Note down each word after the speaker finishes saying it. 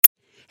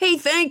Hey,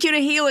 thank you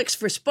to Helix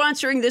for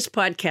sponsoring this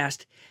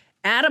podcast.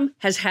 Adam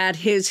has had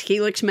his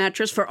Helix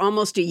mattress for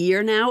almost a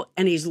year now,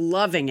 and he's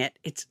loving it.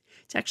 It's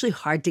actually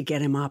hard to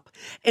get him up.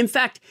 In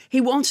fact,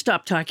 he won't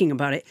stop talking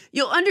about it.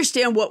 You'll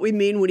understand what we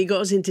mean when he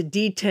goes into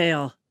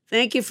detail.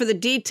 Thank you for the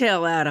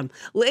detail, Adam,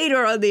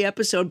 later on the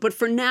episode. But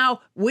for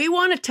now, we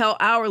want to tell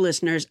our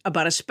listeners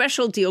about a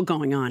special deal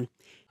going on.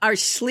 Our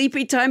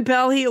Sleepy Time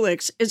pal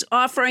Helix is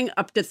offering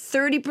up to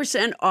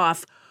 30%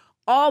 off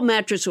all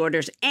mattress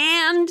orders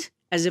and,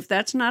 as if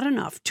that's not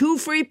enough, 2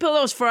 free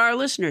pillows for our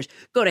listeners.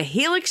 Go to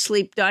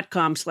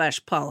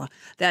helixsleep.com/Paula.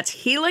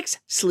 That's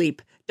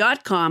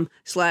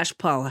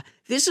helixsleep.com/Paula.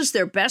 This is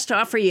their best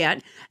offer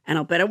yet, and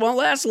I'll bet it won't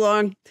last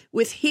long.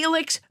 With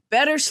Helix,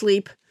 better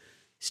sleep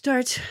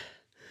starts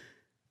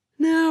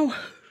now.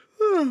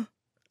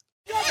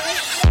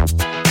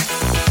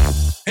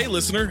 Hey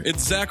listener,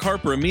 it's Zach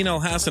Harper, Amin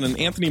Al-Hassan, and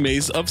Anthony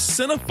Mays of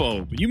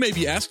Cinephobe. You may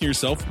be asking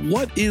yourself,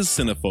 what is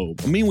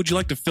Cinephobe? Amin, would you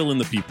like to fill in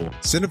the people?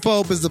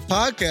 Cinephobe is the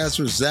podcast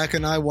where Zach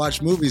and I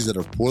watch movies that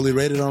are poorly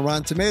rated on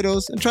Rotten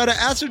Tomatoes and try to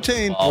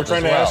ascertain... We're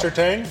trying to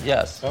ascertain?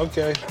 Yes.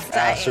 Okay.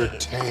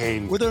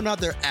 Ascertain. whether or not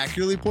they're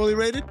accurately poorly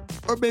rated,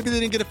 or maybe they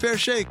didn't get a fair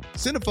shake.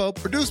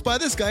 Cinephobe, produced by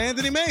this guy,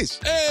 Anthony Mays.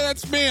 Hey,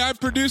 that's me. I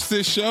produced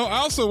this show. I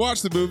also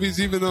watch the movies,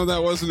 even though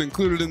that wasn't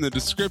included in the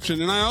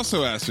description, and I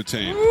also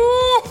ascertain.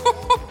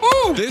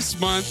 This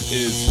month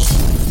is...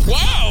 Whoa!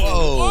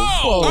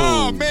 Whoa.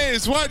 Oh,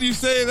 Maze, why do you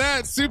say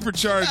that?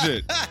 Supercharge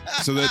it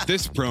so that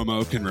this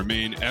promo can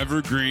remain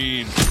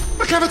evergreen.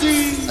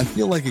 I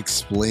feel like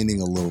explaining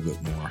a little bit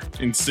more.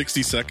 In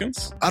 60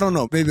 seconds? I don't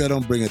know. Maybe I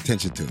don't bring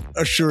attention to it.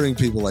 Assuring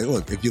people like,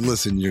 look, if you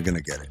listen, you're going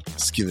to get it.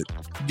 Just give it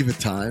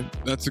time.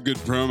 That's a good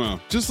promo.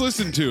 Just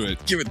listen to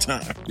it. Give it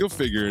time. You'll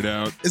figure it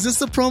out. Is this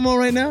the promo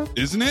right now?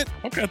 Isn't it?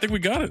 Okay, I think we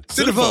got it.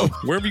 Cinephobe.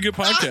 Wherever you get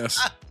podcasts.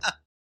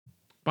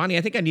 Bonnie,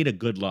 I think I need a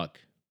good luck.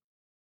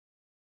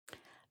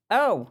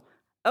 Oh,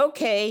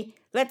 okay.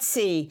 Let's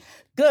see.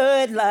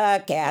 Good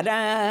luck,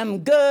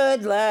 Adam.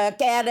 Good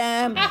luck,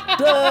 Adam.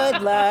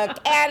 Good luck,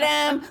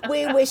 Adam.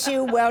 We wish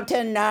you well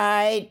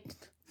tonight.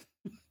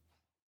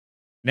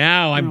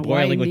 Now I'm don't know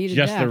why boiling you with needed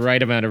just that. the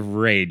right amount of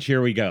rage.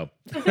 Here we go.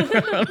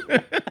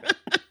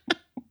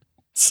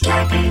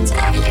 Scarpins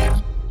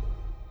Avenue.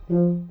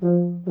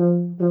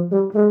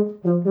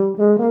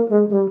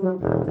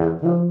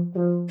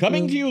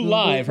 Coming to you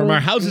live from our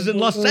houses in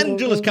Los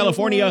Angeles,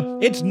 California,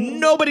 it's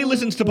Nobody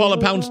Listens to Paula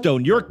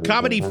Poundstone, your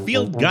comedy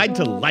field guide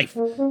to life.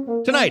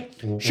 Tonight,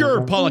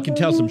 sure, Paula can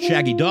tell some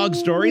shaggy dog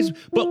stories,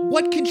 but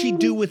what can she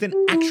do with an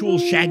actual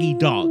shaggy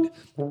dog?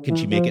 Can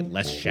she make it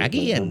less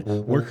shaggy and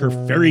work her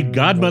fairy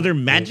godmother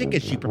magic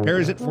as she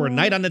prepares it for a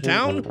night on the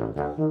town?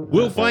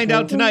 We'll find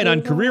out tonight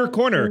on Career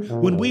Corner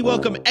when we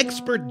welcome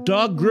expert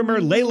dog groomer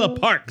Layla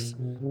Parks.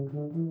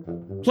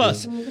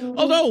 Plus,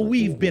 although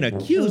we've been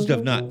accused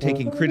of not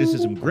taking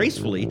criticism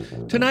gracefully,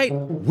 tonight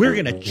we're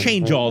going to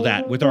change all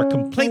that with our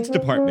complaints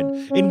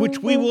department, in which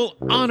we will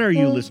honor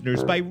you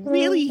listeners by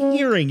really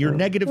hearing your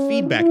negative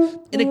feedback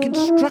in a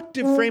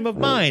constructive frame of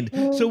mind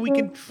so we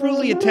can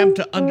truly attempt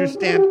to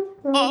understand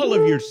all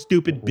of your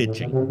stupid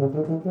bitching.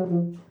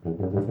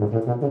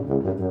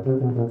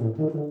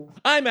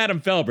 I'm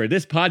Adam Felber,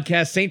 this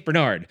podcast St.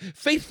 Bernard,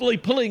 faithfully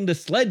pulling the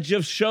sledge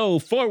of show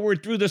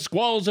forward through the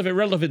squalls of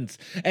irrelevance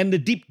and the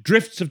deep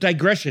drifts of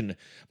digression.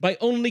 My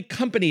only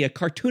company, a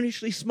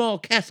cartoonishly small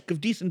cask of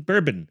decent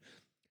bourbon.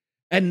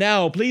 And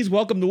now, please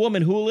welcome the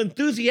woman who will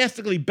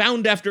enthusiastically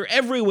bound after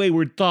every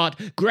wayward thought,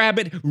 grab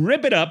it,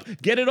 rip it up,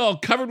 get it all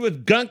covered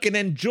with gunk, and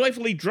then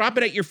joyfully drop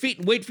it at your feet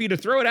and wait for you to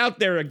throw it out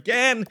there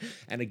again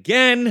and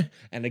again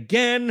and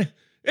again.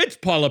 It's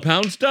Paula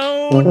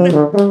Poundstone.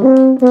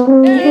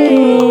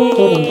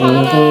 Hey,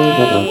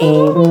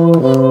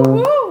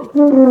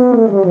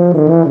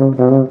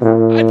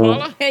 Hi,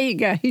 Paula. Hey, you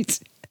guys.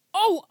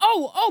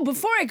 Oh,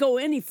 before I go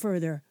any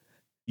further,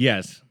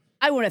 Yes.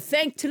 I want to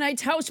thank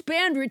tonight's house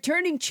band,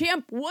 returning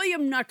champ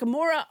William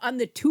Nakamura on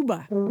the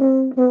tuba.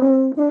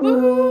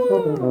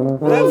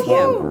 Love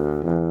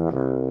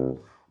him.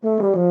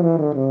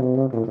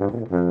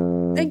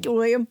 Thank you,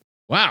 William.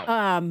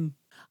 Wow.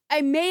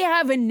 I may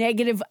have a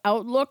negative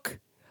outlook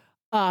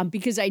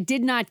because I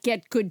did not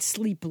get good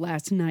sleep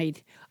last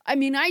night. I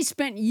mean, I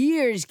spent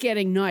years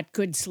getting not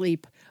good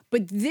sleep,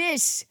 but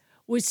this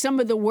was some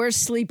of the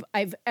worst sleep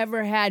I've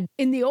ever had.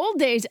 In the old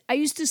days, I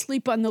used to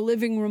sleep on the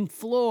living room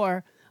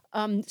floor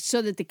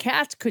so that the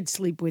cats could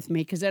sleep with me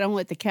because I don't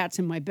let the cats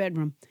in my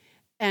bedroom.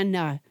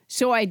 And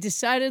so I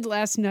decided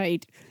last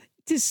night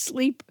to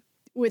sleep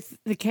with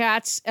the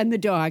cats and the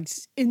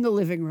dogs in the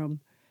living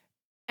room.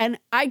 And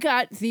I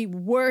got the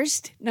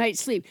worst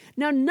night's sleep.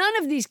 Now, none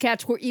of these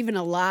cats were even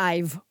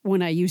alive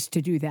when I used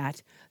to do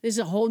that. There's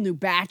a whole new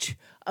batch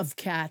of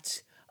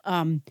cats.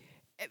 I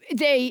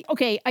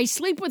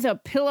sleep with a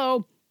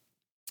pillow,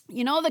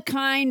 you know, the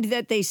kind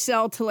that they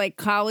sell to like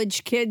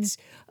college kids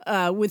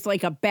with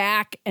like a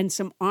back and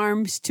some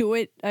arms to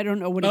it. I don't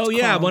know what it's called. Oh,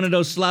 yeah, one of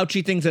those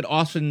slouchy things that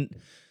often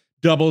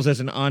doubles as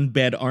an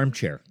on-bed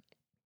armchair.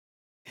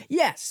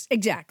 Yes,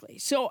 exactly.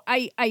 So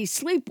I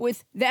sleep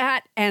with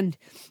that, and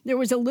there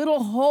was a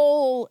little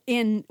hole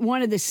in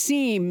one of the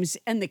seams,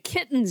 and the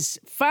kittens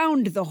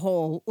found the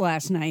hole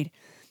last night.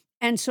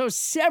 And so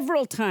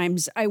several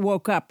times I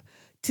woke up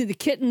to the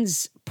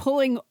kittens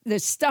pulling the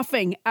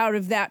stuffing out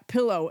of that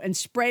pillow and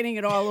spreading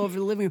it all over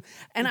the living room.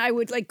 And I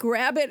would like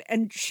grab it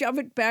and shove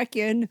it back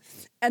in.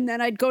 And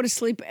then I'd go to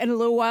sleep. And a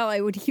little while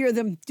I would hear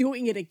them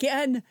doing it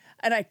again.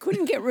 And I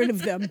couldn't get rid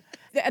of them.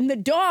 And the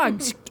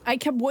dogs, I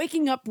kept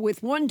waking up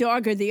with one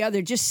dog or the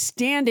other just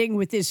standing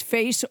with his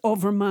face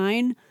over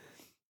mine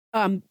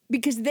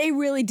because they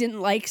really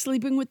didn't like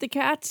sleeping with the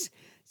cats.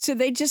 So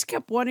they just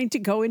kept wanting to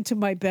go into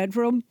my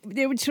bedroom.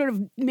 They would sort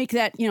of make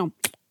that,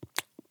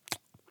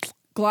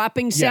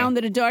 glopping sound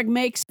that a dog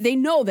makes. They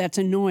know that's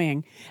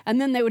annoying. And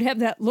then they would have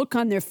that look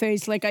on their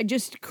face like,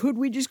 could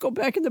we just go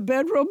back in the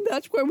bedroom?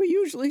 That's where we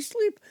usually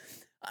sleep.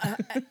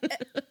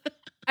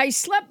 I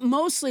slept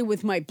mostly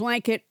with my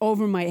blanket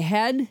over my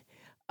head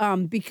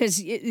because,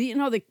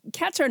 the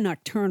cats are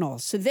nocturnal.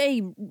 So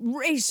they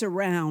race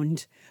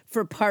around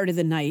for part of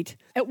the night.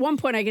 At one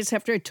point, I guess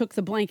after I took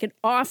the blanket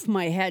off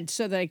my head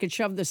so that I could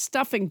shove the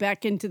stuffing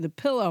back into the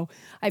pillow,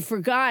 I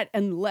forgot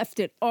and left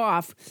it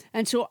off.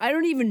 And so I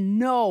don't even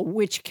know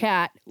which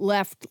cat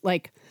left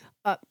like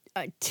a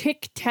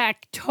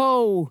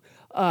tic-tac-toe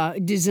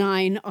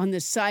design on the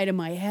side of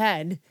my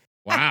head.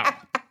 Wow.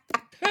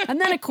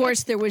 And then, of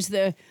course, there was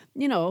the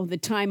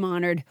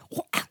time-honored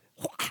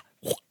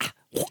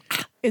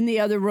in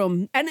the other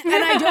room. And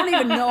I don't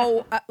even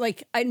know,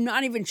 I'm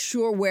not even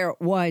sure where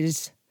it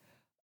was.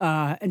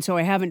 And so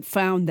I haven't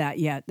found that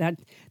yet.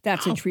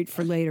 That's a treat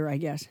for later, I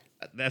guess.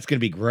 That's going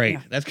to be great.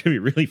 Yeah. That's going to be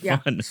really fun.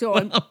 Yeah.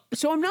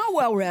 So I'm not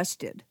well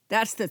rested.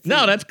 That's the thing.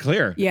 No, that's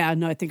clear. Yeah,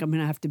 no, I think I'm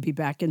going to have to be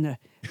back in the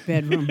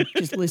bedroom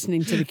just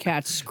listening to the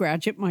cats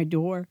scratch at my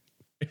door.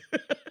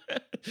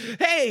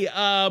 Hey,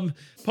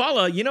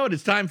 Paula, you know what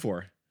it's time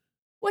for?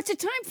 What's it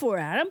time for,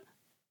 Adam?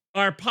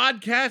 Our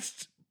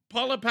podcast,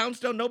 Paula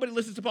Poundstone. Nobody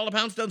listens to Paula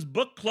Poundstone's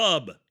book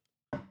club.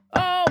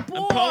 Oh, boy.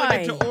 I'm calling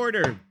it to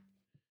order.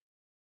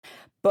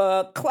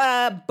 Book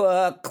club,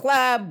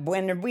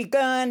 when are we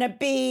gonna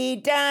be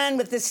done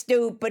with this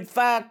stupid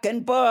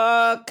fucking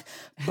book?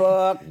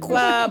 Book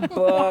club,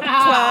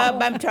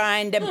 I'm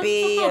trying to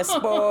be a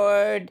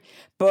sport.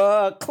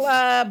 Book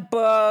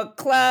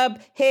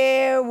club,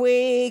 here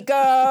we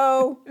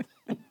go.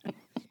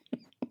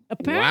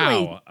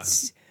 Apparently, wow.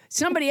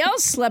 Somebody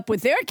else slept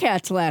with their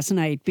cats last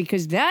night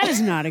because that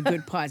is not a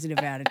good positive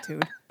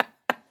attitude.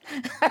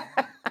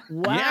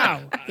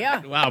 Wow.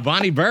 Yeah. Wow,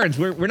 Bonnie Burns.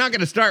 We're not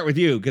going to start with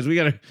you because we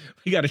got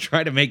to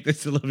try to make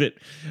this a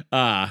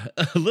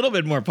little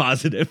bit more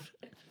positive.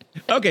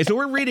 Okay, so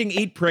we're reading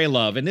Eat, Pray,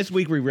 Love, and this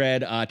week we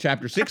read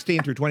chapter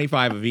 16 through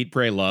 25 of Eat,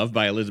 Pray, Love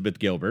by Elizabeth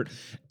Gilbert,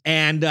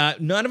 and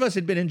none of us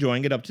had been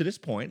enjoying it up to this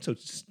point, so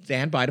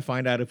stand by to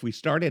find out if we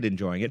started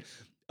enjoying it.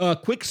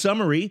 Quick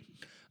summary.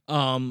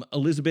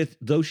 Elizabeth,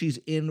 though she's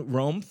in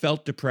Rome,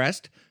 felt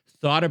depressed,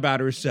 thought about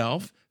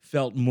herself,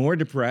 felt more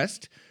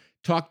depressed,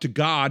 talked to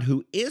God,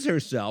 who is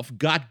herself,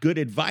 got good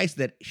advice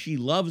that she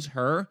loves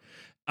her,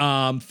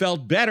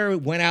 felt better,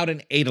 went out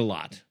and ate a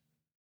lot,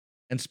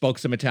 and spoke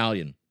some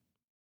Italian.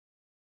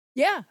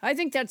 Yeah, I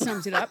think that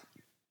sums it up.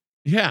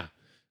 Yeah.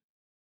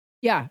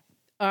 Yeah.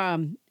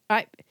 I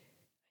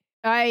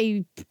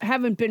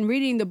haven't been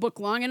reading the book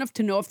long enough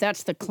to know if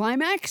that's the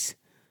climax.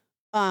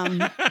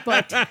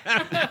 But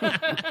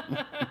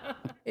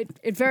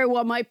it very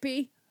well might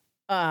be.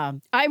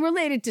 I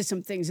related to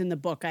some things in the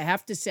book, I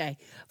have to say.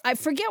 I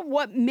forget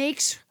what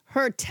makes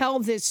her tell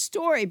this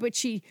story, but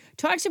she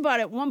talks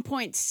about at one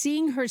point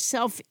seeing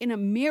herself in a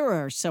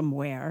mirror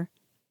somewhere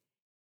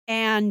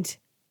and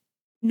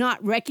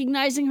not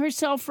recognizing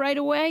herself right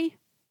away.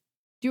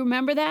 Do you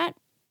remember that?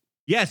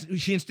 Yes,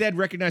 she instead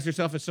recognized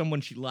herself as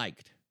someone she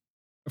liked,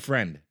 a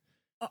friend.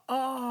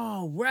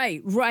 Oh,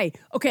 right.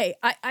 Okay,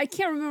 I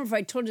can't remember if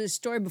I told you this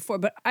story before,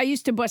 but I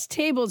used to bus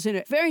tables in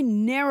a very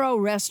narrow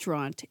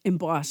restaurant in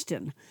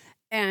Boston.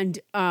 And,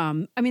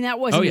 that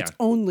wasn't its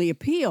only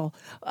appeal,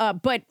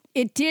 but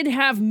it did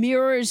have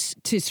mirrors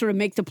to sort of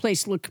make the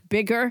place look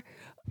bigger.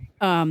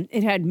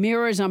 It had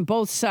mirrors on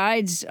both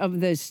sides of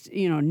this,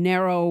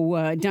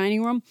 narrow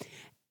dining room.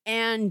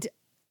 And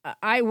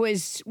I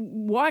was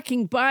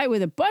walking by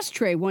with a bus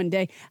tray one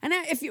day, and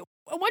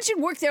once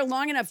you'd worked there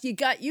long enough, you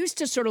got used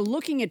to sort of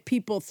looking at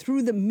people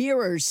through the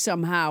mirrors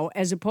somehow,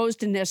 as opposed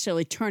to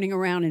necessarily turning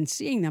around and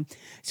seeing them.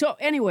 So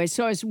anyway,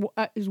 I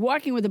was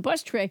walking with a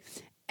bus tray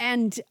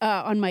and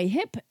on my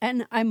hip,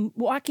 and I'm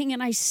walking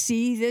and I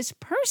see this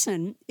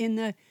person in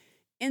the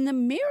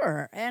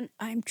mirror, and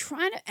I'm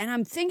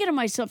thinking to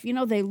myself,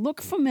 they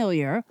look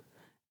familiar,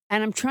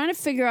 and I'm trying to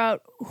figure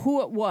out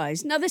who it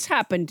was. Now this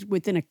happened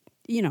within a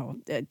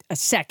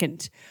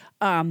second,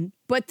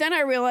 but then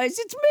I realized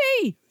it's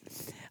me.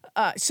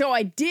 So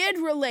I did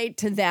relate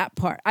to that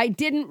part. I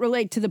didn't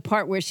relate to the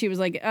part where she was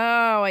like,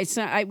 "Oh,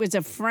 I was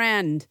a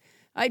friend."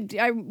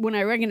 When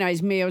I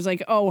recognized me, I was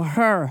like, "Oh,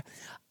 her."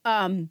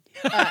 And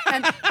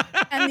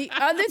the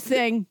other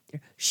thing,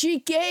 she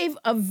gave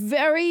a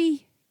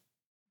very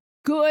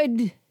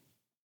good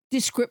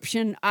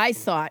description, I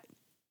thought,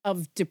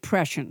 of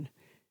depression.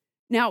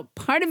 Now,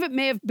 part of it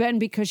may have been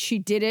because she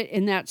did it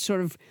in that sort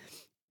of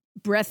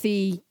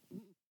breathy,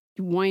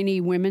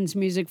 whiny women's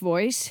music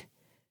voice.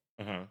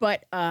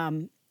 But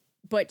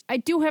I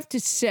do have to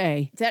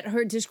say that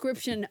her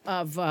description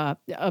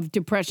of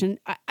depression,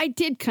 I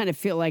did kind of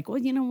feel like, well,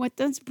 you know what?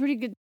 That's pretty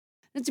good.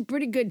 That's a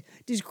pretty good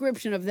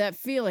description of that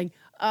feeling.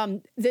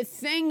 The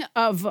thing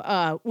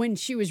of when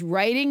she was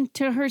writing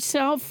to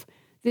herself,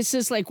 this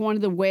is like one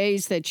of the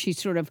ways that she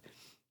sort of,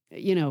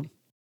 you know.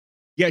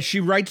 Yeah, she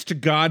writes to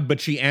God, but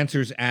she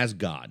answers as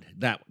God.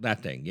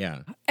 That thing,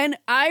 yeah. And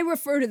I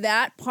refer to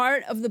that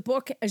part of the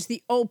book as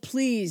the "Oh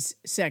please"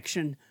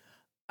 section.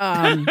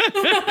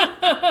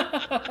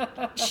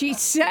 She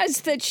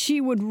says that she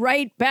would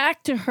write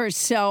back to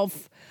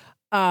herself.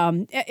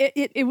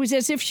 It was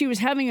as if she was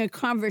having a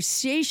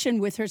conversation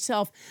with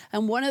herself.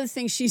 And one of the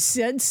things she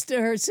says to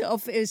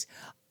herself is,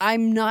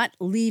 "I'm not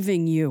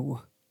leaving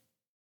you."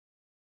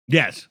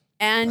 Yes.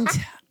 And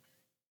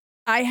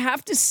I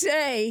have to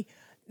say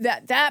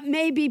that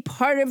may be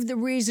part of the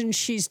reason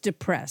she's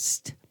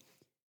depressed.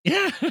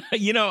 Yeah,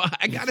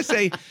 I got to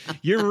say,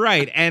 you're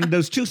right. And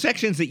those two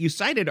sections that you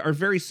cited are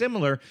very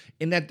similar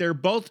in that they're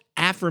both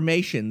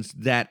affirmations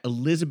that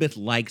Elizabeth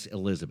likes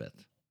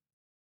Elizabeth.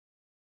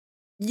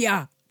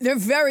 Yeah, they're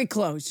very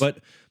close. But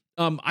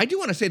I do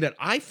want to say that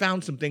I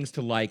found some things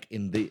to like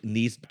in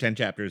these 10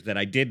 chapters that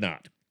I did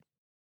not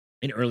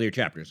in earlier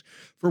chapters.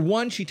 For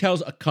one, she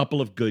tells a couple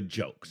of good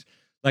jokes.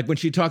 Like when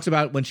she talks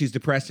about when she's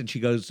depressed and she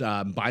goes,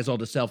 buys all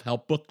the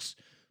self-help books.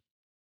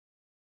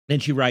 Then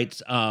she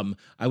writes, I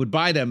would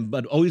buy them,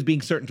 but always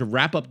being certain to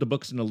wrap up the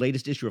books in the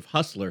latest issue of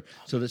Hustler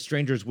so that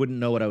strangers wouldn't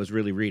know what I was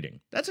really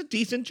reading. That's a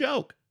decent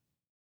joke.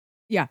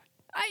 Yeah.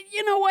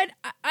 You know what?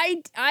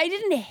 I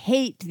didn't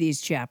hate these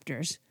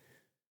chapters.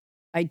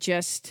 I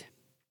just...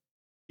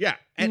 Yeah.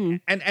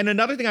 And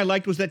another thing I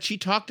liked was that she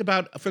talked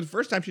about, for the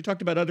first time, she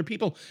talked about other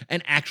people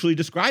and actually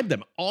described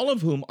them, all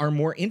of whom are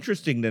more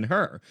interesting than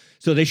her.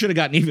 So they should have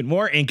gotten even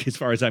more ink as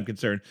far as I'm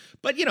concerned.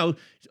 But,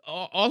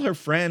 all her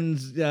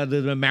friends,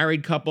 the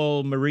married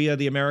couple, Maria,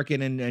 the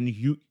American,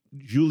 and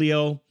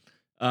Giulio,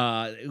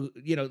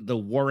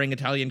 the warring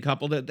Italian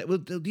couple,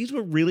 these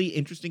were really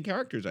interesting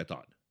characters, I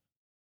thought.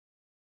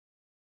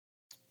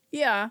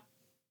 Yeah.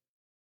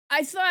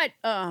 I thought...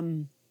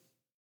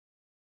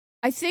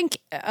 I think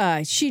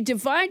she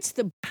divides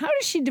how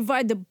does she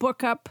divide the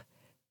book up?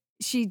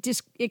 She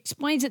just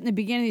explains it in the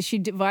beginning. She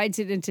divides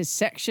it into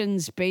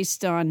sections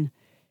based on,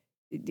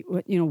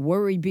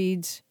 worry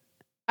beads.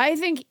 I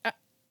think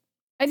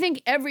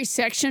every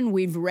section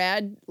we've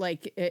read,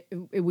 like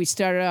we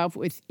started off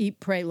with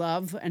Eat, Pray,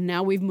 Love, and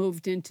now we've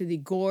moved into the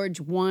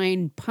Gorge,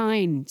 Wine,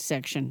 Pine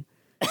section.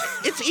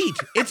 It's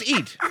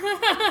eat.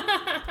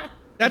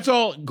 That's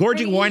all.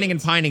 Gorging, whining,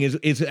 and pining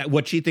is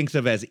what she thinks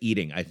of as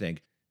eating, I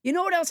think. You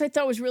know what else I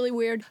thought was really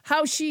weird?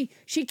 How she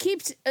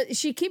keeps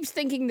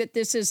thinking that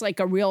this is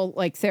like a real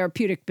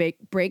therapeutic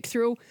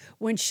breakthrough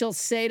when she'll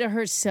say to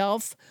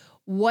herself,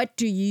 "What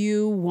do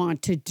you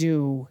want to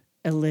do,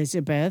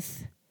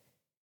 Elizabeth?"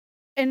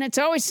 And it's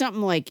always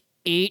something like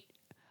eat.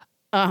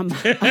 I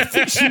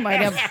think she might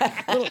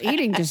have a little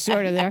eating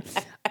disorder there.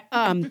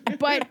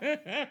 But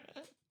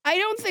I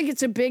don't think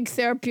it's a big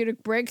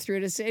therapeutic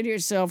breakthrough to say to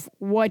yourself,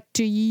 "What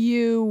do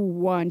you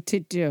want to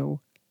do?"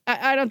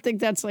 I don't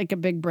think that's like a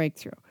big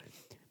breakthrough.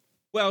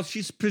 Well,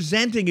 she's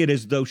presenting it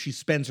as though she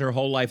spends her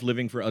whole life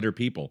living for other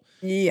people.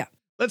 Yeah.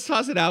 Let's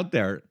toss it out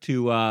there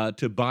to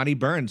Bonnie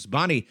Burns.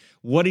 Bonnie,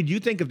 what did you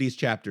think of these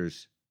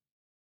chapters?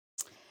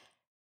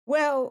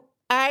 Well,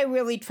 I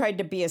really tried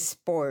to be a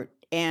sport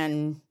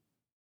and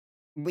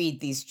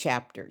read these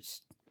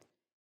chapters.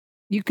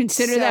 You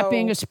consider that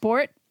being a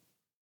sport?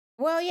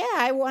 Well, yeah,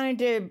 I wanted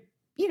to,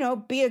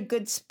 be a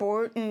good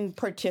sport and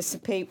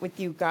participate with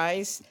you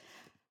guys.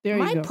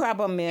 My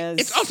problem is...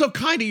 It's also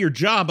kind of your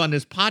job on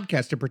this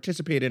podcast to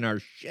participate in our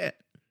shit.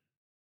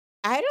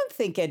 I don't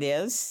think it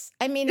is.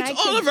 I mean, it's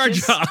all of our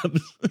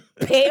jobs.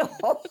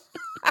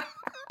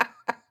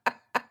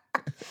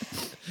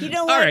 You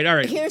know what? All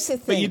right. Here's the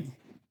thing.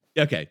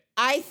 Okay.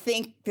 I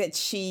think that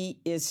she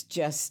is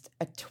just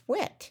a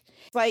twit.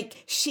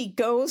 Like, she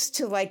goes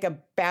to like a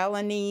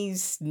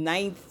Balinese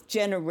 9th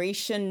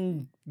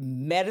generation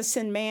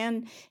medicine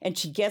man, and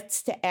she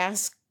gets to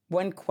ask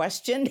one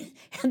question,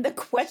 and the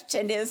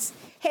question is,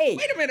 hey,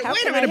 wait a minute,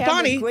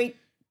 Bonnie.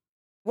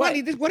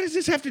 Bonnie, what does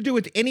this have to do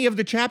with any of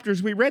the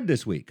chapters we read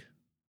this week?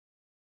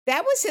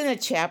 That was in a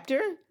chapter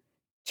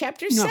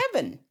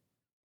 7.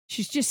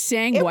 She's just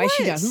saying why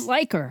she doesn't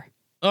like her.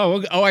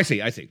 Oh, I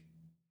see.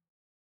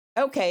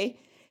 Okay.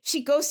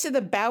 She goes to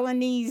the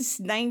Balinese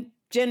 9th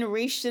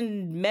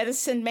generation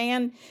medicine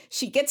man.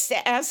 She gets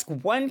to ask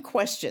one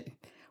question.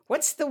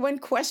 What's the one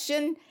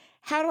question?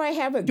 How do I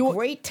have a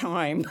great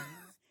time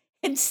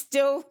and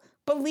still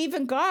believe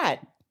in God?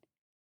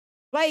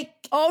 Like,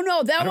 oh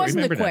no, that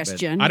wasn't the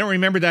question. I don't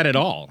remember that at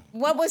all.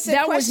 What was the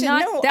question?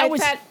 That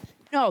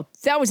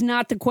was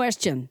not the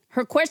question.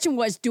 Her question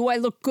was, do I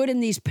look good in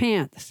these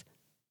pants?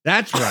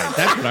 That's right.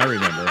 That's what I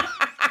remember.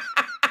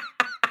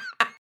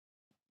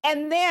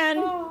 And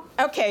then,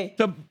 okay.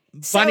 So,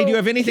 Bonnie, do you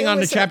have anything on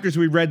the was chapters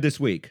we read this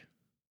week?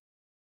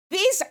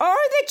 These are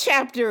the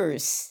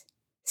chapters.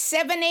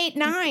 7, 8,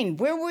 9.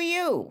 Where were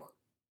you?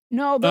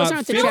 No, those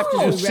aren't the chapters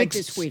we read 6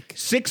 this week.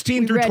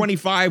 16 We through read-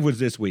 25 was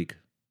this week.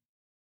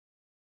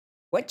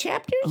 What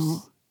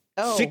chapters?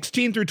 Oh.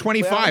 16 through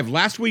 25. Well,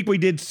 Last week we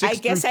did 6 I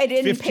guess through I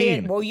didn't 15. pay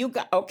it. Well, you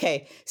got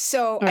okay.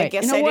 So I right,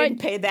 guess you know I what?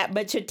 didn't pay that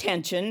much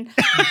attention.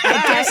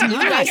 I guess you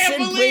guys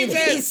didn't bring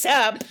these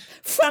up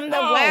from the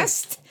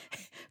last.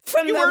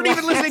 From You the weren't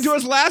even last- listening to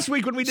us last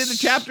week when we did the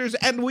chapters,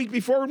 and the week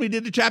before when we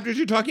did the chapters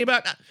you're talking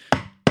about.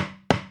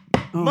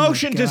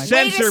 Motion to God.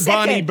 censor Wait a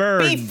Bonnie second.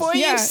 Burns. Before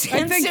Yeah, you I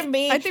censor think-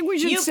 me, I think we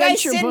should you guys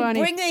censor didn't Bonnie.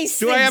 bring these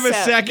Do I have things a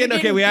up. second? You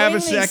Okay, we didn't have a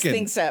bring these second.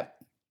 things up.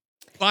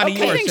 Bonnie,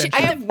 you are Okay, censored.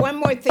 I have one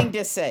more thing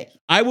to say.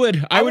 I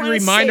would wanna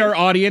remind say- our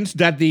audience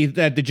that the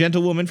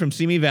gentlewoman from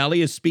Simi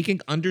Valley is speaking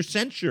under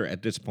censure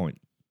at this point.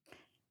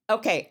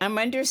 Okay, I'm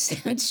under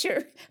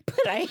censure,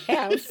 but I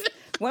have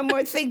one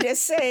more thing to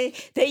say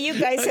that you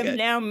guys have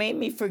now made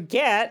me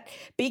forget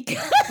because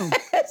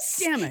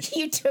damn it.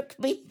 you took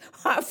me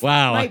off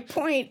Wow. my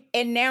point,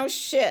 and now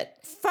shit.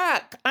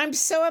 Fuck, I'm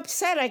so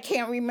upset I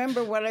can't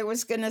remember what I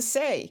was going to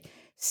say.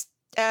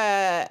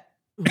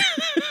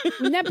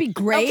 Wouldn't that be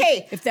great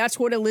Okay. if that's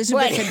what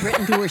Elizabeth What? had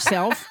written to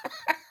herself?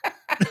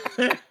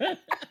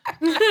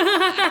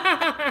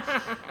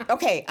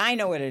 Okay, I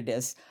know what it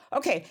is.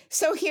 Okay,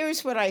 so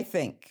here's what I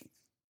think.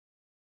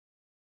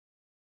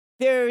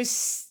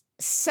 There's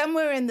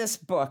somewhere in this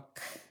book.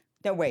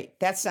 No, wait,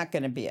 that's not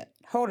going to be it.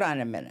 Hold on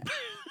a minute.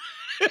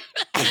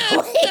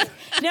 Wait,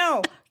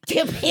 no,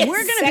 give me a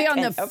We're going to be on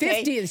the second,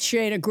 okay? 50th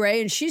shade of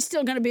gray, and she's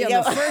still going to be on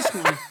Yeah. the first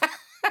one.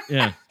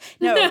 Yeah.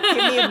 No, give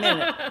me a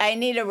minute. I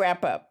need a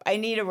wrap up.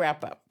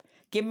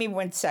 Give me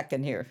 1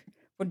 second here.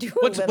 We'll do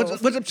a little.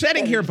 What's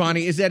upsetting here,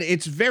 Bonnie, is that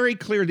it's very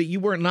clear that you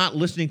were not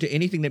listening to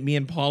anything that me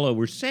and Paula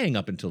were saying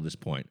up until this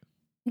point.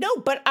 No,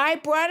 but I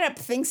brought up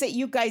things that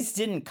you guys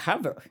didn't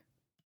cover.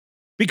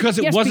 Because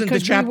it Yes, wasn't the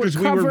because chapters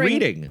we were covering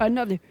reading.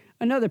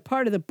 Another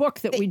part of the book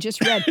that we just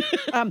read.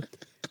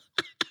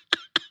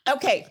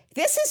 Okay,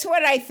 this is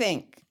what I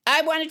think.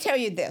 I want to tell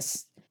you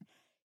this.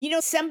 You know,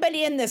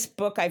 somebody in this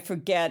book, I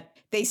forget,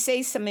 they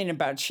say something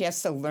about she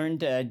has to learn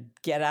to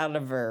get out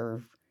of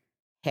her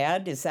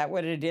head. Is that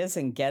what it is?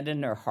 And get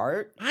in her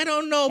heart? I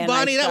don't know, And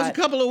Bonnie. I That was a thought-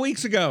 couple of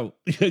weeks ago.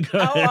 Go Oh,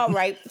 ahead. all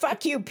right.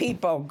 Fuck you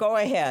people. Go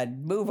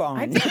ahead. Move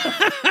on.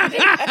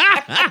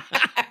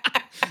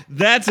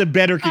 That's a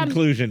better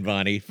conclusion,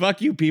 Bonnie.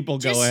 Fuck you people.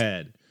 Go just-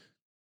 ahead.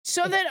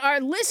 So that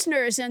our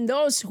listeners and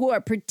those who are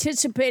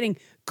participating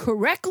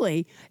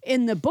correctly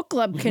in the book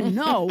club can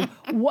know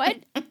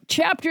what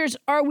chapters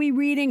are we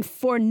reading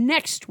for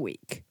next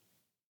week.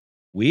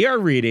 We are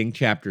reading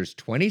chapters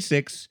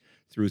 26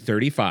 through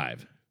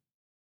 35.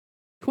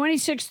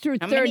 26 through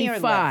How many are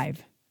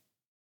 35.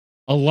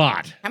 A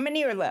lot. How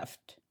many are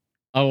left?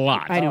 A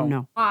lot. I don't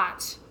know.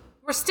 Watch.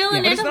 We're still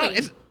in But it's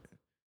Italy.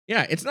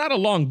 not, it's not a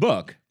long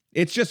book.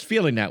 It's just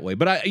feeling that way.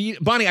 But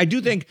Bonnie, I do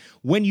think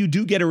when you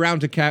do get around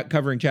to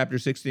covering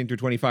chapters 16 through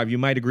 25, you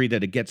might agree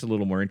that it gets a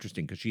little more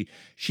interesting because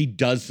she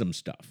does some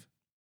stuff.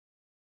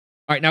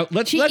 All right, now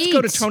let's go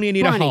to eats, Tony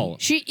Anita Bonnie. Hull.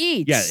 She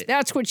eats. Yeah.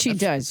 That's what she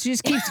does. She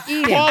just keeps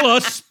eating.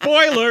 Paula,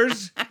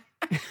 spoilers.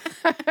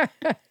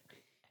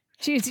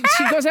 She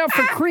goes out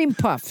for cream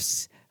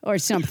puffs or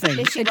something.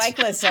 Does she like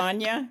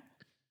lasagna?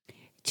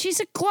 She's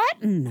a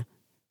glutton.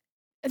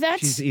 That's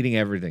She's eating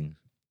everything.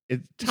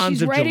 It's tons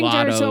she's of writing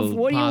gelato, to herself,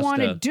 what do you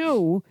want to pasta.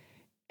 do?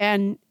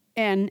 And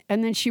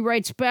then she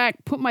writes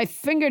back, put my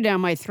finger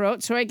down my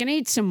throat so I can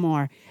eat some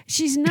more.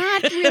 She's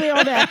not really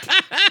all that.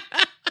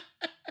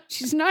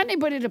 She's not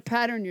anybody to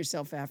pattern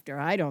yourself after,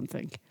 I don't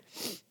think.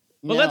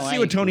 Well, No, let's see I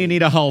what Tony agree.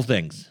 Anita Hull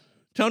thinks.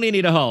 Tony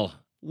Anita Hull,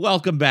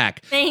 welcome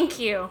back. Thank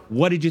you.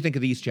 What did you think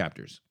of these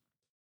chapters?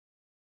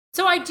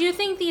 So I do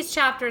think these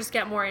chapters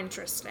get more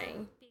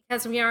interesting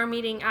because we are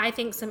meeting, I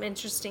think, some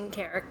interesting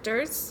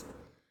characters.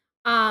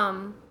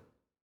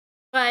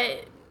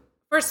 But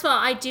first of all,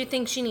 I do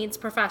think she needs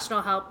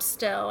professional help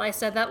still. I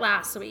said that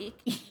last week.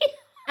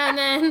 And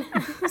then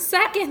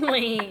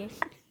secondly,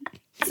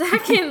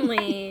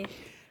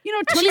 You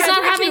know, Tony, She's I'd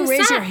not like you having to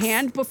raise your sex.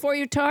 hand before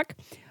you talk.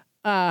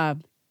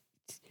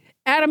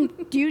 Adam,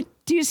 do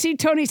you see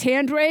Tony's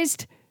hand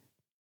raised?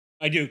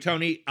 I do.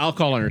 Tony, I'll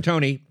call on her.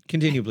 Tony,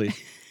 continue, please.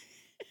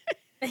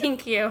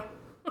 thank you.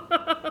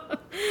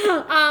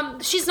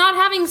 She's not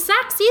having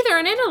sex either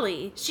in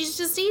Italy. She's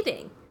just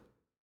eating.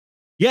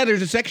 Yeah,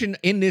 there's a section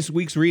in this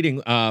week's reading,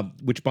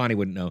 which Bonnie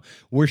wouldn't know,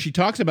 where she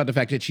talks about the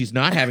fact that she's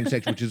not having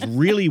sex, which is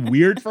really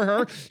weird for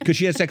her because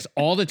she has sex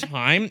all the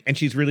time and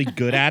she's really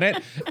good at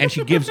it. And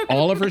she gives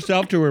all of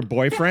herself to her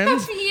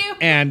boyfriends You.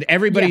 and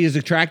everybody is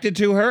attracted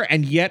to her.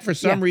 And yet, for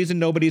some Yeah. reason,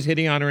 nobody's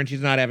hitting on her and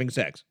she's not having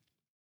sex.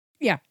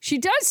 Yeah, she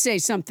does say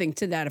something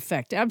to that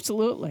effect.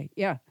 Absolutely.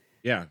 Yeah.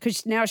 Yeah.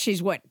 Because now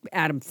she's what,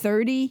 Adam,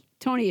 30?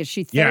 Tony, is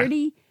she Yeah.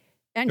 30?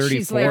 And 34,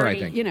 she's like, I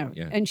think. you know,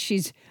 Yeah. and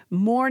she's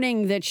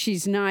mourning that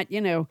she's not,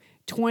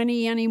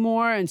 20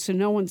 anymore. And so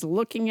no one's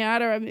looking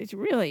at her. I mean, it's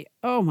really,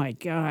 oh my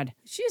God.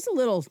 She's a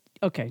little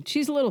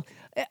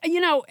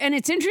And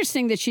it's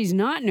interesting that she's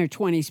not in her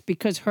 20s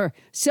because her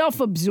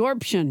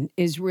self-absorption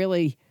is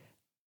really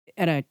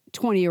at a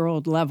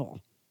 20-year-old level.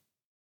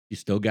 You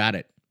still got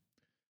it.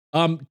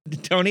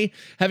 Tony,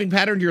 having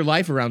patterned your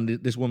life around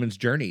this woman's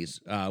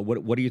journeys,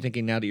 what are you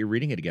thinking now that you're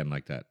reading it again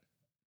like that?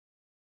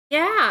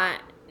 Yeah,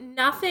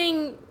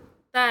 nothing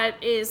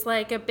that is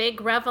like a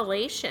big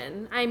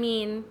revelation. I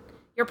mean,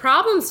 your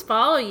problems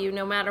follow you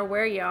no matter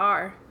where you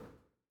are.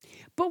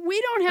 But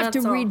we don't have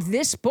to read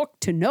this book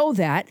to know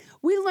that.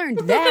 We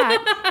learned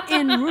that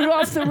in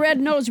Rudolph the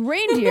Red-Nosed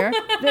Reindeer,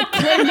 the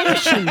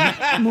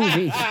claymation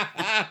movie.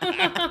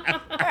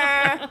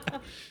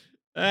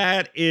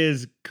 That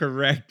is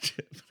correct.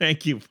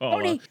 Thank you,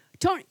 Paula.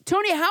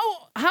 Tony,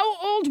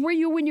 how old were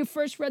you when you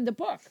first read the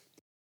book?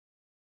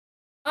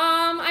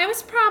 I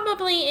was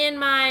probably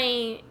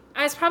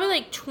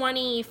like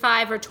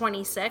 25 or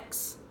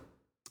 26.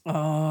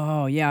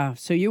 Oh, yeah.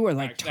 So you were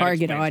like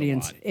target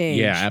audience age.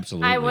 Yeah,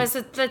 absolutely. I was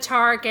at the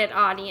target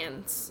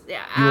audience.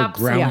 Yeah, you were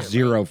absolutely. ground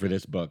zero for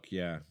this book,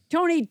 yeah.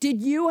 Tony,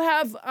 did you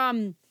have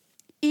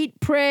Eat,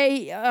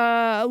 Pray,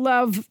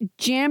 Love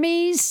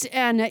jammies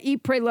and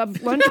Eat, Pray, Love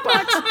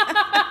lunchbox?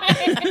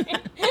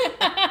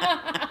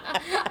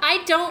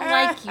 I don't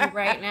like you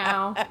right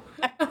now.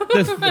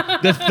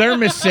 The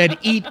thermos said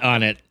eat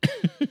on it.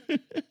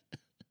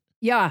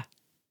 Yeah.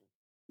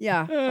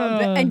 Yeah.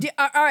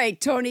 All right,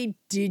 Tony,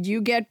 did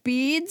you get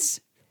beads?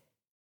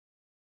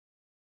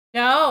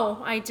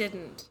 No, I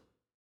didn't.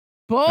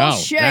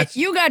 Bullshit.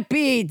 You got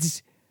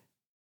beads.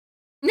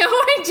 No,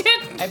 I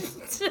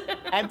didn't.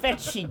 I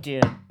bet she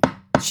did.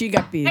 She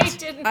got beads. I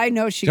didn't. I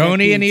know she got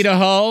Tony beads. Anita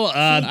Hull,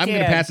 I'm going to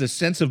did. pass a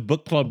sense of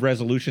book club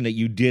resolution that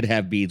you did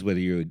have beads,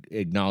 whether you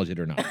acknowledge it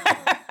or not.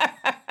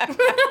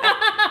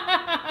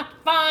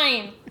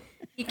 Fine.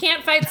 You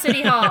can't fight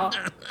City Hall.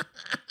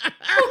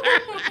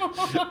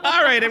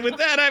 All right, and with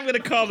that, I'm going to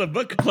call the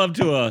book club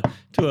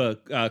to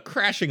a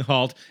crashing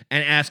halt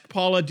and ask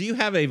Paula, do you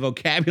have a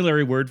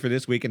vocabulary word for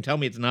this week? And tell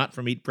me it's not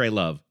from Eat, Pray,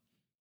 Love.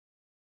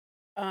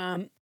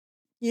 Adam,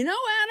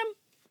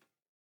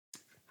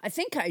 I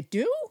think I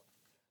do.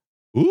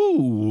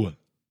 Ooh.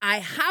 I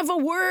have a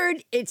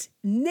word. It's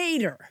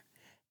nadir.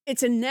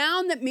 It's a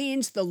noun that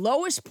means the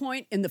lowest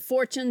point in the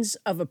fortunes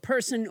of a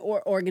person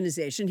or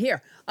organization.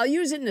 Here, I'll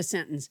use it in a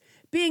sentence.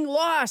 Being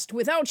lost,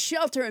 without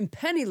shelter, and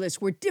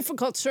penniless were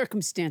difficult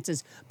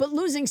circumstances, but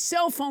losing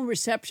cell phone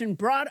reception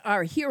brought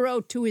our hero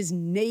to his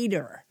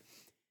nadir.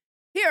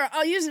 Here,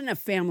 I'll use it in a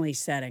family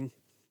setting.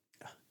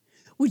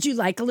 Would you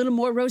like a little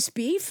more roast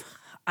beef?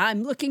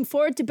 I'm looking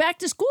forward to back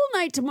to school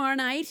night tomorrow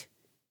night.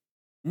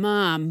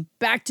 Mom,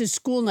 back to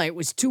school night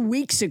was 2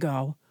 weeks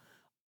ago.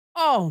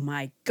 Oh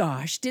my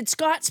gosh, did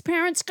Scott's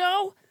parents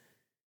go?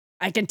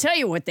 I can tell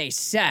you what they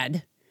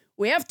said.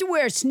 We have to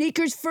wear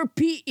sneakers for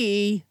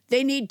PE.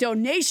 They need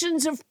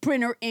donations of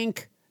printer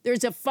ink.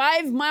 There's a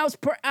 5 miles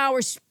per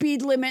hour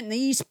speed limit in the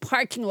East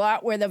parking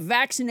lot where the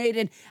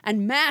vaccinated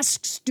and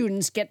masked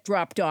students get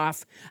dropped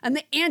off. And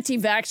the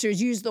anti-vaxxers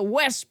use the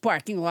West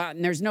parking lot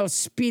and there's no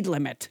speed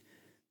limit.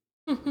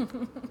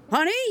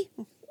 Honey,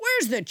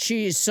 where's the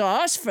cheese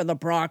sauce for the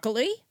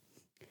broccoli?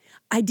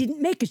 I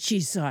didn't make a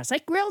cheese sauce. I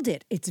grilled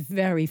it. It's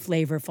very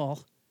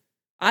flavorful.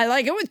 I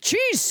like it with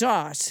cheese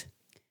sauce.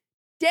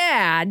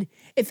 Dad,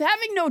 if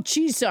having no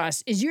cheese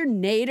sauce is your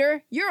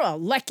nadir, you're a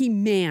lucky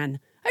man.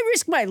 I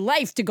risk my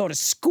life to go to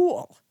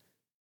school.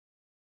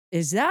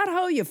 Is that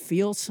how you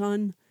feel,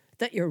 son?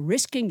 That you're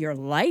risking your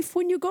life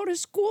when you go to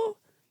school?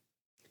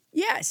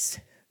 Yes,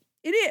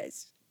 it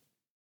is.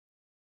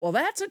 Well,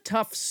 that's a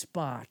tough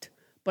spot,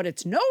 but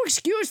it's no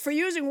excuse for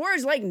using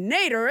words like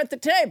nadir at the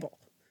table.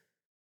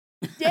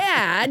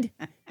 Dad,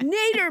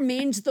 nadir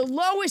means the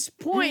lowest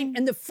point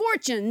in the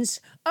fortunes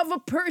of a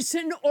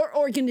person or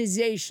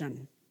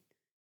organization.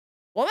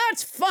 Well,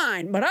 that's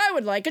fine, but I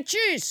would like a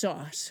cheese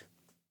sauce.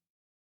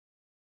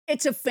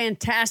 It's a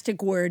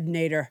fantastic word,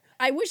 nadir.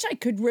 I wish I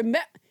could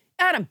remember.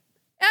 Adam,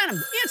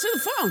 answer the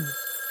phone.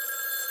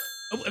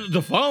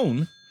 The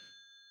phone?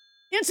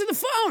 Answer the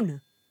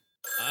phone.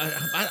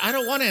 I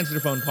don't want to answer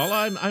the phone,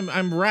 Paula.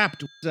 I'm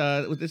wrapped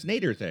with this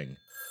nadir thing.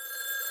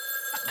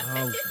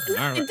 Oh, all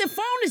right. The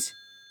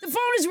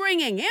phone is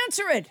ringing.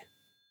 Answer it.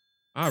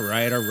 All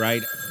right.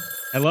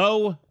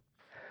 Hello?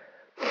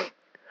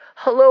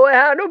 Hello,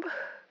 Adam.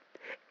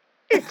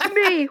 It's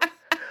me,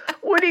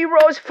 Woody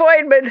Rose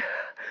Feynman.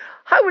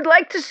 I would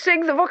like to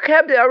sing the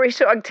vocabulary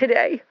song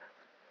today.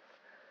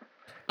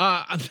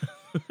 Hi,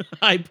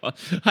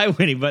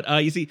 Winnie. But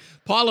you see,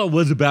 Paula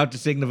was about to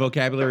sing the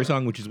vocabulary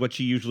song, which is what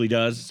she usually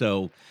does.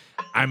 So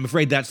I'm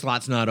afraid that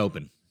slot's not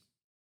open.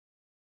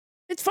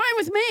 It's fine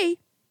with me.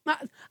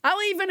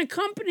 I'll even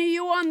accompany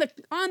you on the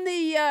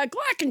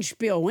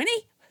glockenspiel,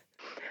 Winnie.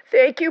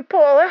 Thank you,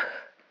 Paula.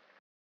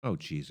 Oh,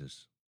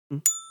 Jesus.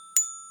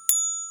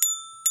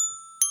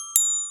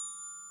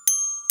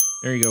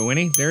 There you go,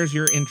 Winnie. There's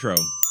your intro.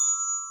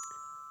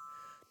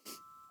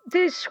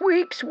 This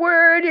week's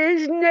word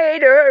is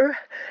nadir.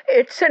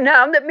 It's a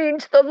noun that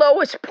means the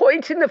lowest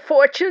point in the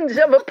fortunes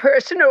of a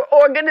person or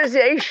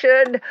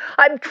organization.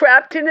 I'm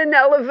trapped in an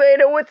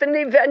elevator with an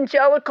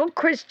evangelical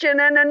Christian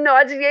and a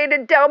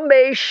nauseated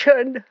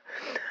Dalmatian.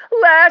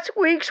 Last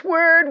week's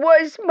word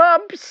was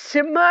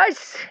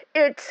mumsimus.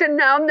 It's a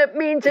noun that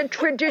means a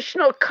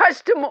traditional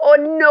custom or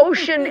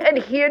notion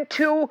adhered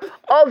to,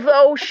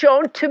 although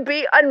shown to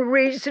be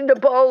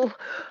unreasonable.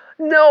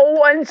 No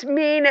one's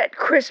mean at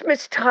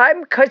Christmas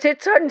time 'cause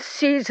it's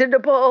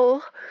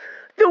unseasonable.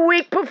 The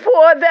week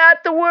before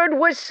that, the word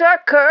was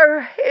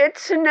succor.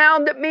 It's a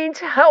noun that means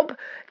help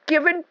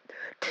given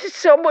to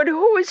someone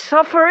who is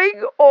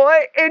suffering or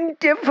in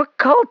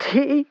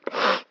difficulty.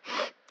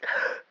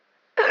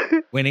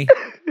 Winnie?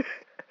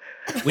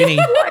 Winnie?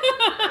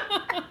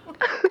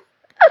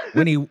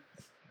 Winnie,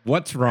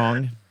 what's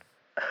wrong?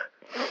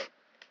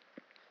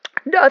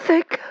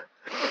 Nothing.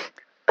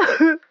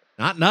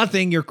 Not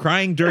nothing. You're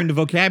crying during the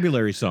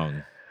vocabulary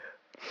song.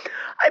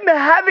 I'm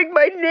having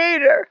my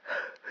nadir.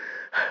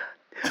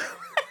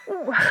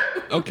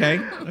 Okay.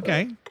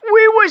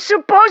 We were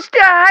supposed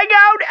to hang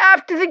out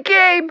after the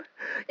game.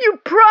 You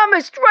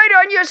promised right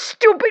on your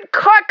stupid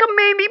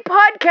cockamamie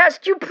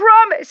podcast. You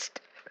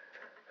promised.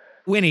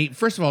 Winnie,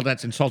 first of all,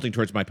 that's insulting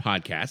towards my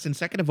podcast. And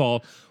second of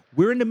all,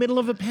 we're in the middle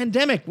of a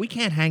pandemic. We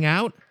can't hang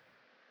out.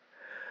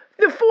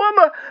 The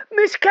former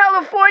Miss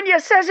California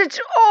says it's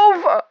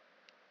over.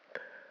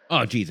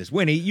 Oh, Jesus.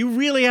 Winnie, you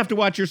really have to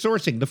watch your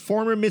sourcing. The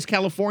former Miss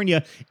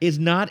California is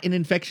not an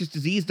infectious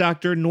disease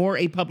doctor nor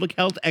a public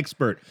health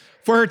expert.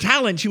 For her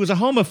talent, she was a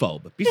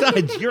homophobe.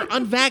 Besides, you're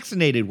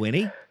unvaccinated,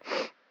 Winnie.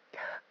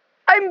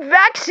 I'm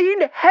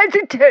vaccine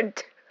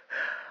hesitant.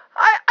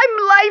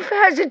 I'm life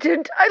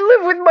hesitant. I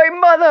live with my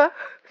mother,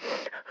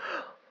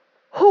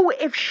 who,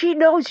 if she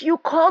knows you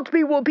called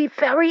me, will be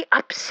very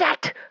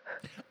upset.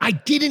 I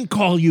didn't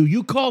call you.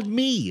 You called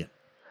me.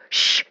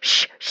 Shh,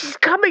 she's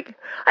coming.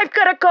 I've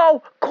got to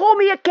go. Call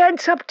me again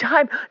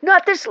sometime.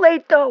 Not this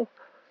late, though.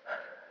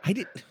 I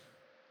did.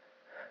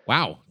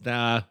 Wow.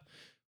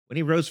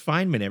 Winnie Rose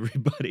Feynman,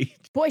 everybody.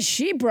 Boy,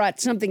 she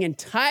brought something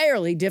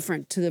entirely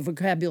different to the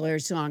vocabulary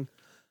song.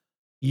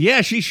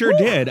 Yeah, she sure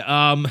did.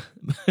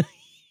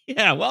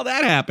 Yeah, well,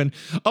 that happened.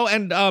 Oh,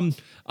 and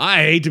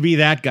I hate to be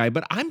that guy,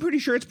 but I'm pretty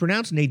sure it's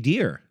pronounced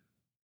nadir.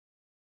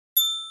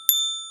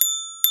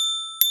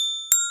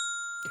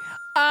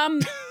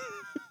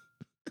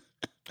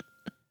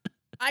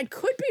 I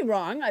could be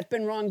wrong. I've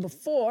been wrong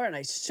before, and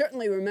I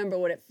certainly remember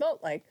what it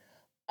felt like.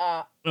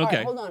 All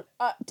right, hold on.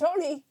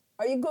 Tony,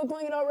 are you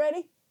Googling it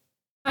already?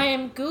 I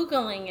am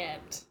Googling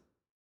it.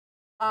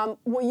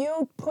 Will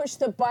you push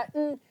the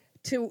button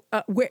to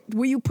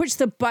will you push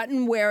the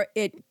button where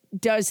it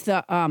does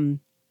the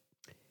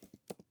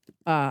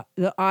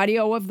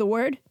audio of the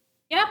word?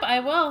 Yep, I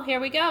will. Here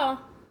we go.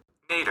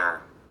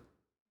 Nadir.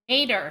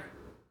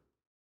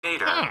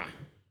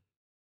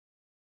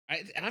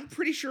 I'm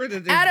pretty sure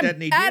that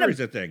nadir is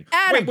a thing.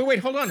 Adam, wait,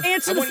 hold on.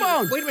 Answer the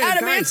phone. Wait a minute,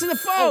 Adam, guys. answer the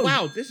phone. Oh,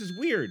 wow, this is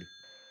weird.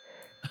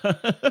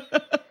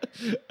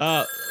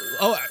 All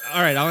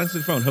right, I'll answer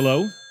the phone.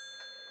 Hello?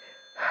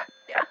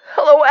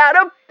 Hello,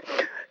 Adam?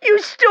 You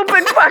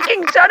stupid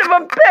fucking son of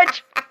a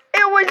bitch.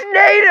 It was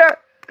nadir.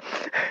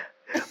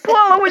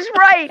 Paula was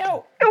right.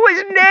 It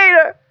was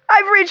nadir.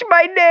 I've reached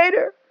my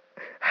nadir.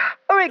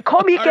 All right,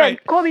 call me again.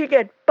 Right. Call me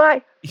again.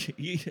 Bye.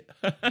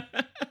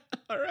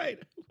 All right.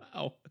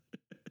 Wow.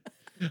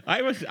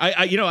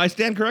 I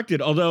stand corrected.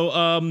 Although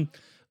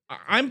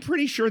I'm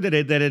pretty sure that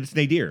it's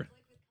nadir.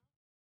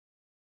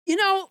 You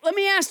know, let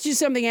me ask you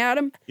something,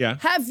 Adam. Yeah.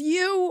 Have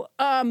you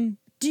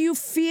do you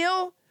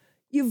feel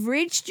you've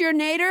reached your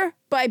nadir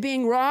by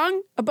being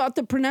wrong about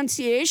the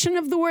pronunciation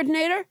of the word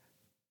nadir?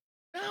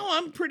 No,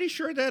 I'm pretty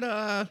sure that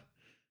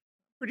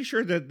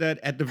that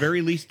at the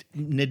very least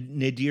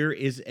nadir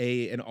is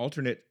an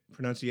alternate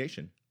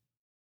pronunciation.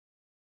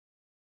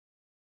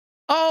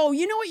 Oh,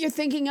 you know what you're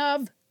thinking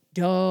of?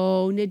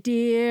 Do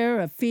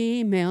nadir, a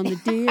female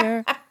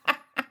nadir.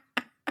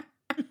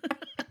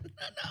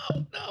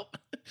 No.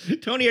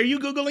 Tony, are you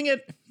Googling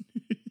it?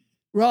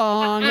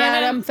 Wrong.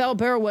 Adam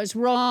Felber was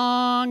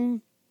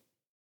wrong.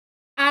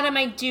 Adam,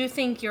 I do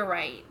think you're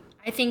right.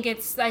 I think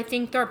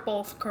they're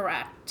both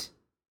correct.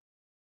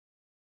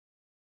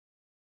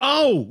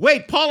 Oh,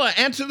 wait, Paula,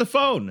 answer the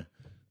phone.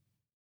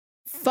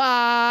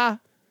 Fa.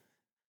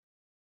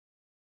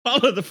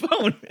 Paula, the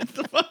phone. It's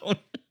the phone.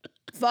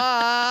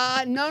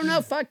 Fa.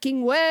 No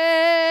fucking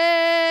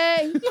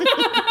way.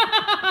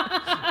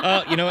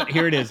 Oh, you know what?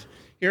 Here it is.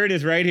 Here it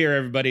is right here,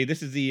 everybody.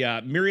 This is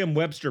the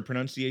Merriam-Webster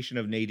pronunciation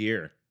of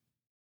nadir.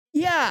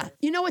 Yeah.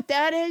 You know what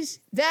that is?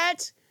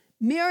 That's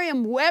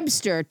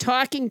Merriam-Webster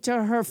talking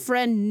to her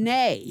friend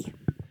Nay.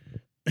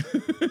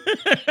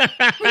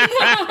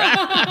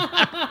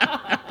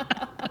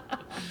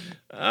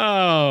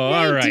 Oh,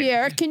 all right.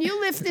 Dear, can you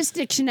lift this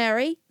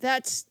dictionary?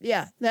 That's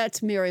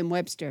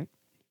Merriam-Webster.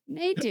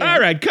 Nay, dear. All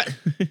right.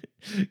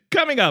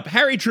 Coming up,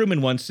 Harry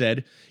Truman once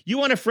said, "You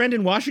want a friend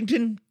in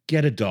Washington?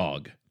 Get a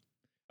dog."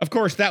 Of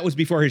course, that was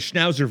before his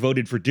schnauzer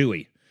voted for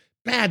Dewey.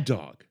 Bad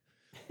dog.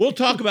 We'll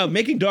talk about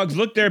making dogs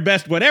look their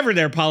best, whatever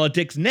their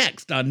politics,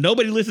 next on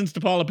Nobody Listens to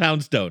Paula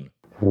Poundstone.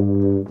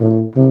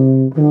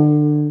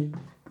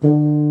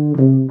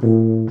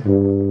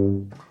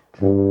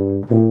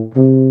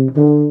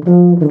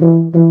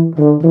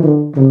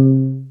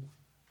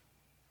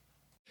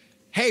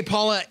 Hey,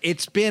 Paula,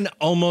 it's been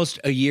almost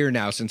a year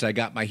now since I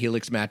got my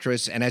Helix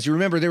mattress. And as you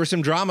remember, there was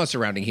some drama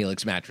surrounding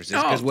Helix mattresses.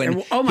 Because when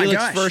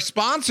Helix first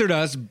sponsored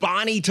us,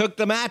 Bonnie took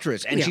the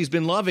mattress. And she's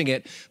been loving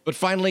it. But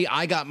finally,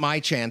 I got my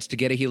chance to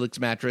get a Helix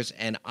mattress.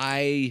 And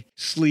I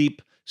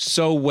sleep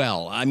so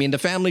well. I mean, the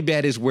family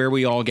bed is where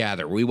we all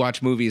gather. We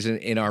watch movies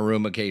in our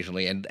room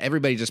occasionally. And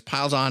everybody just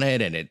piles on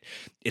it. And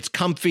it's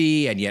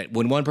comfy. And yet,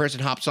 when one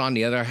person hops on,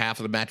 the other half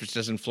of the mattress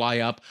doesn't fly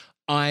up.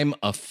 I'm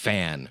a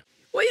fan.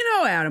 Well, you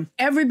know, Adam,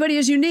 everybody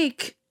is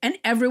unique and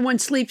everyone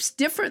sleeps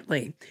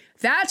differently.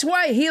 That's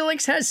why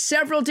Helix has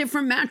several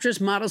different mattress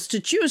models to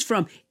choose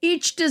from,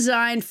 each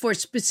designed for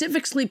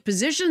specific sleep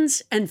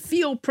positions and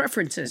feel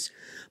preferences.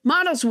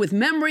 Models with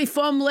memory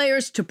foam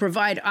layers to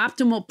provide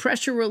optimal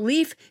pressure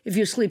relief if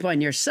you sleep on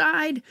your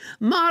side.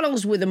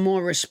 Models with a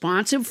more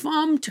responsive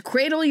foam to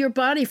cradle your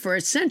body for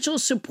essential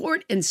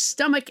support in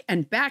stomach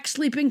and back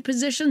sleeping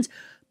positions.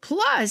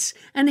 Plus,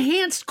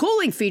 enhanced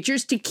cooling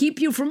features to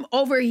keep you from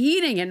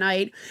overheating at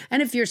night.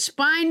 And if your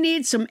spine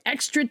needs some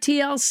extra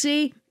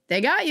TLC, they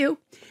got you.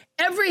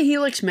 Every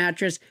Helix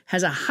mattress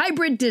has a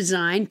hybrid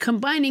design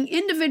combining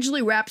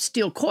individually wrapped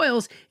steel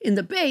coils in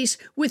the base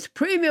with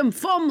premium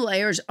foam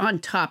layers on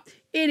top.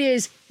 It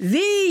is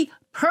the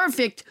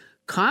perfect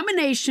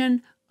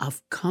combination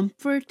of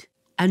comfort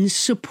and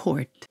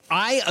support.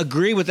 I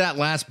agree with that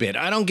last bit.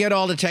 I don't get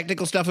all the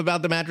technical stuff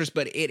about the mattress,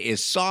 but it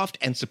is soft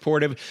and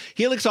supportive.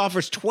 Helix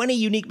offers 20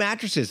 unique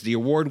mattresses, the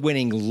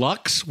award-winning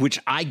Luxe, which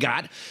I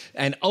got,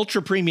 and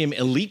ultra-premium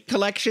Elite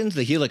collections,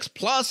 the Helix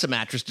Plus, a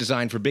mattress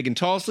designed for big and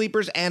tall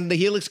sleepers, and the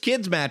Helix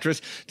Kids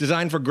mattress,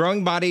 designed for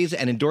growing bodies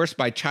and endorsed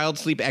by child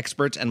sleep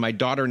experts, and my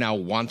daughter now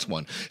wants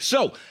one.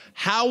 So,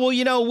 how will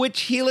you know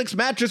which Helix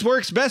mattress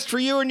works best for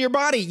you and your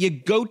body? You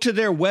go to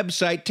their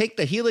website, take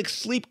the Helix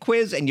sleep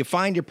quiz, and you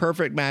find your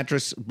perfect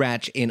mattress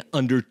match in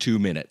under 2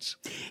 minutes.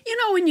 You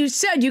know, when you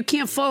said you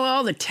can't follow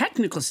all the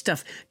technical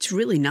stuff, it's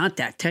really not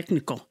that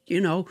technical. You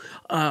know,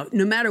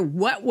 no matter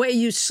what way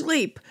you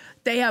sleep,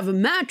 they have a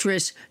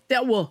mattress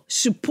that will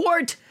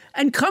support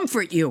and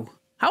comfort you.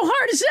 How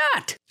hard is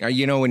that?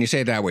 You know, when you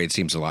say it that way, it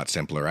seems a lot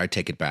simpler. I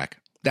take it back.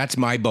 That's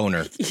my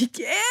boner.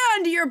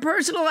 And your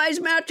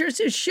personalized mattress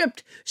is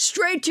shipped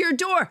straight to your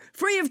door,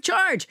 free of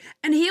charge.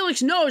 And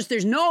Helix knows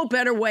there's no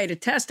better way to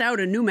test out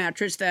a new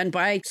mattress than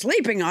by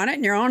sleeping on it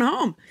in your own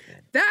home.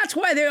 That's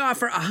why they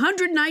offer a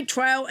 100-night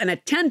trial and a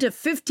 10 to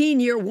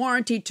 15-year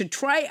warranty to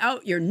try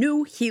out your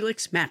new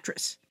Helix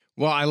mattress.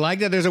 Well, I like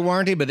that there's a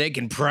warranty, but they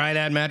can pry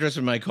that mattress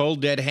with my cold,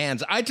 dead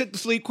hands. I took the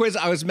sleep quiz.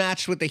 I was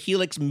matched with the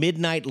Helix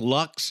Midnight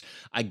Luxe.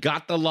 I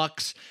got the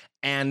Luxe,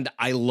 and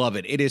I love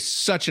it. It is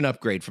such an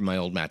upgrade from my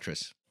old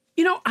mattress.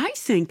 You know, I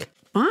think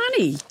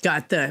Bonnie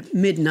got the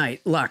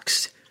Midnight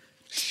Luxe.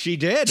 She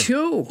did.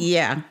 Too.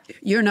 Yeah.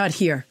 You're not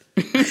here.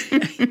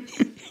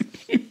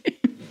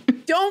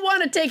 Don't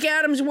want to take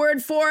Adam's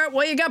word for it?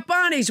 Well, you got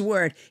Bonnie's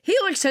word.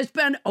 Helix has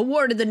been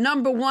awarded the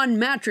 #1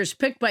 mattress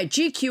picked by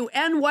GQ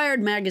and Wired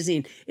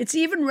magazine. It's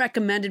even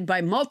recommended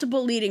by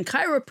multiple leading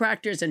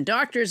chiropractors and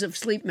doctors of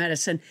sleep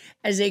medicine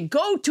as a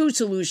go-to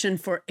solution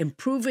for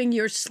improving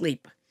your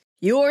sleep.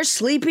 Your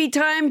sleepy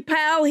time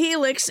pal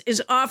Helix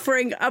is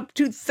offering up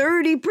to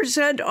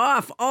 30%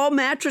 off all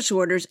mattress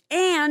orders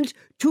and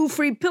 2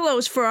 free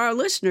pillows for our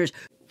listeners.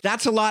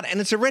 That's a lot,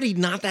 and it's already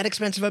not that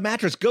expensive a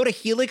mattress. Go to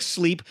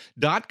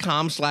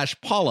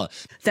helixsleep.com/Paula.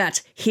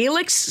 That's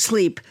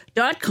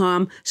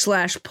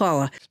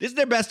helixsleep.com/Paula. This is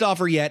their best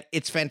offer yet.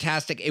 It's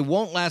fantastic. It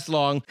won't last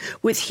long.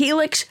 With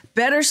Helix,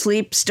 better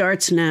sleep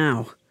starts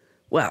now.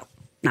 Well,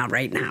 not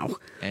right now.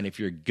 And if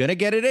you're going to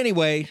get it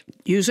anyway,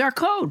 use our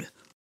code.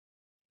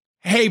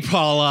 Hey,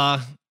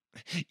 Paula.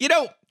 You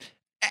know,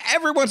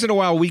 every once in a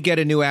while, we get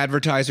a new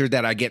advertiser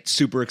that I get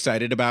super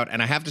excited about.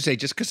 And I have to say,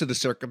 just because of the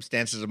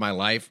circumstances of my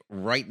life,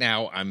 right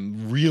now,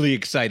 I'm really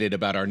excited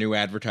about our new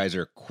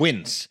advertiser,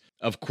 Quince,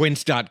 of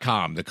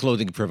Quince.com, the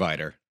clothing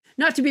provider.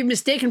 Not to be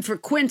mistaken for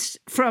Quince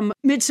from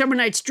Midsummer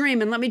Night's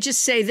Dream. And let me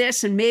just say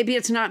this, and maybe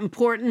it's not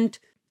important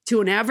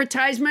to an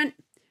advertisement,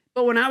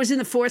 but when I was in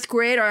the 4th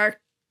grade, our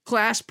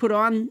class put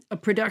on a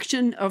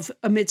production of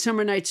A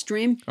Midsummer Night's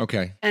Dream.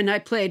 Okay. And I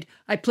played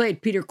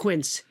Peter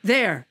Quince.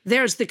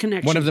 There's the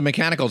connection. One of the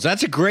mechanicals.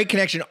 That's a great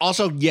connection.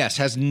 Also, yes,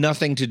 has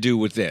nothing to do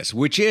with this,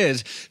 which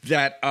is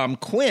that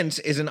Quince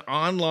is an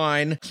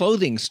online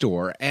clothing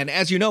store. And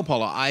as you know,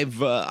 Paula,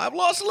 I've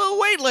lost a little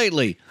weight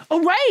lately.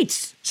 Oh,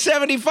 right.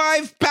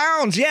 75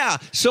 pounds, yeah.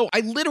 So I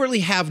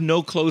literally have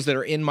no clothes that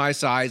are in my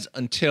size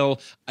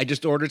until I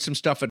just ordered some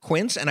stuff at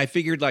Quince. And I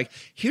figured, like,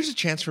 here's a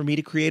chance for me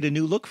to create a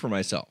new look for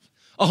myself.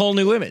 A whole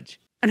new image.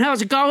 And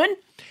how's it going?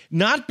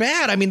 Not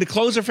bad. I mean, the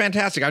clothes are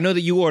fantastic. I know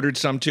that you ordered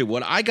some too.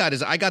 What I got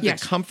is the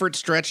Comfort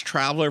Stretch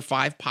Traveler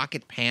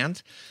 5-pocket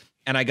pants.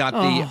 And I got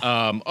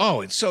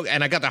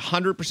and I got the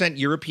 100%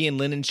 European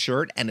linen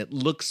shirt, and it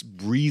looks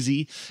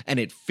breezy and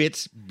it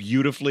fits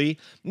beautifully.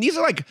 And these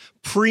are like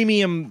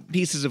premium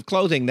pieces of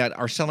clothing that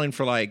are selling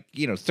for like,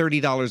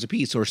 $30 a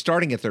piece or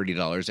starting at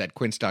 $30 at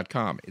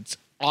quince.com. It's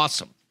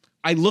awesome.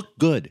 I look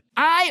good.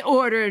 I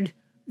ordered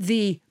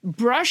the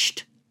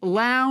brushed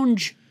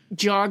lounge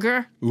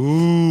jogger.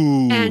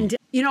 Ooh. And,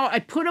 I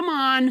put them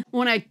on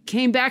when I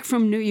came back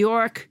from New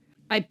York.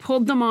 I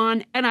pulled them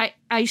on, and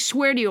I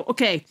swear to you,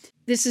 okay,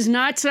 this is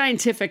not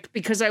scientific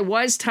because I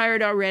was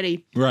tired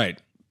already. Right.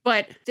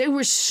 But they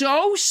were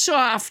so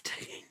soft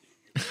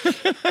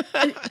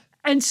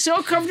and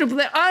so comfortable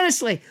that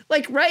honestly,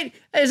 like right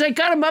as I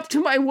got them up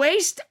to my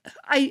waist,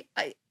 I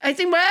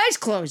think my eyes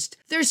closed.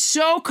 They're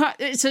so,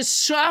 it's a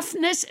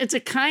softness. It's a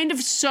kind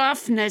of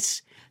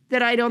softness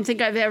that I don't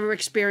think I've ever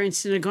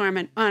experienced in a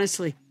garment,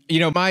 honestly.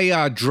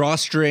 My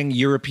drawstring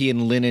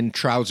European linen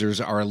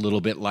trousers are a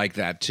little bit like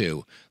that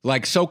too.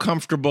 Like so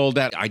comfortable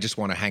that I just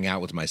want to hang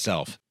out with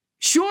myself.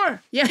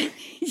 Sure. Yeah.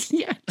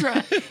 Yeah.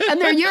 And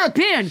they're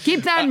European.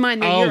 Keep that in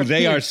mind. European.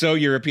 They are so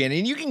European.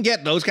 And you can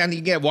get those you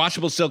can get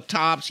washable silk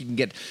tops. You can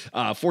get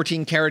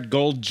 14 karat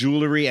gold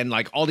jewelry and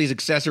like all these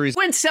accessories.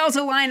 Quince sells a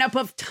lineup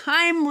of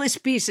timeless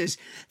pieces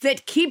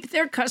that keep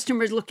their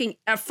customers looking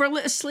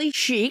effortlessly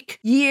chic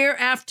year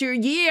after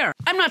year.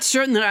 I'm not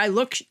certain that I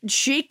look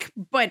chic,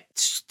 but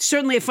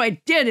certainly if I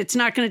did, it's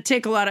not going to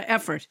take a lot of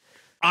effort.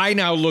 I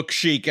now look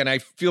chic and I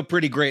feel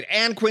pretty great.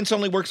 And Quince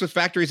only works with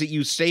factories that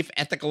use safe,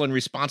 ethical, and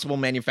responsible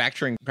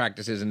manufacturing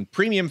practices and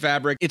premium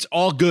fabric. It's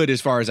all good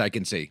as far as I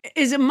can see.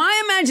 Is it my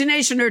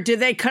imagination or did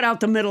they cut out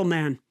the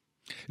middleman?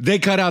 They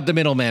cut out the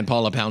middleman,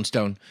 Paula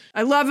Poundstone.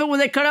 I love it when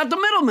they cut out the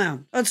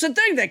middleman. That's the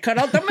thing. They cut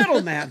out the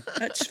middleman.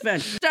 That's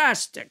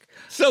fantastic.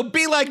 So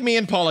be like me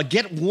and Paula.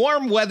 Get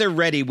warm weather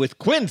ready with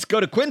Quince. Go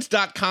to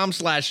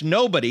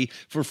quince.com/nobody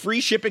for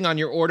free shipping on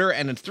your order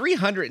and a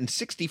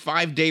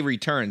 365-day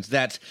returns.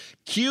 That's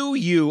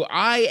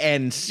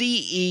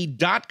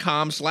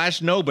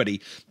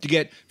QUINCE.com/nobody to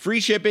get free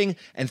shipping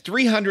and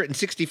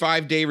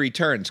 365-day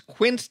returns.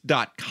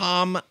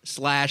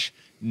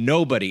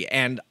 Quince.com/nobody.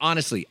 And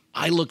honestly,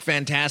 I look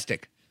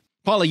fantastic.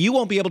 Paula, you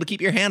won't be able to keep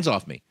your hands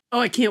off me. Oh,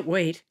 I can't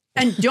wait.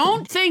 And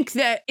don't think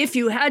that if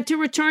you had to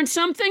return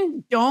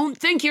something, don't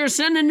think you're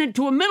sending it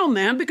to a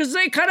middleman because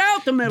they cut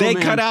out the middleman.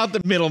 They cut out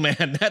the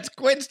middleman. That's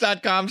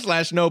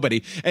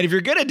quince.com/nobody. And if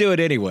you're going to do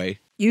it anyway,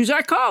 use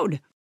our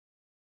code.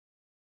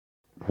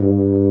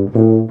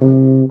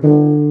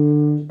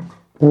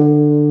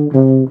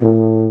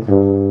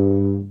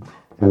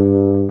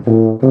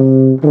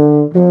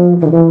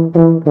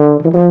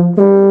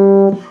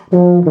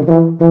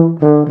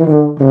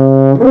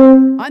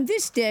 On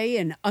this day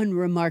in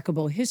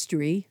unremarkable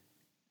history,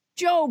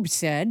 Job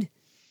said,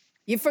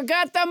 "You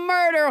forgot the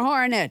murder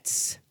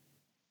hornets."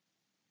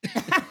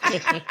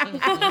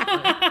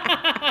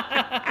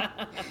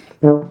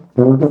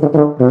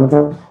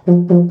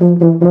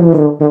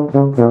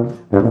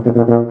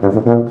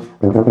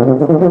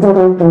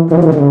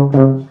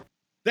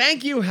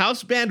 Thank you,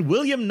 house band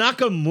William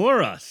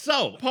Nakamura.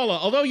 So, Paula,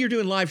 although you're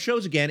doing live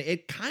shows again,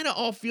 it kind of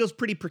all feels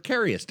pretty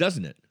precarious,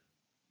 doesn't it?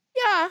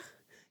 Yeah.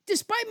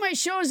 Despite my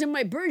shows and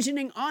my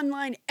burgeoning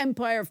online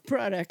empire of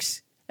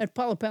products at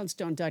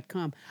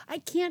paulapoundstone.com, I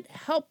can't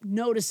help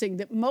noticing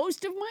that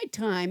most of my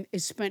time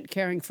is spent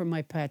caring for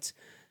my pets.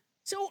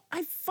 So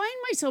I find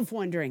myself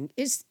wondering,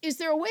 is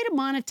there a way to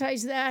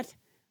monetize that?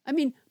 I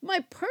mean, my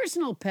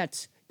personal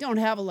pets don't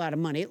have a lot of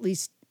money, at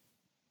least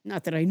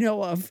not that I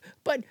know of,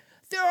 but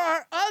there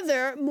are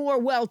other more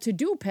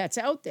well-to-do pets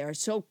out there.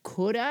 So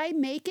could I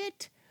make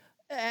it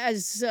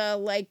as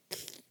I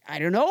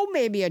don't know,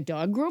 maybe a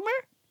dog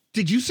groomer?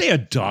 Did you say a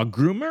dog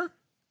groomer?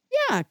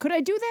 Yeah, could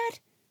I do that?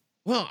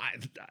 Well,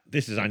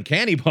 this is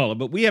uncanny, Paula,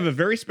 but we have a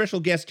very special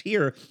guest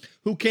here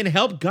who can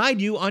help guide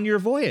you on your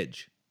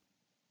voyage.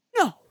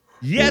 No.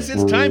 Yes,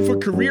 it's time for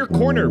Career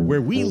Corner,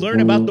 where we learn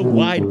about the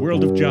wide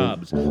world of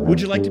jobs.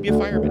 Would you like to be a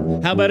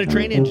fireman? How about a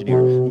train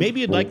engineer? Maybe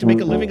you'd like to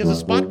make a living as a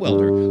spot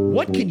welder.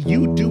 What can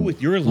you do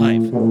with your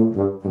life?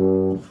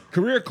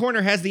 Career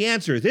Corner has the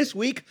answer. This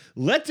week,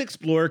 let's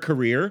explore a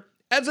career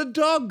as a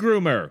dog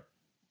groomer.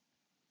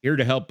 Here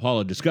to help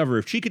Paula discover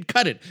if she could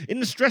cut it in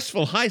the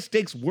stressful,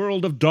 high-stakes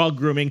world of dog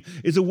grooming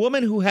is a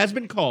woman who has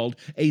been called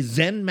a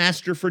Zen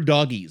master for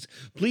doggies.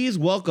 Please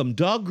welcome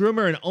dog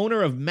groomer and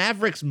owner of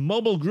Mavericks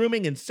Mobile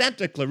Grooming in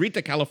Santa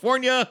Clarita,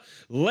 California,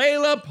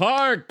 Layla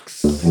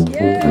Parks.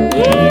 Yay!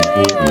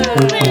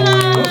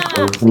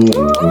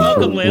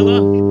 Welcome,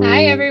 Layla.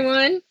 Hi,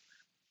 everyone.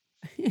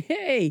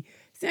 Hey,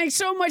 thanks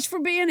so much for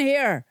being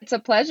here. It's a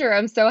pleasure.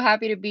 I'm so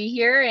happy to be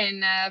here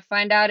and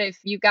find out if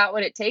you got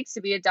what it takes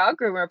to be a dog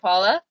groomer,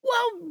 Paula.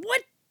 Well,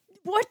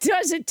 what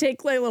does it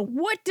take, Layla?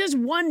 What does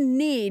one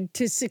need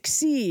to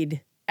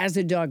succeed as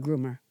a dog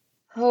groomer?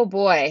 Oh,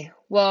 boy.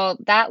 Well,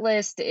 that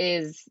list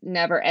is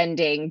never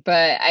ending.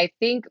 But I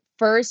think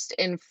first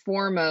and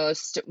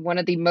foremost, one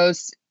of the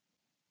most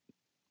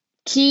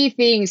key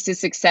things to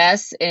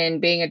success in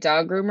being a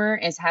dog groomer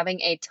is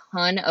having a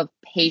ton of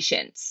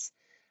patience.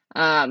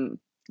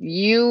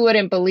 you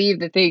wouldn't believe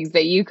the things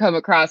that you come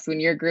across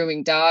when you're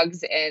grooming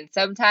dogs. And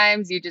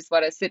sometimes you just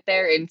want to sit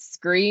there and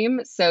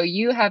scream. So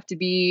you have to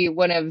be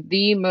one of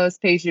the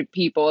most patient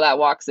people that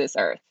walks this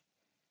earth.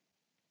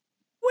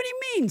 What do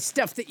you mean,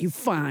 stuff that you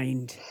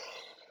find?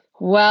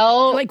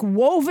 Well, like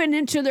woven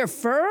into their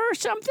fur or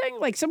something?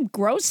 Like some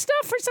gross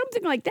stuff or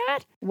something like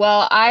that?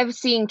 Well, I've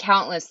seen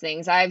countless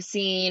things. I've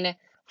seen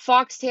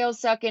foxtail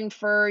sucking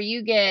fur.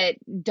 You get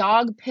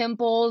dog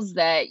pimples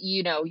that,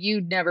 you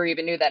never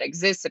even knew that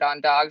existed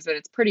on dogs, but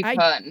it's pretty fun.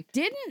 I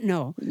didn't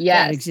know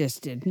that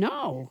existed.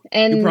 No.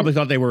 And you probably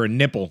thought they were a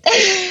nipple.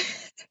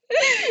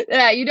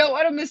 Yeah, you don't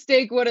want to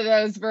mistake one of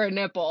those for a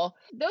nipple.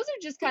 Those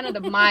are just kind of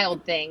the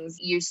mild things.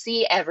 You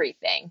see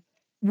everything.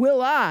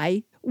 Will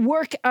I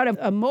work out of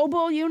a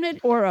mobile unit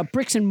or a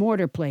bricks and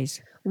mortar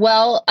place?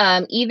 Well,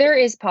 either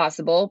is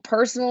possible.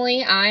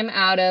 Personally, I'm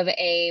out of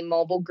a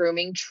mobile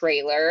grooming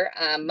trailer.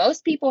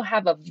 Most people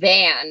have a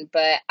van,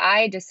 but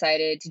I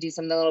decided to do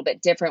something a little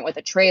bit different with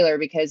a trailer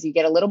because you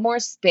get a little more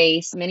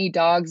space. Many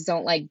dogs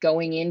don't like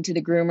going into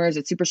the groomers.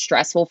 It's super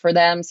stressful for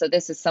them. So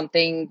this is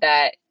something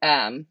that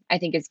I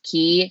think is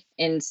key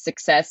in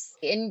success.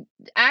 And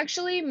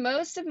actually,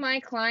 most of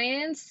my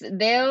clients,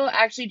 they'll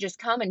actually just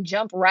come and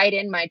jump right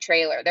in my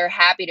trailer. They're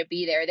happy to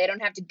be there. They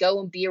don't have to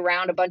go and be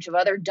around a bunch of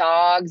other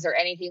dogs or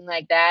anything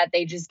like that.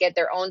 They just get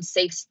their own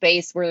safe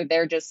space where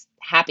they're just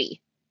happy.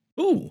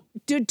 Ooh.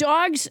 Do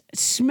dogs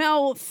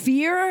smell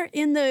fear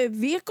in the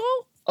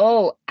vehicle?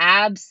 Oh,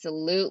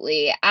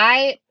 absolutely.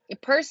 I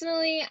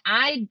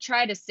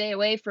try to stay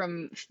away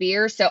from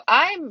fear. So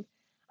I'm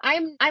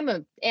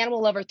an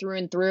animal lover through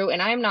and through,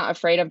 and I'm not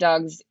afraid of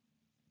dogs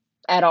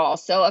at all.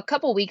 So a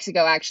couple weeks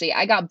ago, actually,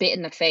 I got bit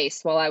in the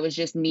face while I was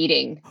just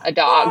meeting a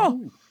dog.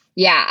 Oh.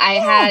 Yeah, I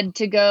had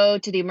to go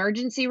to the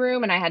emergency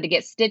room and I had to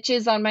get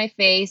stitches on my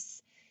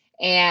face.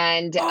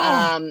 And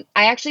I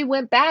actually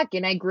went back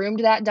and I groomed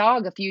that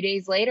dog a few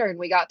days later and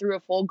we got through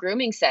a full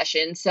grooming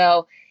session.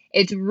 So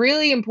it's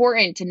really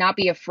important to not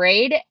be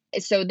afraid.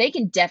 So they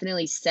can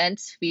definitely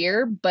sense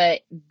fear,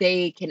 but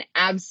they can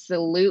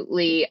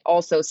absolutely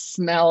also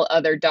smell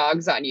other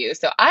dogs on you.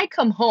 So I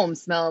come home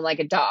smelling like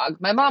a dog.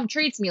 My mom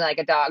treats me like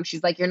a dog.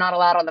 She's like, you're not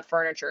allowed on the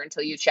furniture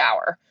until you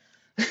shower.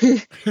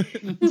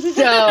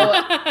 So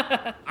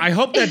I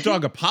hope that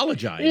dog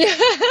apologized.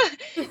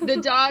 The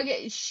dog,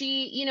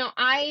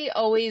 I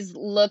always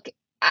look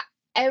at,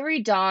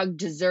 every dog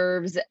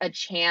deserves a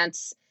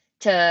chance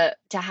to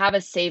have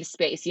a safe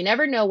space. You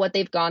never know what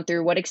they've gone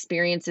through, what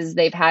experiences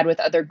they've had with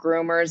other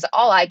groomers.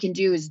 All I can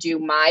do is do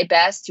my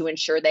best to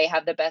ensure they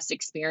have the best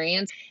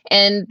experience.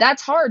 And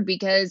that's hard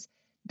because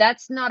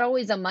that's not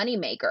always a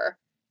moneymaker,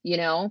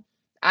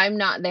 I'm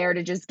not there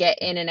to just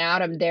get in and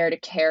out. I'm there to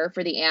care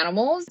for the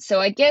animals. So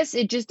I guess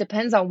it just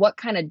depends on what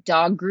kind of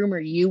dog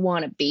groomer you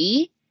want to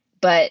be.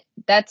 But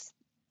that's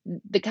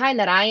the kind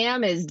that I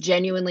am, is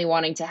genuinely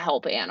wanting to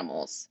help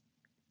animals.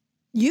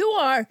 You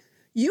are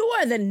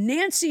the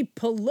Nancy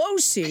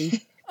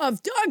Pelosi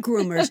of dog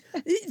groomers.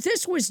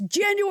 This was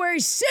January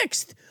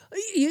 6th.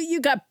 You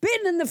got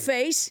bitten in the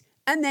face,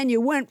 and then you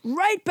went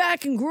right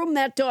back and groomed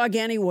that dog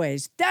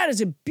anyways. That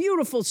is a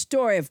beautiful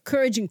story of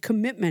courage and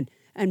commitment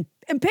and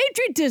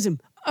patriotism.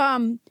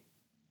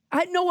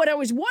 I know what I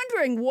was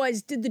wondering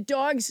was, did the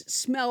dogs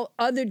smell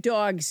other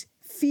dogs'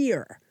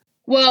 fear?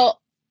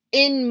 Well,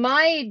 in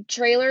my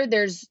trailer,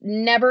 there's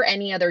never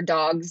any other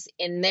dogs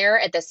in there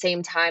at the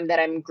same time that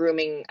I'm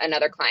grooming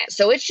another client.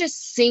 So it's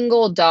just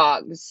single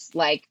dogs,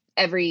 like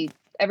every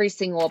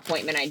single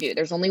appointment I do.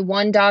 There's only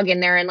one dog in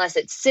there unless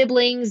it's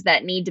siblings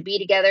that need to be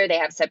together. They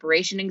have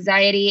separation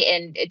anxiety.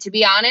 And to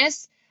be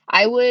honest,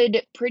 I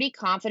would pretty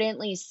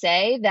confidently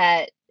say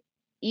that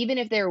even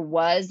if there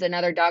was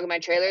another dog in my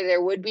trailer,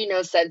 there would be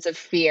no sense of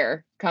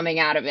fear coming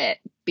out of it,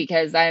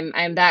 because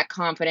I'm that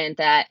confident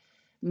that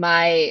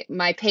my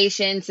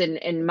patience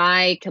and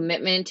my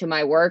commitment to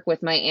my work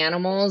with my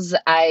animals,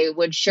 I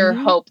would sure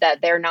hope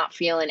that they're not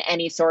feeling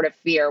any sort of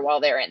fear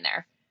while they're in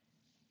there.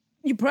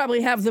 You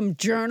probably have them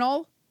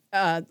journal,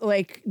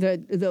 like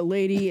the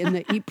lady in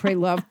the Eat, Pray,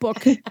 Love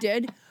book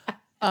did.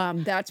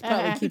 That's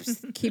probably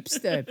keeps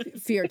the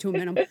fear to a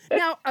minimum.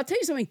 Now, I'll tell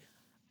you something.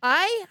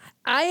 I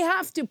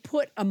have to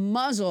put a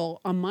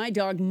muzzle on my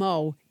dog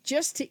Mo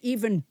just to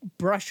even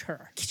brush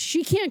her.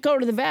 She can't go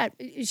to the vet.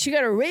 She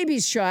got a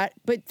rabies shot,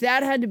 but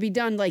that had to be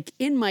done like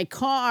in my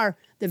car.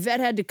 The vet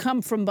had to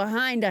come from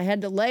behind. I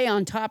had to lay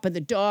on top of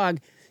the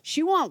dog.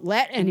 She won't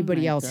let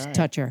anybody else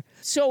touch her.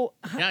 So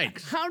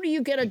how do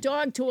you get a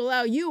dog to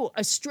allow you,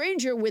 a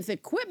stranger with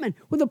equipment,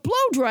 with a blow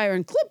dryer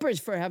and clippers,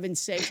 for heaven's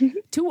sake,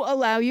 to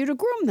allow you to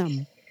groom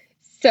them?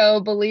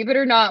 So believe it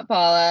or not,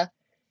 Paula,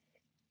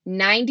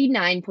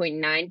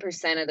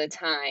 99.9% of the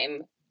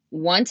time,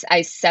 once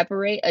I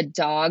separate a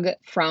dog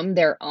from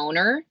their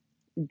owner,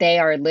 they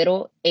are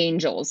little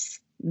angels.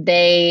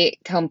 They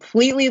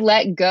completely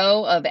let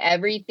go of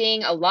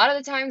everything. A lot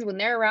of the times when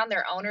they're around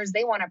their owners,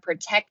 they want to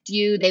protect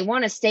you. They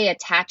want to stay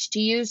attached to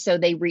you. So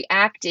they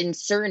react in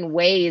certain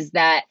ways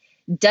that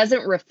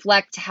doesn't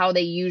reflect how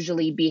they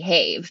usually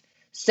behave.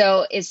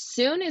 So as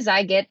soon as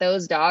I get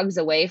those dogs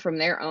away from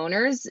their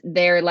owners,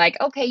 they're like,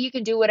 okay, you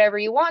can do whatever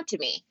you want to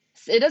me.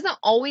 It doesn't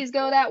always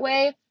go that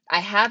way. I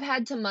have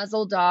had to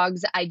muzzle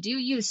dogs. I do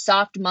use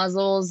soft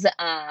muzzles,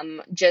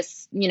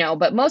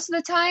 but most of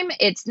the time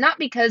it's not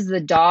because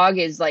the dog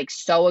is like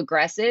so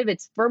aggressive.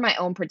 It's for my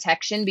own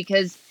protection,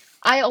 because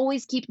I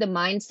always keep the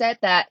mindset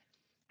that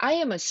I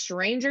am a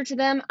stranger to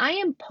them. I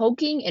am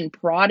poking and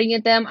prodding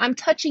at them. I'm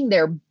touching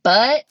their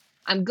butt.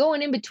 I'm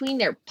going in between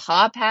their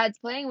paw pads,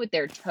 playing with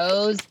their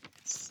toes,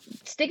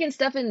 sticking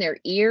stuff in their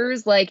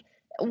ears. Like,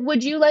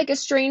 would you like a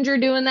stranger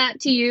doing that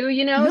to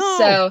you, No,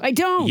 So I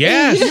don't.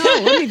 Yes.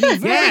 No, let me be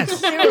very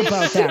clear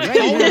about that. Right?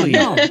 Totally.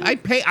 No. I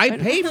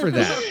pay for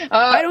that.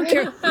 I don't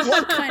care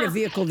what kind of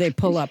vehicle they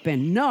pull up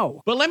in.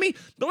 No. But let me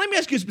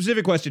ask you a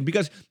specific question,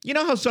 because you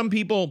know how some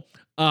people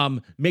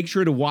make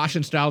sure to wash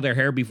and style their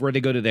hair before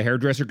they go to the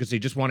hairdresser because they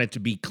just want it to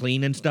be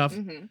clean and stuff.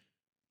 Mm-hmm.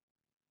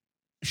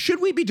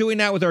 Should we be doing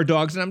that with our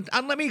dogs? And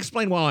let me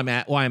explain why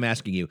I'm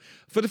asking you.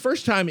 For the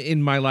first time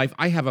in my life,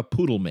 I have a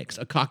poodle mix,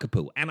 a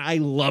cockapoo, and I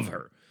love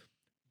her.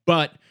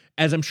 But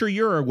as I'm sure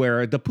you're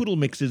aware, the poodle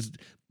mixes,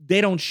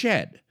 they don't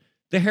shed.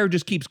 The hair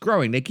just keeps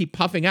growing. They keep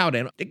puffing out,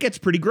 and it gets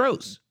pretty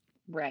gross.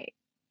 Right.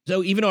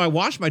 So even though I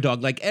wash my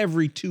dog like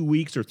every 2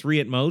 weeks or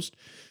 3 at most,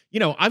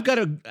 I've got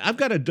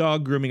a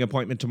dog grooming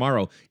appointment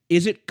tomorrow.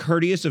 Is it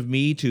courteous of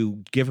me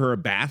to give her a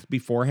bath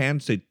beforehand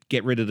to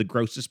get rid of the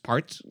grossest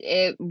parts?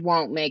 It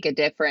won't make a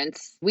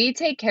difference. We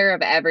take care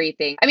of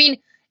everything. I mean,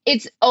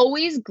 it's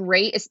always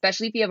great,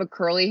 especially if you have a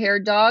curly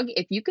haired dog.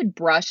 If you could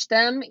brush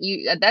them,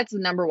 that's the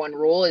number one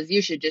rule, is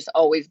you should just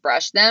always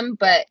brush them.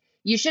 But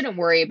you shouldn't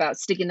worry about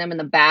sticking them in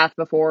the bath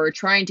before, or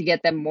trying to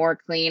get them more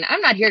clean. I'm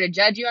not here to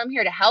judge you. I'm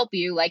here to help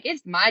you. Like,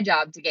 it's my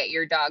job to get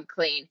your dog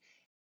clean.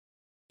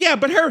 Yeah,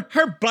 but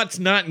her butt's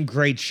not in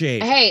great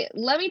shape. Hey,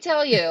 let me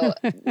tell you,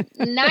 95%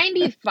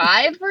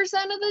 of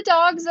the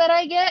dogs that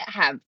I get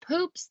have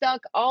poop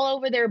stuck all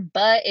over their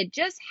butt. It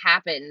just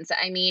happens.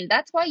 I mean,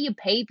 that's why you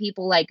pay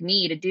people like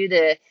me to do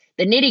the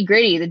nitty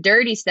gritty, the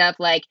dirty stuff,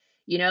 like,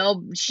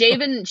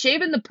 shaving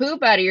the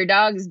poop out of your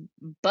dog's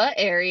butt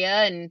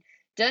area. And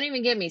don't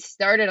even get me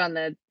started on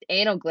the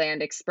anal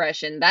gland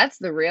expression. That's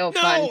the real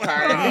fun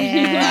part.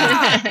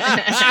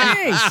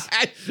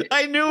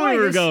 I knew we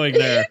were going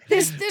there.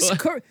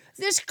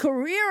 This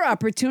career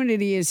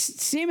opportunity is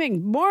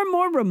seeming more and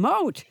more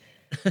remote.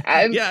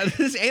 Yeah,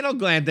 this anal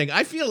gland thing.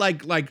 I feel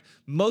like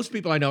most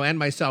people I know, and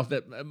myself,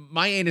 that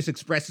my anus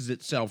expresses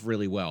itself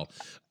really well.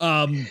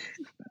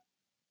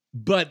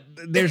 But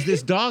there's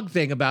this dog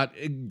thing about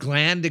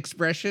gland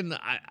expression.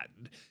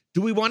 Do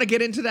we want to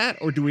get into that,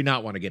 or do we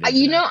not want to get into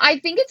that? I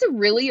think it's a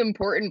really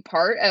important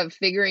part of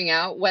figuring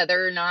out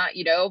whether or not,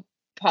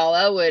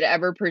 Paula would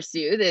ever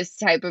pursue this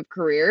type of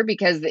career,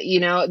 because,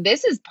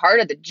 this is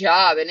part of the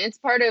job, and it's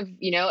part of,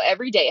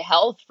 everyday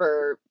health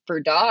for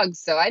dogs.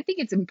 So I think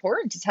it's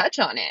important to touch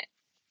on it.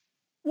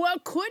 Well,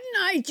 couldn't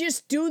I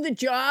just do the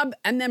job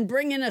and then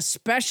bring in a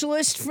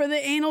specialist for the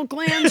anal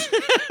glands?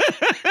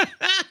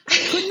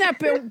 Couldn't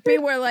that be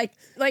where, like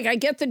I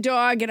get the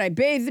dog and I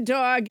bathe the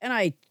dog and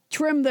I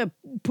trim the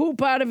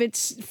poop out of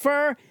its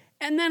fur,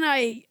 and then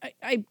I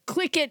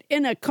click it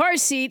in a car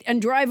seat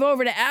and drive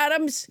over to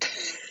Adam's,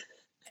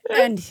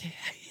 and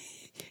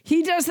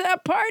he does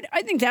that part?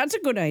 I think that's a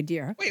good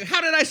idea. Wait, how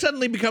did I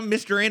suddenly become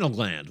Mr. Anal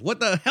Gland? What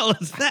the hell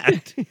is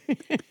that?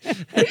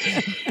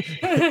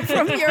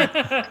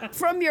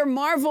 from your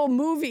Marvel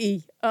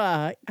movie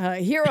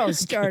hero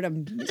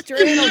stardom, Mr.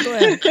 Anal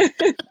Gland.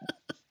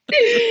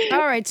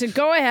 All right, so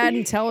go ahead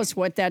and tell us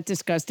what that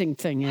disgusting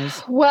thing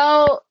is.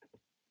 Well,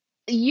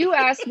 you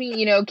asked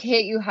me,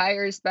 can't you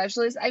hire a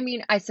specialist? I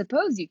mean, I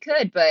suppose you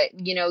could, but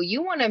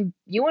you want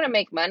to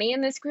make money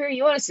in this career,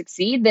 you want to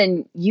succeed,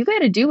 then you got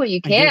to do what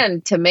you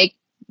can to make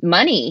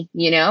money,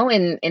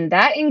 and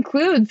that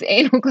includes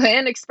anal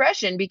gland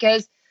expression,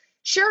 because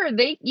sure,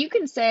 you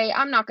can say,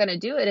 I'm not going to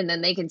do it, and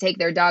then they can take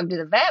their dog to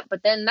the vet,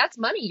 but then that's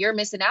money you're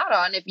missing out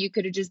on if you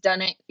could have just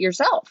done it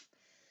yourself.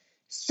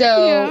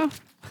 So, yeah.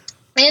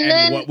 and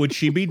then what would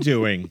she be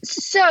doing?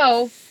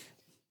 So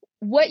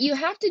what you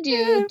have to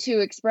do to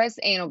express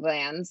anal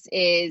glands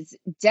is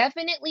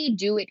definitely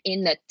do it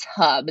in the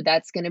tub.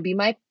 That's going to be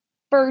my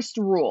first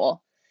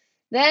rule.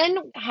 Then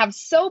have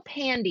soap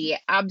handy,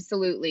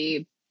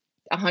 absolutely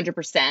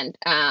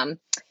 100%.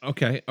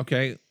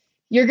 Okay.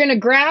 You're going to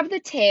grab the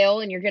tail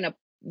and you're going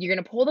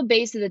to pull the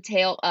base of the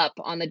tail up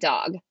on the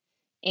dog.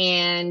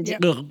 And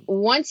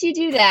once you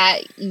do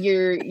that,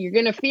 you're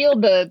going to feel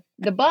the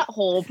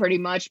butthole pretty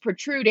much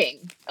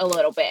protruding a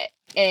little bit.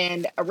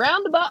 And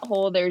around the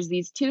butthole, there's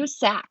these 2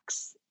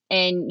 sacs,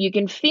 and you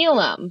can feel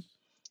them.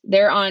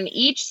 They're on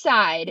each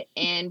side,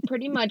 and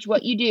pretty much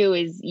what you do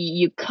is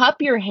you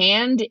cup your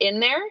hand in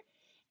there,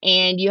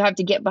 and you have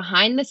to get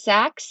behind the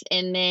sacs,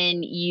 and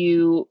then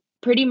you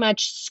pretty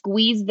much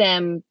squeeze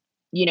them,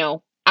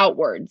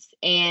 outwards.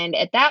 And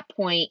at that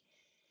point,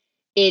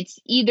 it's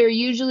either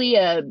usually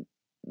a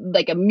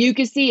like a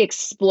mucusy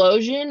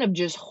explosion of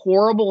just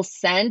horrible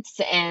scents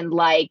and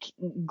like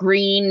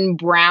green,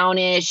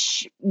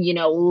 brownish,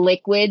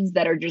 liquids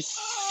that are just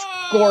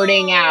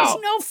squirting out.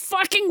 It's no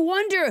fucking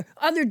wonder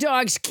other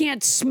dogs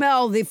can't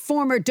smell the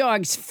former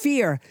dog's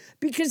fear,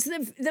 because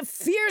the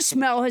fear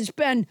smell has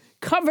been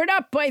covered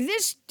up by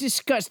this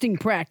disgusting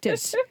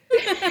practice.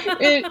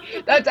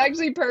 That's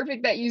actually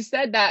perfect that you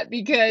said that,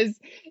 because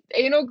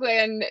anal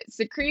gland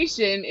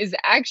secretion is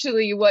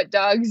actually what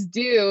dogs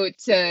do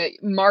to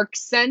mark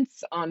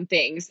scents on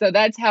things. So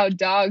that's how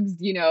dogs,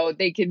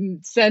 they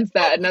can sense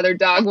that another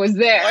dog was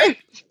there.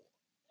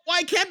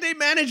 Why can't they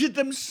manage it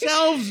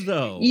themselves,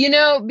 though?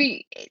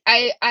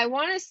 I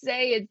want to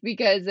say it's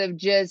because of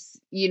just,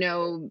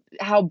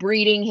 how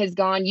breeding has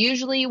gone.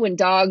 Usually when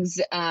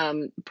dogs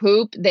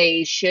poop,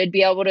 they should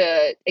be able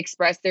to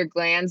express their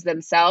glands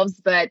themselves,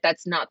 but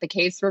that's not the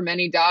case for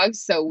many dogs.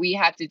 So we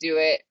have to do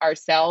it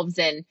ourselves,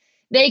 and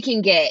they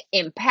can get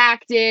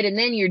impacted, and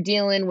then you're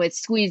dealing with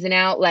squeezing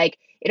out, like,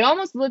 it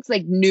almost looks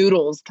like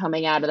noodles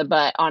coming out of the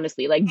butt,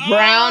 honestly, like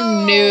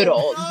brown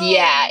noodles.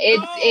 Yeah,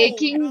 it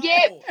can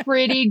get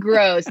pretty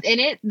gross.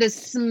 And the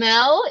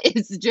smell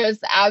is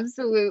just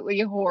absolutely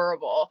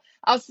horrible.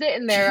 I'll sit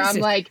in there, I'm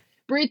like,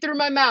 breathe through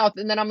my mouth,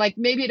 and then I'm like,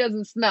 maybe it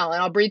doesn't smell, and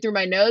I'll breathe through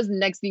my nose, and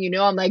next thing you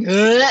know, I'm like,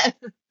 ugh.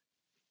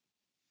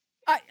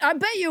 I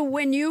bet you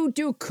when you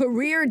do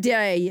career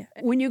day,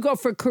 when you go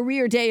for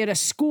career day at a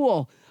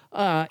school,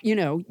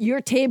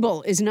 your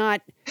table is not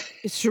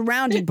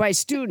surrounded by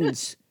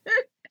students.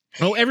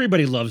 Oh,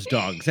 everybody loves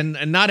dogs, and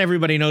not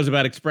everybody knows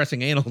about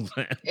expressing anal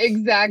glands.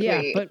 Exactly.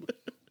 Yeah, but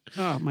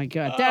oh my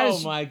God,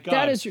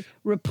 that is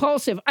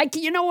repulsive.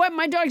 You know what?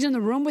 My dog's in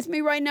the room with me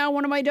right now.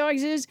 One of my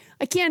dogs is.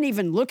 I can't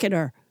even look at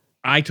her.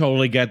 I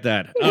totally get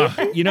that.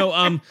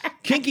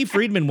 Kinky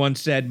Friedman once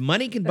said,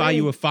 "Money can buy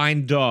you a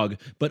fine dog,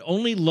 but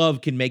only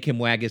love can make him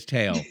wag his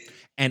tail."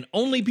 And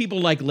only people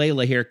like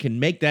Layla here can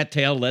make that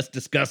tail less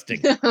disgusting.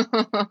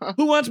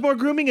 Who wants more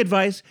grooming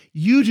advice?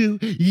 You do.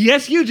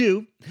 Yes, you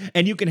do.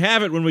 And you can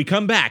have it when we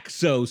come back.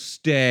 So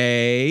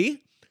stay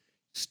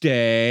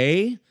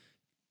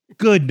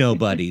good,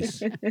 nobodies.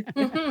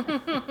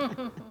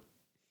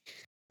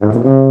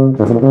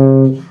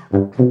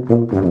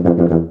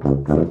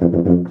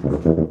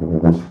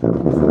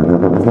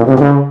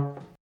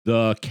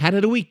 The cat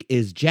of the week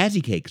is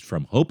Jazzy Cakes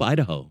from Hope,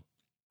 Idaho.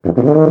 And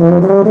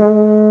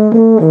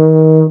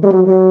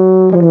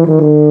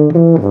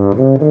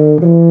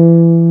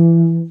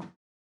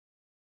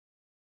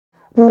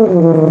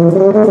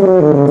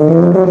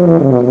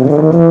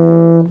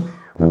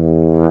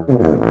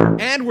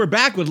we're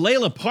back with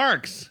Layla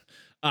Parks.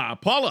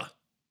 Paula.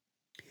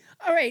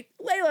 All right,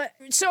 Layla,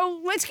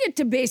 so let's get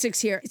to basics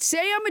here.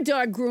 Say I'm a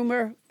dog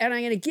groomer, and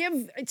I'm going to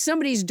give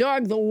somebody's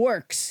dog the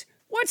works.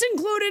 What's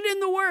included in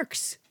the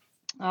works?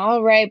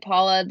 All right,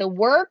 Paula, the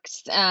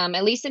works,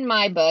 at least in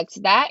my books,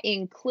 that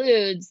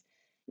includes,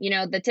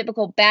 the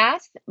typical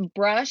bath,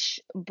 brush,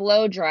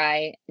 blow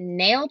dry,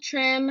 nail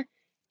trim,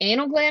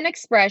 anal gland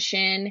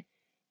expression,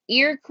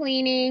 ear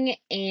cleaning,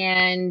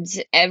 and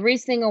every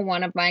single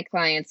one of my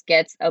clients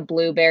gets a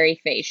blueberry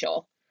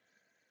facial.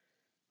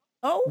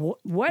 Oh,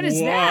 what is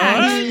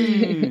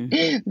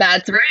that?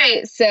 That's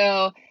right.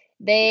 So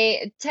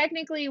they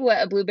technically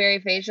what a blueberry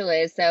facial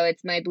is. So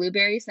it's my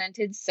blueberry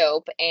scented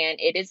soap, and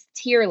it is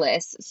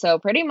tearless. So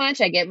pretty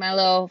much I get my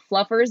little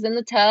fluffers in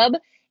the tub,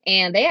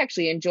 and they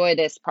actually enjoy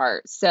this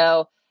part.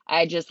 So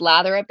I just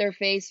lather up their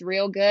face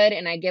real good,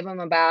 and I give them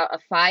about a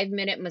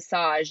 5-minute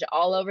massage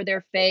all over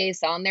their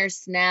face, on their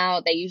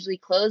snout. They usually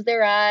close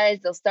their eyes.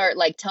 They'll start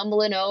like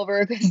tumbling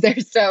over because they're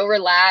so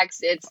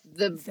relaxed.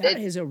 That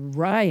is a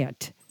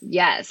riot.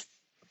 Yes.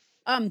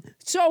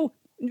 So,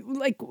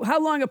 like,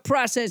 how long a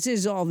process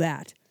is all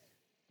that?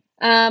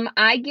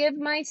 I give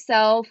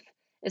myself,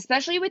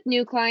 especially with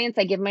new clients,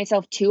 I give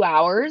myself 2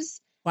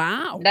 hours.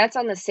 Wow. That's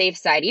on the safe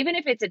side, even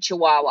if it's a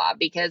Chihuahua,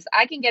 because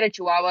I can get a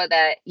Chihuahua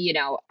that,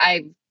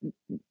 I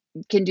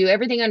can do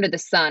everything under the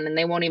sun, and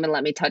they won't even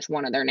let me touch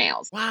one of their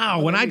nails.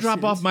 Wow. When I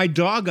drop off my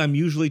dog, I'm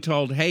usually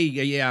told, hey,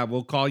 yeah,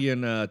 we'll call you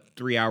in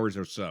 3 hours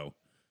or so.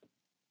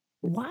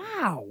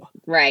 Wow.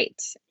 Right.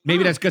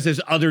 Maybe that's because there's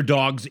other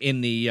dogs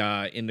in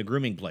the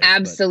grooming place.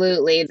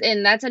 Absolutely.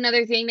 And that's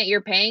another thing that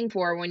you're paying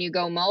for when you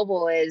go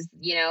mobile is,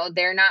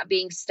 they're not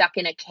being stuck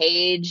in a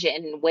cage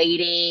and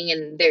waiting,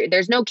 and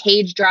there's no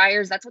cage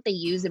dryers. That's what they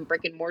use in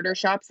brick and mortar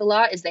shops a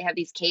lot, is they have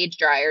these cage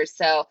dryers.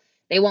 So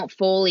they won't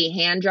fully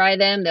hand dry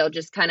them. They'll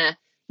just kind of,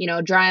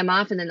 dry them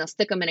off, and then they'll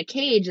stick them in a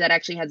cage that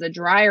actually has a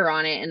dryer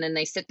on it. And then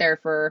they sit there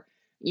for,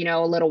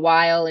 a little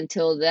while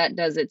until that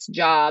does its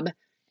job.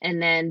 And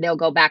then they'll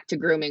go back to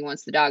grooming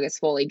once the dog is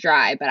fully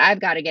dry. But I've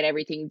got to get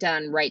everything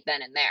done right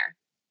then and there.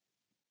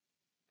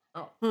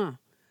 Oh.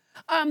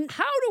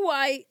 How do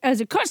I,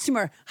 as a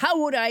customer,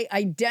 how would I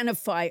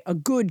identify a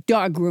good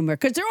dog groomer?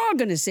 Because they're all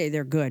going to say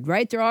they're good,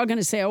 right? They're all going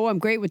to say, oh, I'm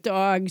great with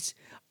dogs.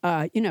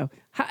 What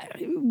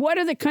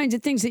are the kinds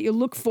of things that you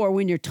look for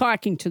when you're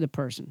talking to the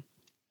person?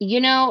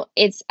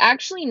 It's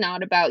actually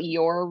not about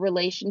your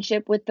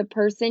relationship with the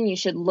person. You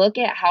should look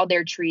at how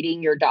they're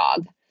treating your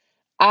dog.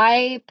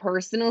 I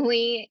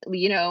personally,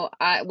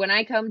 when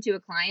I come to a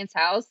client's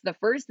house, the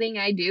first thing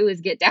I do is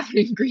get down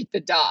and greet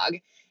the dog.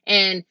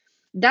 And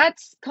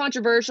that's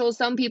controversial.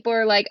 Some people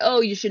are like,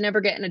 oh, you should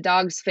never get in a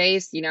dog's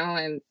face.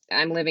 And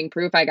I'm living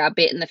proof I got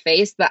bit in the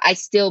face, but I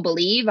still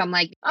believe I'm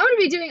going to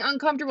be doing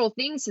uncomfortable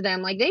things to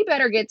them. Like, they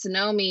better get to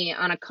know me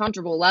on a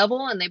comfortable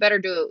level, and they better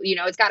do,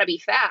 it's got to be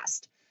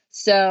fast.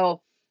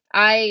 So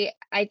I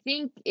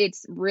think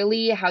it's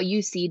really how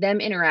you see them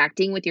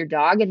interacting with your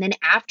dog. And then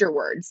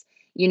afterwards,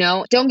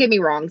 don't get me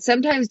wrong.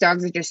 Sometimes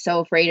dogs are just so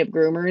afraid of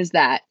groomers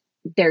that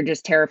they're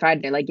just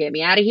terrified. They're like, get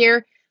me out of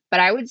here.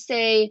 But I would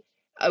say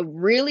a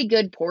really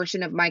good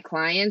portion of my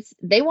clients,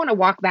 they want to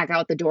walk back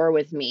out the door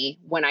with me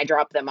when I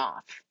drop them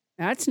off.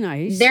 That's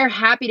nice. They're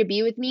happy to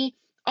be with me.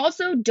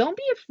 Also, don't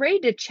be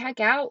afraid to check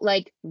out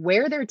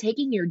where they're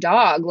taking your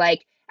dog.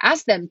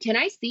 Ask them, can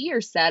I see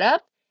your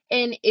setup?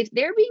 And if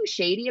they're being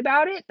shady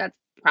about it, that's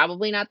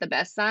probably not the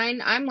best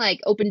sign. I'm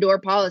open door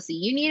policy.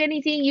 You need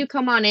anything, you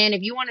come on in.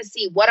 If you want to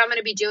see what I'm going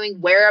to be doing,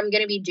 where I'm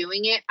going to be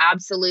doing it,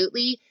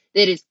 absolutely.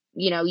 That is,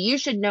 you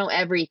should know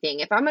everything.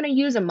 If I'm going to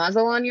use a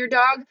muzzle on your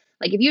dog,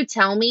 if you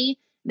tell me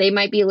they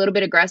might be a little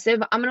bit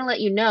aggressive, I'm going to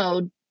let you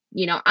know,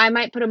 I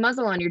might put a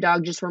muzzle on your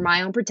dog just for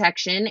my own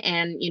protection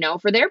and,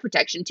 for their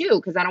protection too,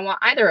 because I don't want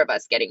either of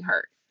us getting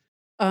hurt.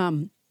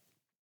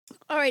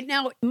 All right.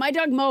 Now, my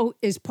dog Mo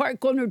is part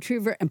Golden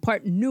Retriever and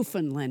part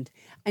Newfoundland,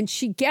 and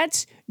she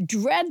gets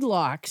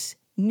dreadlocks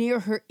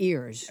near her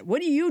ears.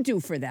 What do you do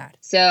for that?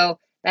 So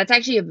that's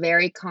actually a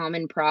very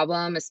common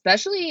problem,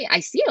 especially I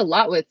see it a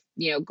lot with,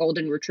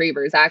 Golden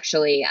Retrievers,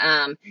 actually.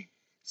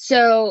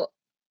 So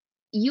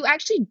you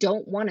actually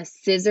don't want to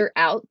scissor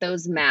out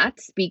those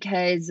mats,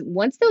 because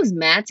once those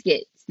mats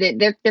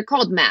they're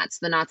called mats,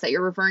 the knots that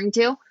you're referring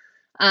to.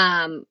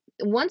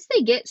 Once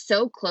they get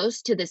so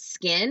close to the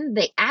skin,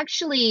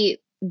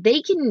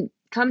 they can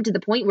come to the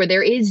point where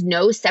there is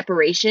no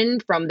separation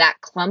from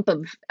that clump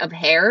of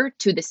hair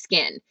to the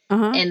skin.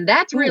 Uh-huh. And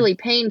that's really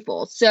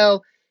painful.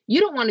 So you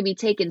don't want to be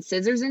taking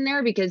scissors in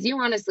there, because you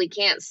honestly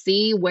can't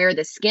see where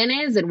the skin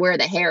is and where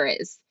the hair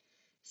is.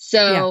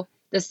 So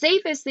the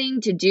safest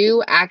thing to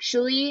do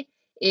actually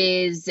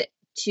is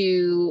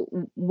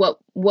to what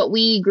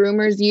we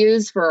groomers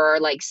use for our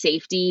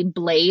safety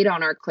blade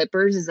on our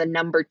clippers is a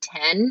number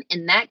 10,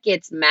 and that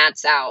gets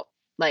mats out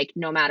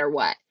no matter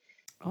what.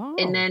 Oh.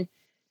 And then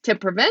to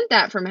prevent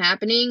that from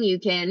happening, you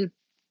can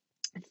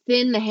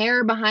thin the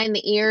hair behind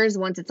the ears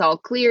once it's all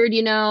cleared,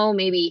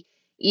 maybe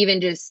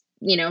even just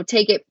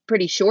take it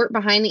pretty short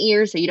behind the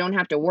ears so you don't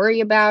have to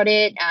worry about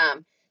it.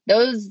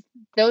 Those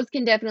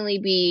can definitely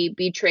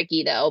be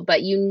tricky though,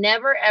 but you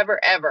never ever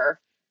ever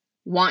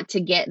want to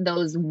get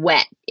those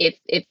wet. If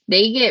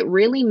they get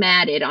really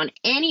matted on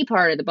any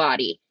part of the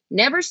body,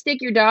 never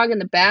stick your dog in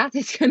the bath.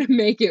 It's going to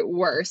make it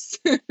worse.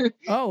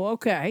 Oh,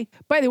 okay.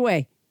 By the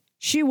way,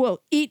 she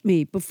will eat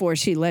me before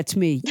she lets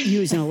me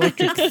use an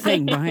electric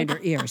thing behind her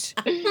ears.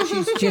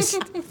 She's just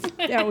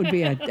that would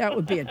be a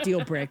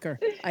deal breaker,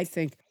 I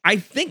think. I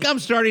think I'm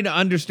starting to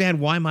understand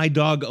why my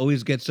dog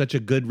always gets such a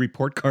good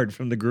report card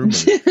from the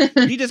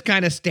groomer. He just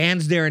kind of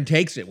stands there and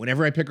takes it.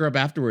 Whenever I pick her up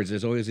afterwards,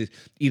 there's always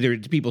either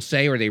people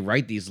say or they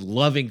write these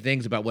loving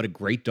things about what a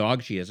great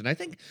dog she is. And I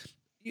think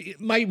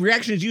my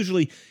reaction is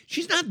usually,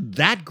 she's not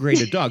that great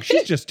a dog.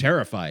 She's just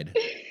terrified.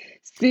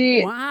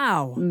 See,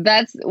 wow. We'll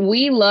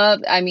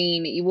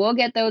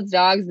get those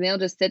dogs and they'll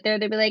just sit there.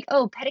 They'll be like,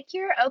 oh,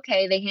 pedicure?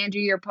 Okay. They hand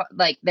you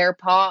their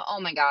paw.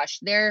 Oh my gosh.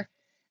 They're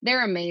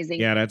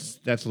amazing. Yeah,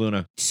 that's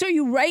Luna. So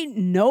you write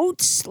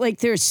notes? Like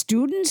they're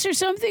students or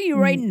something? You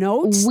write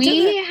notes?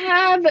 We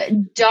have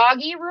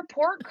doggy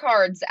report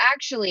cards,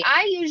 actually.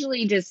 I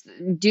usually just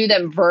do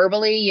them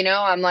verbally,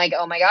 I'm like,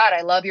 oh my God,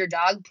 I love your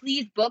dog.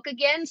 Please book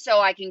again so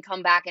I can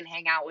come back and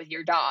hang out with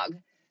your dog.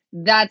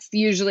 That's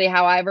usually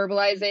how I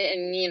verbalize it.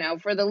 And,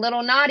 for the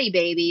little naughty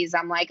babies,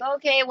 I'm like,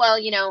 okay, well,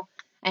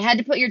 I had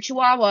to put your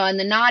chihuahua in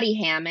the naughty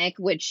hammock,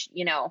 which,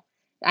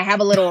 I have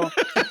a little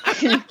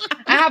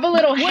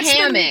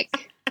hammock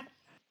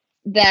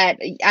that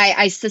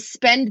I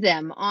suspend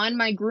them on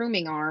my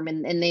grooming arm,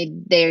 and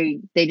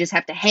they just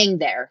have to hang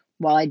there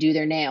while I do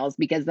their nails,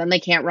 because then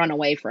they can't run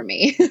away from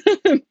me.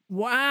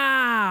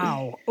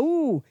 Wow.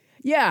 Ooh.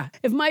 Yeah.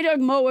 If my dog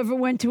Mo ever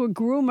went to a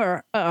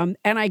groomer and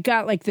I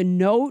got the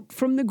note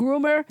from the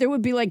groomer, there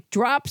would be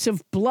drops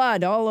of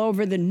blood all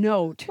over the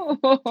note.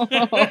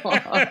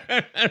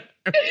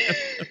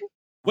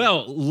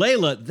 Well,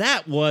 Layla,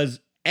 that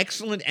was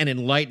excellent and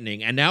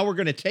enlightening. And now we're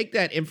going to take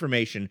that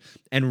information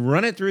and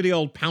run it through the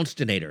old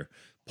Pounce-tonator.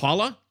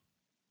 Paula?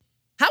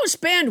 House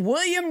band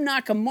William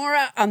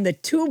Nakamura on the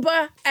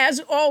tuba.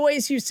 As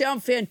always, you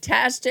sound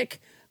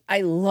fantastic. I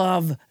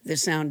love the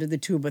sound of the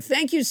tuba.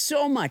 Thank you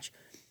so much.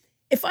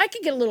 If I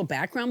could get a little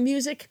background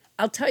music,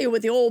 I'll tell you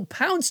what the old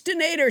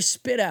Pounce-tonator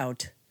spit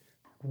out.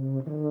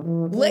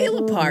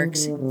 Layla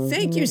Parks,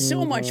 thank you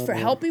so much for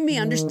helping me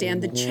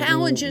understand the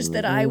challenges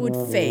that I would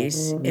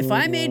face if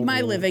I made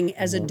my living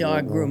as a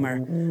dog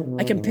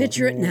groomer. I can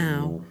picture it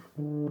now.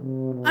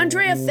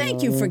 Andrea,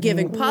 thank you for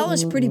giving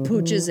Paula's Pretty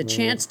Pooches a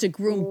chance to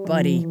groom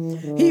Buddy.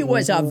 He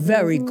was a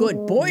very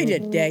good boy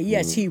today.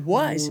 Yes, he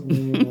was.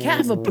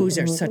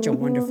 Cavapoos are such a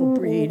wonderful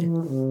breed.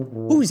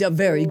 Who's a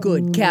very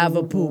good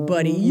Cavapoo,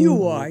 Buddy?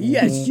 You are.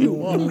 Yes,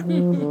 you are.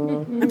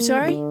 I'm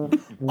sorry?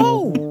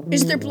 Oh,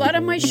 is there blood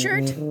on my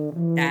shirt?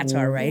 That's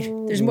all right.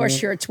 There's more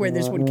shirts where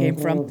this one came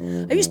from.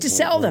 I used to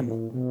sell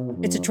them.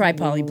 It's a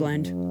tri-poly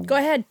blend. Go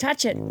ahead,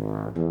 touch it.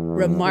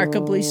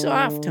 Remarkably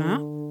soft,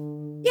 huh?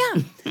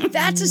 Yeah,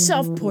 that's a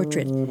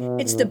self-portrait.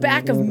 It's the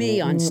back of me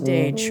on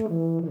stage.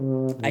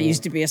 I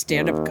used to be a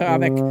stand-up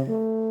comic.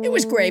 It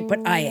was great,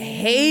 but I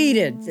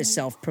hated the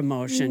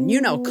self-promotion.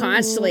 You know,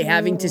 constantly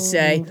having to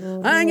say,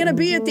 I'm going to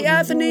be at the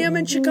Athenaeum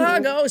in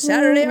Chicago,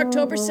 Saturday,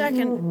 October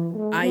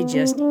 2nd. I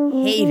just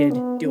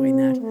hated doing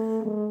that.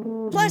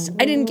 Plus,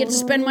 I didn't get to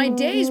spend my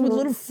days with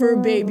little fur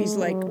babies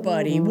like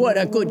Buddy. What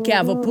a good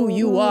Cavapoo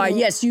you are.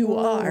 Yes, you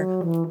are.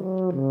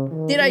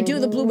 Did I do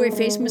the blueberry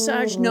face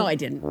massage? No, I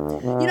didn't.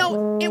 You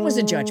know, it was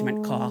a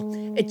judgment call.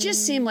 It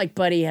just seemed like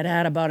Buddy had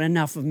had about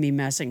enough of me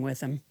messing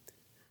with him.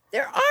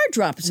 There are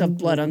drops of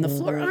blood on the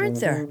floor, aren't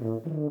there?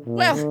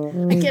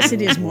 Well, I guess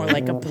it is more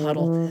like a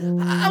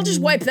puddle. I'll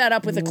just wipe that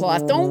up with a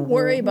cloth. Don't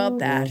worry about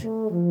that.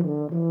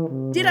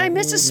 Did I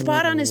miss a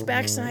spot on his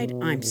backside?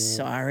 I'm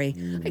sorry.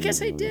 I guess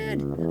I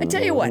did. I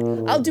tell you what,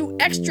 I'll do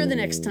extra the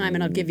next time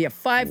and I'll give you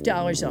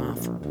 $5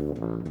 off.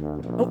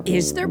 Oh,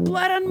 is there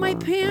blood on my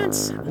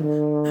pants?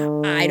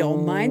 I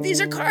don't mind. These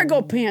are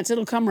cargo pants.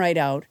 It'll come right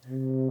out.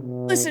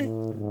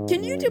 Listen,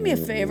 can you do me a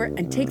favor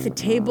and take the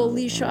table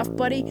leash off,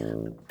 Buddy?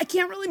 I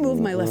can't really move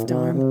my left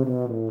arm.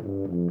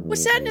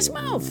 What's that in his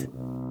mouth?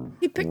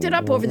 He picked it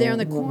up over there in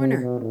the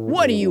corner.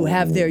 What do you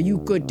have there, you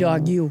good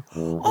dog, you?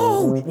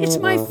 Oh, it's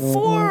my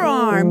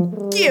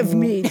forearm. Give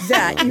me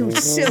that, you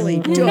silly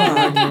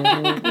dog.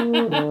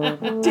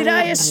 Did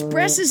I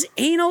express his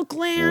anal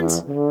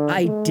glands?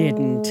 I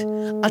didn't.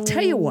 I'll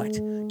tell you what.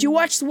 Do you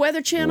watch the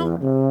Weather Channel?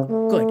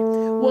 Good.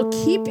 Well,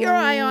 keep your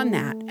eye on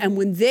that. And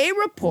when they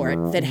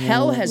report that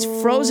hell has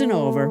frozen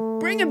over,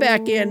 bring him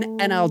back in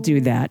and I'll do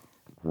that.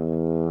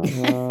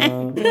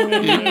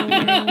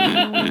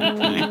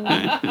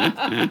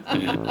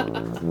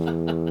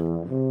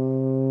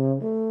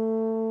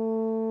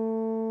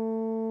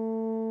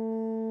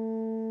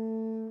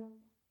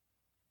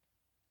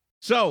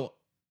 So,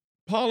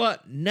 Paula,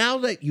 now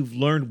that you've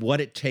learned what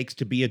it takes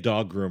to be a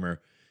dog groomer,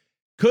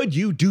 could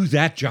you do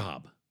that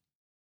job?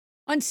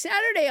 On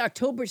Saturday,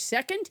 October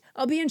 2nd,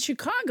 I'll be in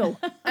Chicago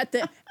at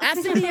the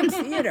Athenaeum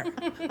Theater.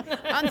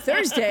 On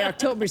Thursday,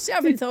 October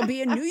 7th, I'll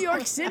be in New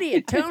York City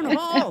at Town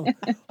Hall.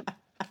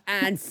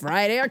 And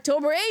Friday,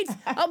 October 8th,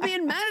 I'll be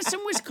in Madison,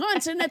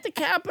 Wisconsin at the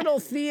Capitol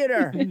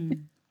Theater.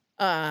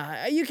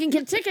 You can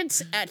get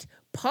tickets at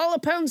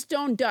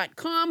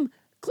paulapoundstone.com.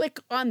 Click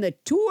on the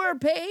tour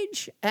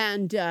page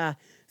and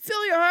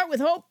fill your heart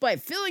with hope by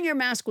filling your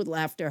mask with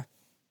laughter.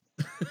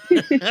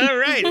 All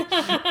right.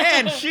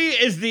 And she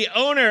is the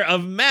owner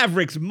of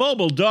Mavericks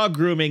Mobile Dog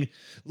Grooming.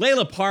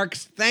 Layla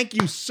Parks, thank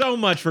you so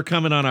much for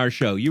coming on our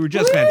show. You were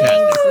just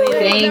fantastic.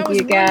 Thank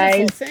you,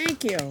 guys.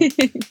 Thank you.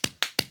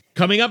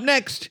 Coming up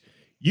next,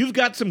 you've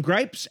got some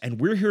gripes, and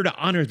we're here to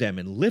honor them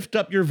and lift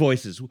up your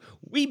voices.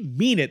 We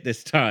mean it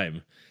this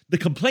time. The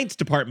complaints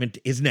department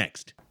is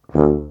next.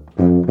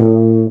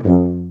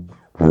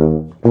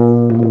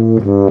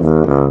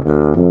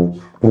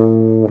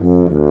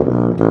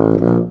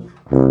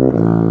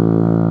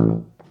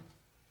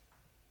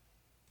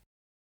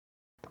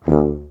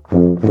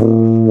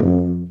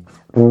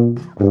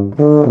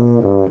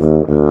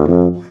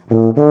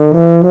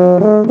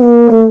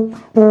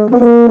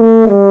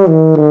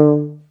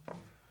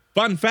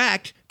 Fun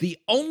fact, the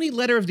only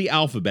letter of the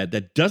alphabet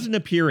that doesn't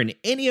appear in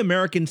any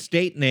American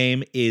state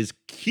name is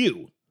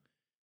Q.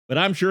 But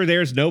I'm sure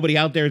there's nobody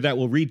out there that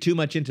will read too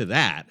much into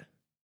that.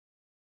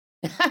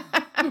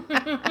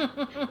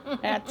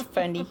 That's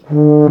funny.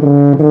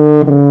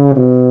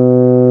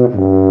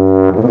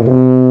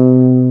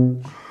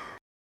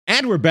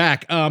 And we're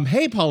back.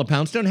 Hey, Paula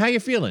Poundstone, how you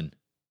feeling?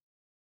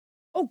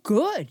 Oh,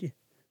 good.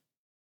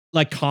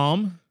 Like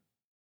calm?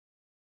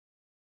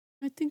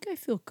 I think I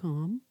feel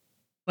calm.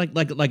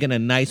 Like in a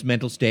nice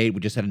mental state. We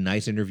just had a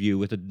nice interview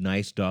with a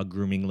nice dog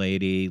grooming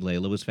lady.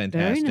 Layla was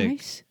fantastic. Very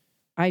nice.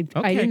 I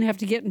didn't have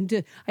to get in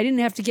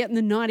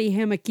the naughty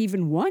hammock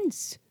even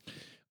once.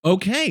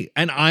 Okay.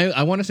 And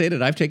I want to say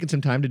that I've taken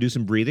some time to do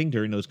some breathing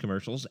during those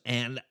commercials,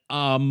 and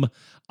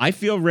I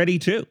feel ready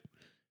too.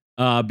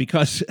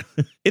 Because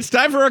it's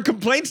time for our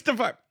complaints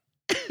department.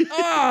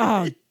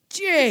 Oh,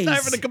 jeez. It's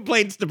time for the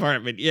complaints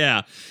department,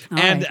 yeah.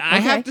 And I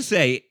have to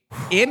say,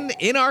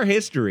 in our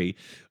history,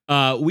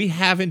 we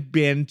haven't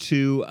been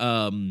too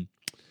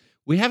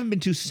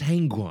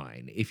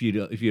sanguine, if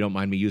you don't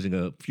mind me using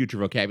a future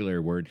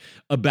vocabulary word,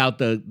 about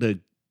the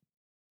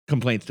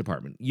complaints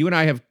department. You and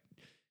I have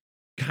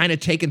kind of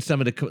taken some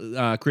of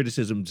the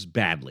criticisms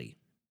badly.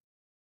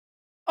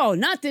 Oh,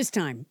 not this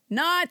time.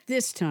 Not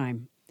this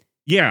time.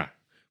 Yeah.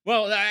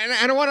 Well,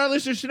 and I want our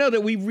listeners to know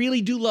that we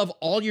really do love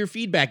all your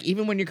feedback,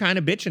 even when you're kind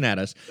of bitching at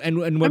us. And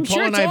when I'm Paul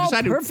sure and I have it's all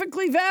decided,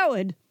 perfectly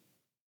valid.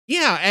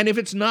 Yeah, and if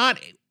it's not,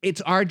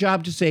 it's our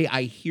job to say,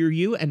 I hear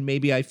you, and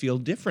maybe I feel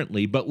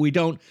differently. But we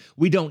don't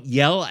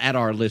yell at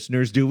our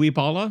listeners, do we,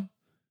 Paula?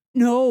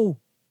 No.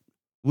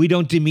 We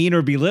don't demean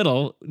or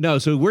belittle. No,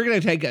 so we're going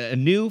to take a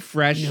new,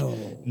 fresh,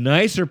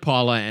 nicer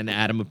Paula and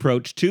Adam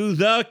approach to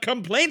the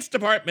complaints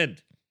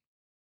department.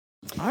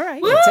 All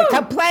right. It's a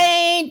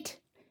complaint.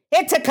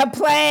 It's a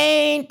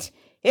complaint.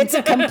 It's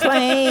a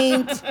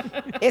complaint.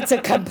 It's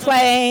a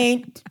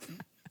complaint.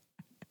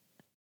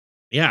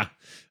 Yeah.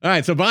 All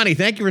right. So, Bonnie,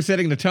 thank you for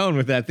setting the tone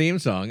with that theme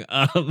song.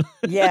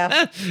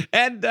 Yeah.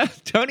 And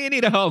Tony and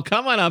Anita Hull,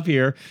 come on up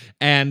here.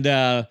 And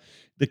the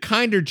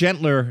kinder,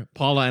 gentler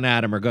Paula and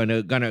Adam are going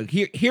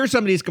to hear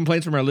some of these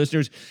complaints from our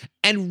listeners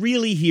and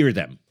really hear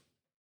them.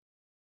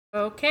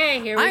 Okay,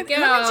 here we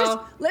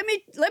go. Let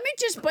me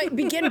just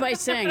begin by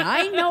saying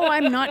I know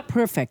I'm not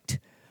perfect.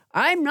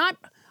 I'm not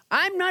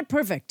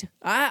perfect.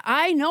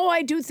 I know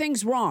I do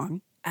things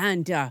wrong,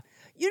 and I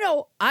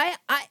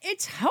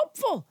it's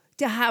helpful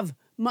to have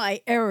my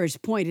errors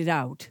pointed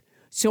out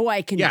so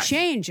I can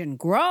change and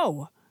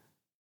grow.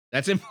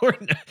 That's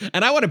important.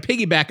 And I want to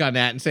piggyback on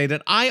that and say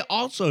that I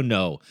also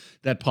know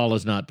that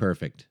Paula's not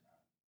perfect.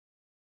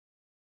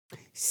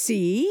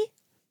 See?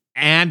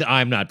 And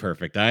I'm not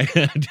perfect. I'm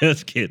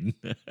just kidding.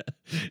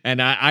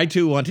 And I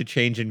too want to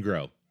change and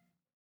grow.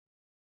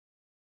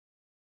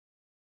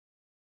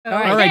 Okay.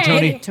 All right,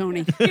 Tony.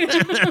 Tony.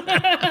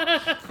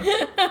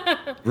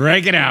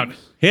 Break it out.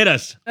 Hit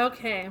us.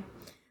 Okay.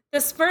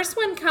 This first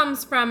one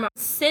comes from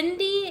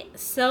Cindy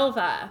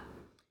Silva.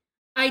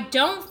 I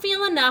don't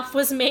feel enough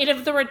was made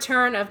of the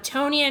return of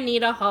Tony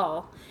Anita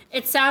Hull.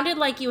 It sounded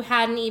like you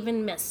hadn't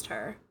even missed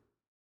her.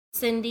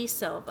 Cindy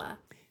Silva.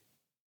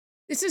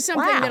 This is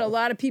something that a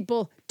lot of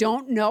people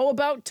don't know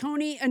about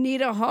Tony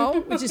Anita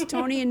Hull, which is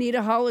Tony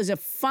Anita Hull is a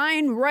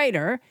fine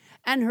writer,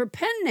 and her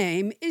pen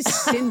name is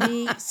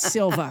Cindy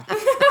Silva.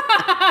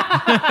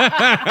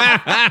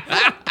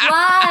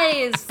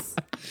 Lies.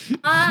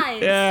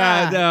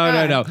 Yeah,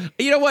 no.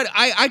 You know what?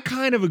 I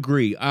kind of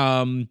agree.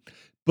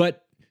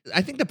 But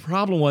I think the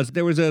problem was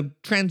there was a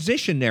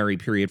transitionary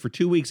period for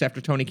 2 weeks after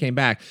Tony came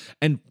back.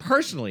 And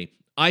personally,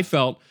 I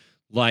felt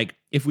like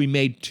if we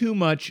made too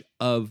much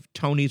of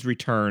Tony's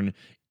return,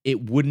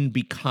 it wouldn't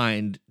be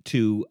kind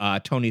to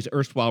Tony's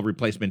erstwhile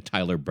replacement,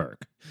 Tyler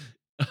Burke.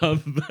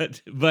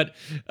 But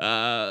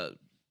I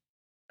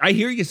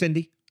hear you,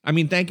 Cindy. I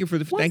mean, thank you for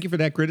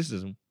that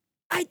criticism.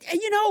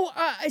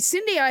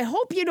 Cindy, I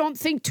hope you don't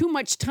think too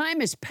much time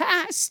has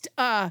passed.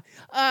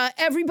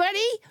 Everybody,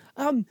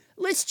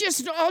 let's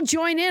just all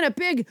join in a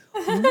big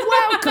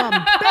welcome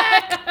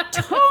back,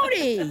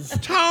 Tony.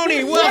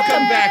 Tony,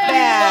 welcome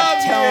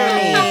back,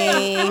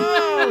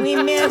 Tony. We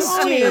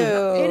missed you.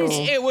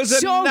 It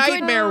was a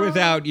nightmare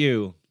without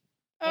you.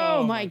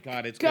 Oh my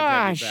God, it's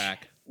gosh. good to have you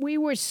back. We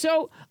were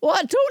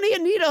Tony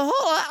Anita Hull,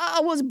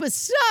 I was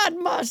beside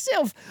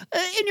myself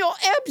in your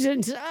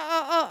absence.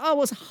 I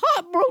was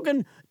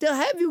heartbroken to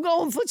have you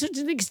gone for such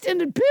an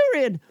extended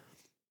period.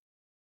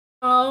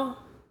 Oh,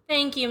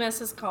 thank you,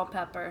 Mrs.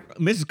 Culpepper.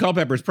 Mrs.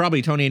 Culpepper is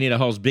probably Tony Anita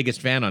Hull's biggest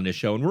fan on this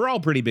show, and we're all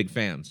pretty big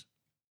fans.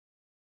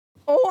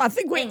 Oh, I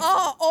think we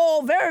are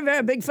all very,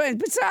 very big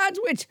fans. Besides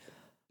which,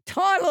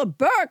 Tyler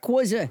Burke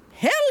was a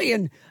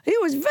hellion. He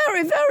was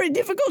very, very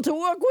difficult to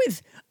work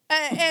with.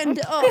 I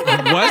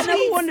never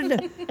wanted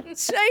to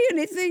say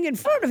anything in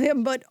front of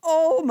him, but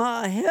oh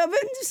my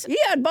heavens, he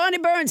had Bonnie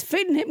Burns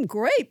feeding him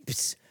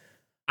grapes.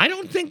 I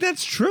don't think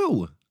that's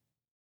true.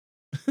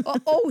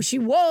 She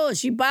was.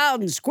 She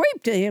bowed and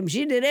scraped to him.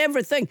 She did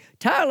everything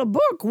Tyler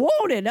Burke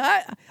wanted.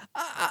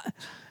 I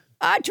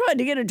tried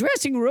to get a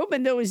dressing room,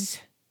 and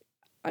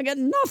I got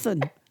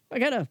nothing. I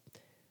got a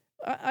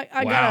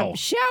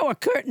shower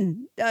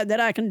curtain that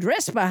I can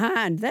dress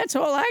behind. That's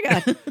all I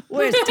got.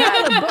 Where's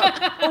Tyler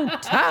Burke? Oh,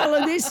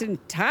 Tyler this and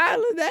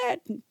Tyler that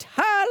and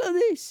Tyler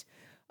this.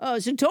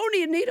 So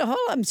Tony and Anita Hull,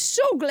 I'm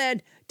so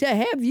glad to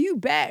have you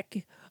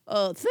back.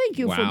 Thank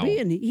you for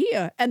being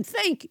here. And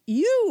thank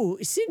you,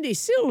 Cindy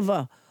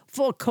Silva,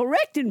 for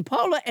correcting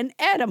Paula and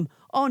Adam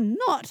on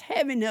not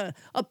having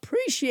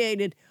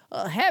appreciated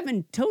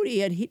having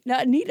Tony and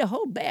Anita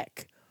Hull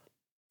back.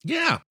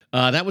 Yeah,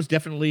 that was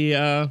definitely...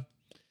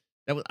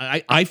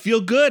 I feel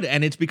good,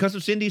 and it's because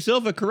of Cindy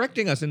Silva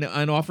correcting us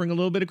and offering a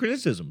little bit of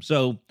criticism.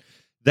 So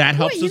that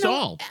helps us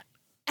all.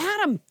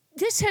 Adam,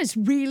 this has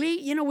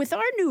really, with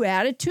our new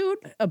attitude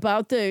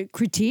about the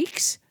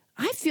critiques,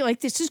 I feel like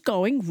this is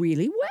going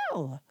really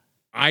well.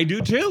 I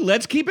do too.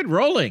 Let's keep it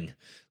rolling.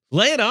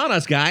 Lay it on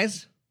us,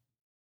 guys.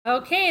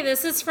 Okay,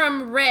 this is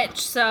from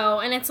Rich,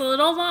 and it's a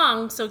little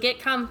long, so get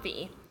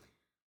comfy.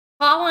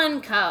 Paul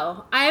and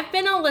Co. I have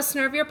been a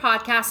listener of your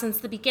podcast since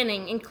the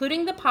beginning,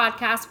 including the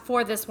podcast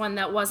for this one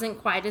that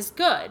wasn't quite as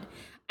good.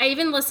 I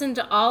even listened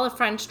to all of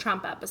French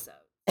Trump episodes.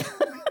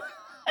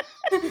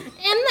 In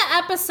the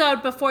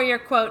episode before your,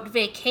 quote,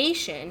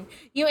 vacation,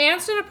 you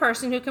answered a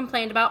person who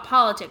complained about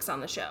politics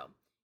on the show.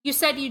 You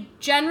said you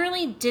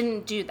generally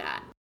didn't do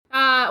that.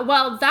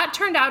 Well, that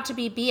turned out to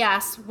be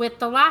BS with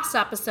the last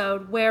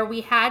episode where we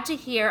had to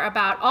hear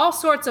about all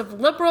sorts of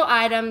liberal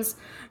items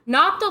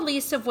not the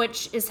least of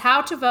which is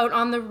how to vote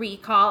on the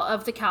recall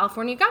of the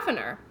California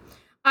governor.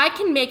 I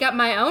can make up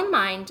my own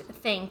mind,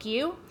 thank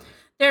you.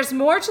 There's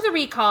more to the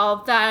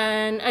recall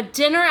than a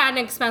dinner at an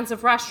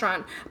expensive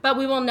restaurant, but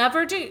we will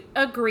never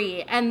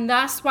agree, and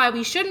thus why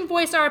we shouldn't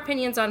voice our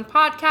opinions on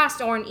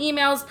podcasts or in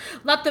emails.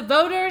 Let the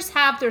voters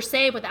have their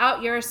say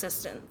without your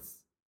assistance.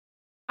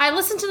 I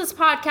listen to this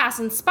podcast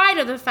in spite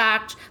of the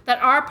fact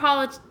that our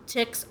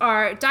politics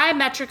are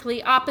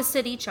diametrically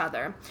opposite each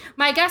other.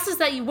 My guess is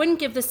that you wouldn't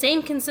give the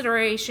same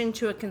consideration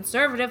to a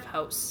conservative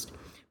host.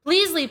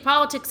 Please leave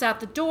politics at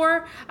the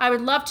door. I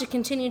would love to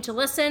continue to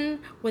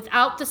listen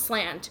without the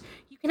slant.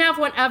 You can have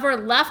whatever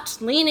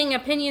left-leaning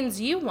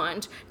opinions you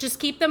want. Just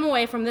keep them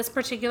away from this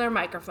particular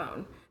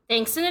microphone.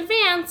 Thanks in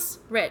advance,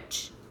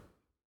 Rich.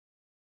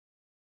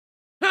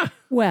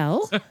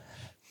 Well,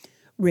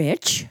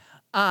 Rich,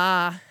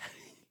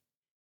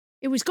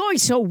 it was going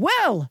so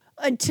well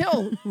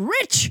until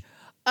Rich,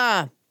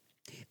 all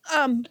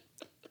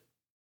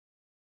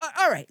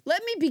right,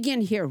 let me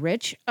begin here,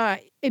 Rich.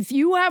 If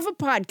you have a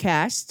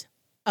podcast,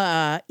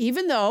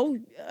 even though,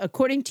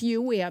 according to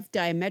you, we have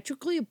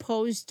diametrically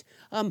opposed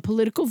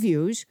political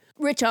views,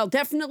 Rich, I'll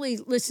definitely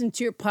listen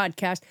to your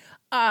podcast.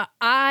 Are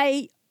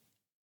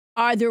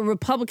there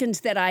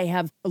Republicans that I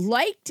have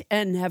liked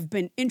and have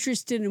been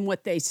interested in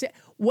what they say?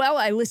 Well,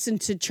 I listened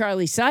to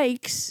Charlie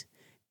Sykes,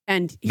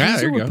 and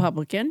he's a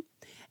Republican.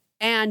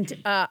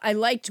 And I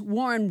liked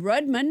Warren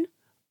Rudman,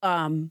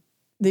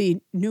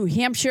 the New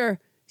Hampshire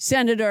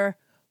senator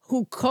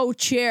who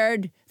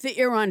co-chaired the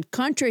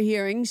Iran-Contra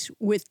hearings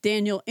with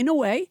Daniel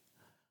Inouye.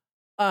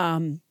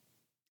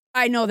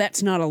 I know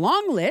that's not a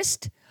long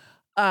list,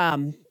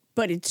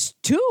 but it's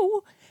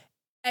two.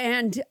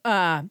 And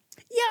I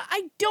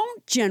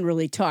don't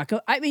generally talk.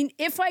 I mean,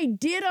 if I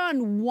did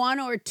on one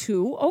or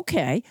two,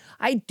 okay.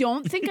 I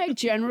don't think I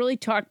generally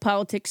talk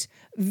politics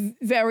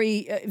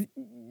very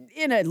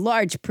in a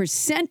large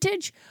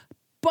percentage,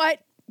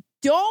 but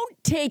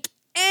don't take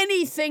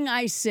anything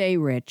I say,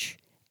 Rich,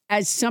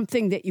 as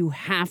something that you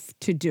have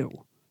to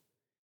do.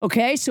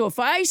 Okay? So if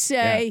I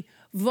say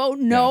vote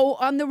no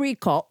on the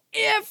recall,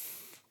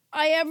 if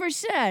I ever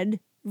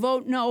said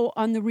vote no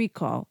on the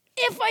recall,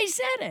 if I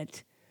said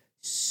it,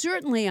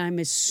 certainly I'm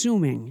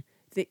assuming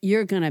that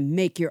you're going to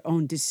make your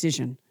own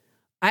decision.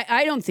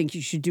 I don't think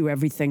you should do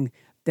everything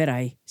that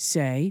I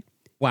say.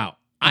 Wow.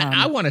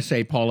 I want to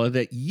say, Paula,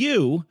 that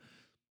you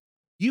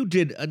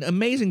did an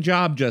amazing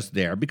job just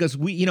there, because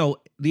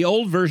the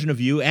old version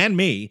of you and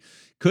me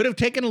could have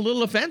taken a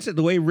little offense at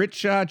the way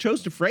Rich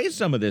chose to phrase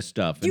some of this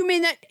stuff. You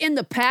mean that in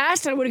the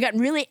past I would have gotten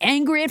really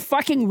angry at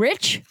fucking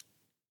Rich?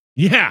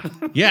 Yeah.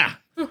 But that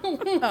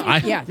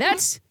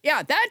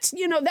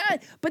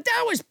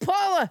was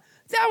Paula.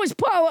 That was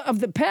Paula of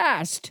the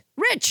past.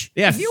 Rich,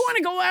 yes. If you want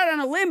to go out on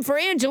a limb for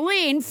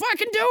Angeline,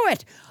 fucking do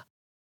it.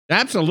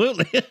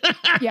 Absolutely.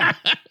 Yeah.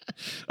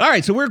 All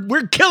right, so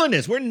we're killing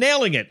this. We're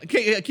nailing it.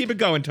 Okay, keep it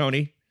going,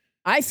 Tony.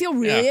 I feel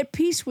really at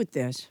peace with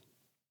this.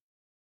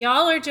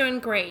 Y'all are doing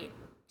great.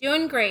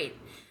 Doing great.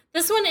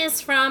 This one is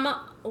from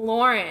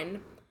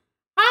Lauren.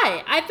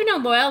 Hi, I've been a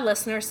loyal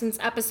listener since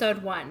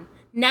episode 1.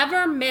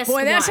 Never missed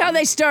one. Boy, that's how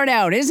they start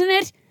out, isn't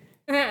it?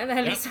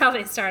 That is how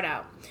they start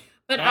out.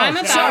 But I'm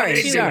about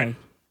to... Sorry.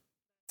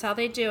 That's how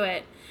they do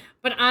it.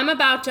 But I'm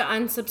about to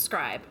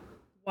unsubscribe.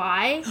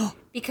 Why?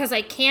 Because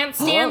I can't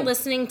stand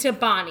listening to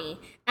Bonnie,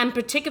 and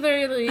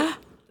particularly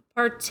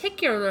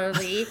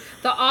the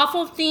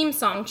awful theme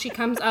song she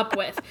comes up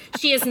with.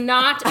 She is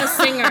not a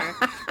singer.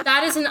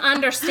 That is an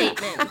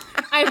understatement.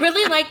 I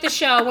really liked the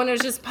show when it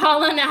was just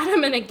Paula and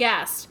Adam and a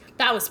guest.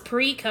 That was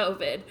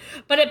pre-COVID.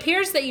 But it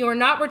appears that you are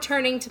not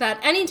returning to that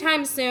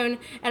anytime soon,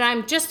 and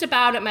I'm just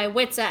about at my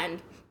wit's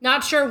end.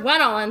 Not sure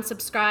when I'll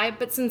unsubscribe,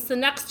 but since the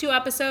next 2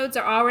 episodes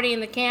are already in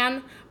the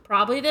can,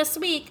 probably this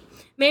week,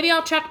 maybe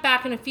I'll check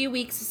back in a few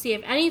weeks to see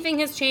if anything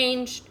has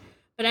changed.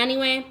 But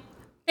anyway,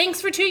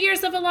 thanks for 2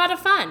 years of a lot of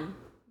fun,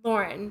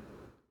 Lauren.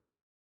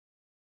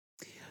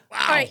 Wow.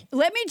 All right,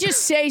 let me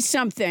just say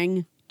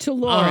something to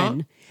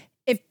Lauren.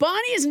 If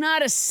Bonnie is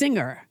not a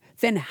singer,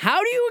 then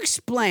how do you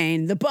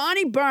explain the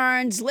Bonnie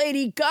Burns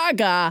Lady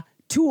Gaga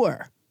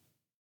tour?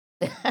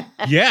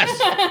 Yes.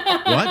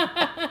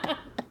 What?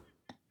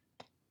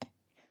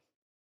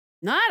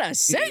 Not a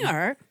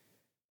singer?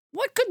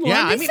 What could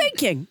Lauren be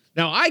thinking?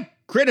 Now, I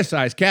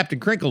criticize Captain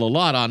Crinkle a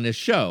lot on this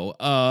show.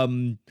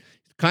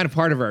 Kind of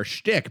part of our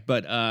shtick,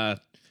 but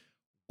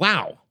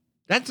wow.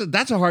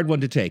 That's a hard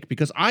one to take,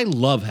 because I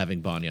love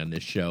having Bonnie on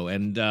this show.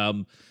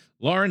 And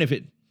Lauren, if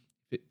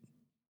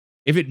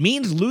it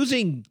means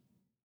losing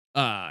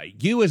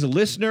you as a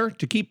listener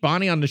to keep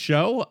Bonnie on the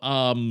show,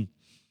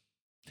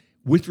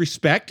 with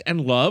respect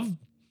and love,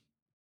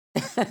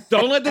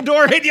 don't let the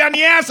door hit you on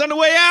the ass on the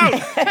way out.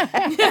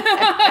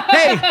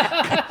 Hey,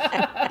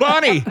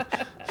 Bonnie,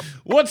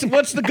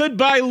 what's the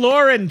Goodbye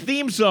Lauren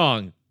theme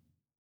song?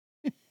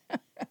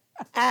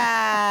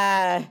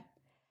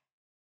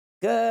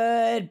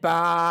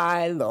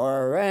 Goodbye,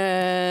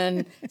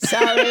 Lauren.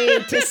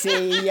 Sorry to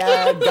see you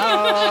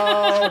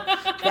go.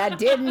 That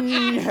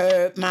didn't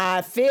hurt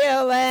my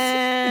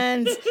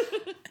feelings.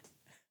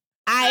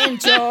 I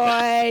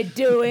enjoy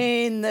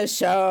doing the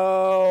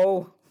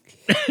show.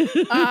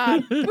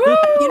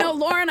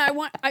 Lauren, I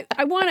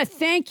want to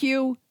thank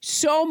you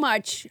so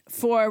much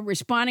for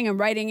responding and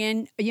writing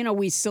in.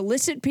 We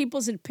solicit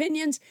people's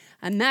opinions,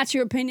 and that's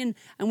your opinion,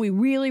 and we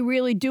really,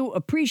 really do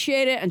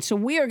appreciate it. And so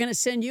we are going to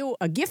send you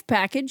a gift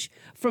package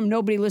from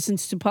Nobody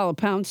Listens to Paula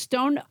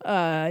Poundstone.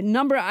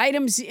 Number of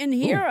items in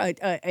here: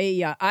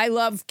 a I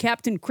Love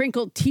Captain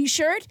Crinkle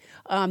T-shirt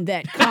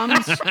that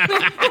comes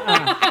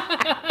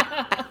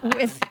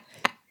with.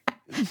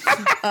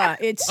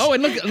 It's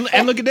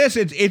look at this.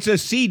 It's a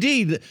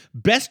CD, the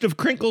Best of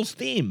Crinkle's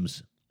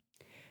themes.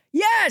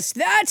 Yes,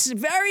 that's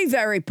very,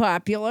 very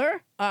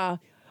popular.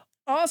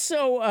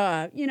 Also,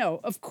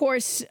 of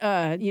course,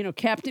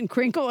 Captain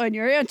Crinkle and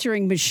your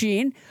answering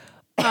machine.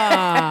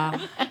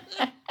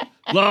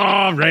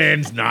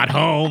 Lauren's not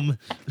home.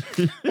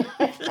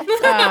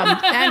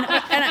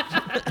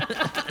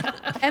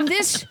 And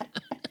this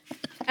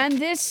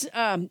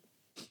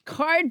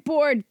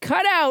cardboard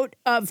cutout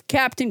of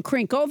Captain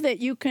Crinkle that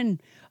you can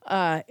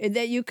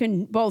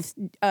both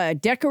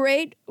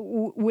decorate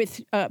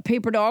with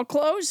paper doll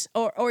clothes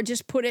or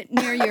just put it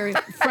near your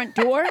front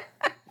door.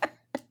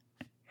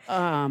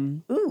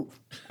 Ooh,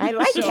 I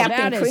like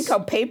Captain Crinkle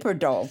paper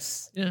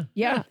dolls.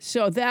 Yeah.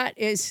 So that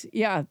is,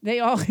 they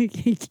all,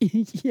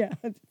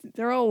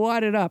 they're all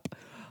wadded up.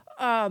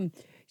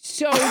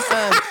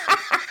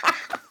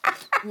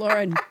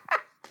 Lauren,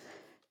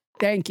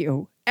 thank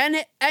you. And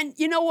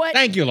you know what?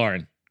 Thank you,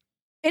 Lauren.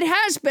 It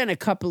has been a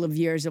couple of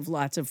years of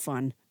lots of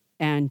fun.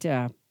 And,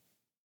 I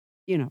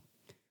think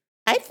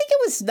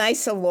it was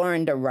nice of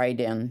Lauren to write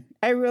in.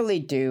 I really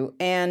do.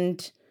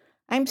 And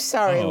I'm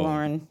sorry,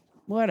 Lauren.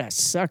 What a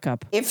suck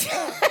up. No,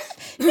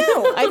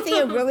 I think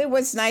it really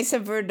was nice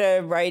of her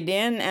to write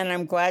in, and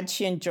I'm glad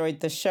she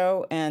enjoyed the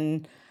show.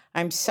 And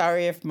I'm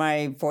sorry if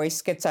my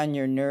voice gets on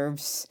your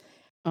nerves.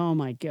 Oh,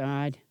 my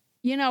God.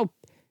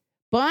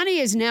 Bonnie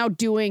is now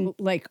doing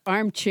like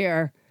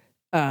armchair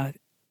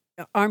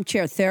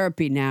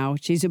therapy now.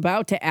 She's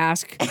about to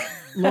ask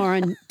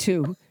Lauren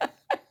to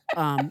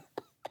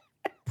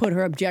put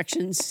her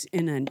objections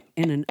in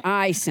an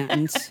I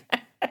sentence.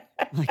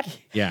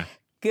 Yeah.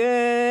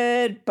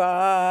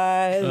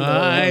 Goodbye,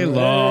 Hi,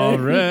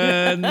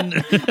 Lauren.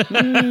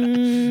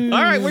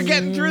 All right, we're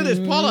getting through this.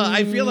 Paula,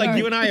 I feel like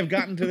you and I have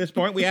gotten to this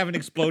point. We haven't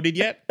exploded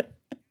yet.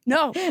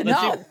 No.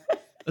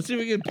 Let's see if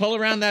we can pull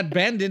around that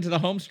bend into the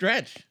home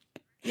stretch.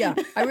 Yeah,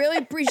 I really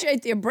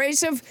appreciate the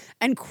abrasive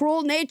and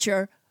cruel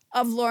nature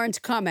of Lauren's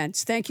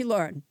comments. Thank you,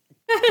 Lauren.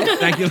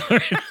 Thank you,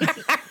 Lauren.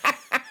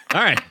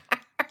 All right.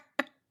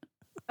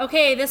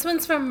 Okay, this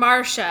one's from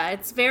Marcia.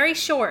 It's very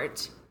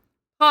short.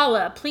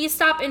 Paula, please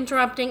stop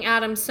interrupting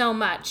Adam so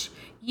much.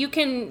 You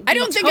can. I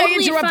don't think I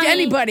interrupt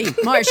anybody,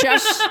 Marcia.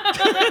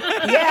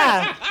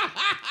 Yeah.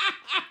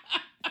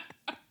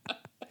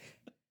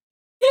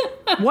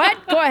 What?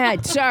 Go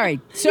ahead.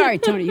 Sorry,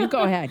 Tony. You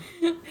go ahead.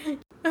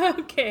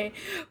 Okay.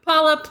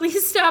 Paula,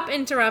 please stop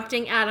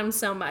interrupting Adam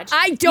so much.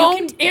 I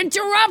don't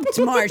interrupt,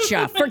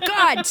 Marcia, for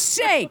God's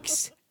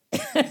sakes.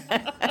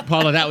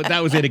 Paula,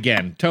 that was it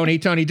again. Tony,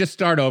 just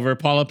start over.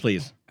 Paula,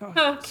 please.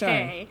 Okay.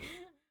 Sorry.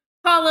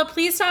 Paula,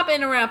 please stop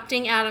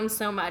interrupting Adam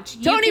so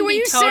much. Tony, were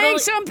you saying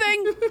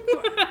something?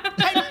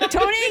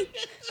 Tony?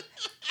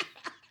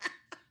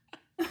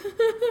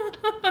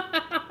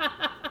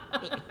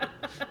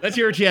 Let's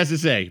hear what she has to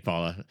say,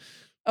 Paula.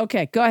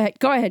 Okay, go ahead.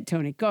 Go ahead,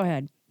 Tony. Go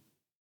ahead.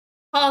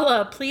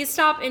 Paula, please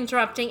stop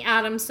interrupting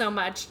Adam so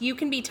much. You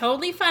can be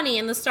totally funny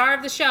and the star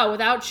of the show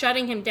without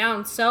shutting him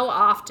down so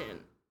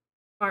often.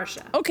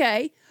 Marcia.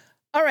 Okay.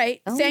 All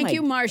right. Thank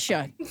you,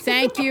 Marcia.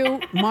 Thank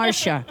you,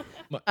 Marcia.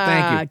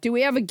 Thank you. Do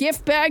we have a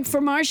gift bag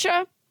for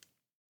Marcia?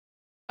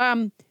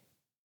 Adam,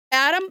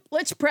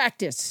 let's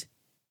practice.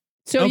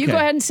 So you go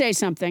ahead and say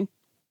something.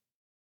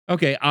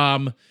 Okay.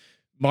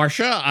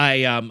 Marcia,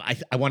 I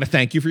want to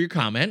thank you for your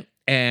comment,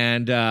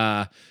 and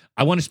I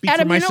want to speak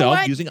Adam, for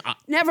myself you know what?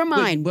 Never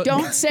mind.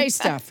 Don't say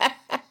stuff.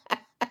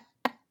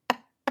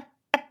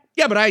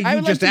 Yeah, but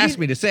you just asked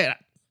me to say it.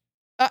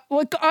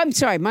 I'm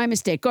sorry. My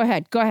mistake. Go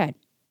ahead.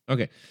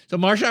 Okay. So,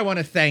 Marcia, I want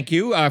to thank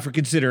you for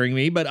considering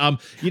me, but, I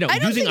don't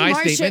using think I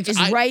Marcia statements.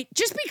 is right.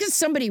 Just because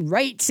somebody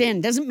writes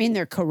in doesn't mean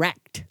they're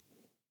correct.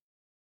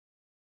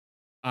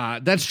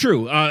 That's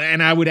true.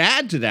 And I would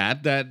add to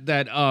that,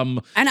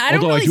 and I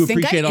don't really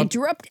think I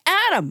interrupt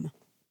Adam.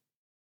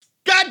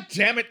 God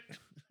damn it.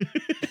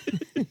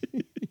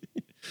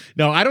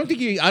 No, I don't think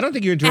you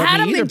interrupt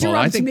Adam me either, Paul.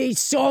 interrupts me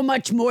so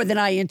much more than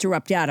I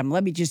interrupt Adam.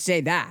 Let me just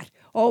say that.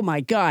 Oh, my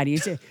God.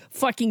 He's a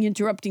fucking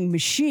interrupting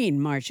machine,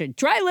 Marcia.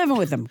 Try living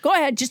with him. Go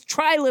ahead. Just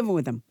try living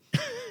with him.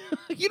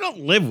 You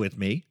don't live with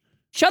me.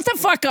 Shut the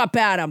fuck up,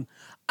 Adam.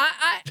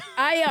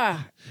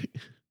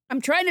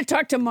 I'm trying to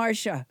talk to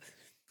Marcia.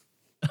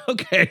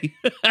 Okay.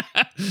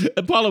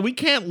 Paula, we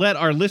can't let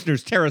our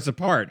listeners tear us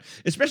apart,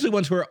 especially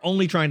ones who are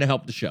only trying to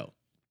help the show.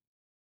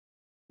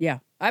 Yeah,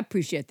 I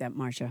appreciate that,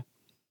 Marcia.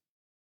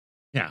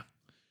 Yeah.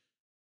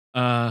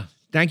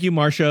 Thank you,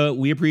 Marcia.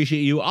 We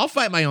appreciate you. I'll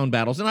fight my own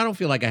battles, and I don't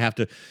feel like I have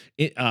to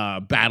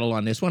battle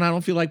on this one. I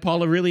don't feel like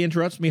Paula really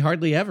interrupts me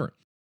hardly ever.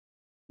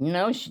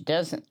 No, she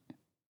doesn't.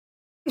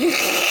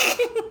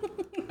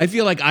 I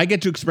feel like I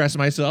get to express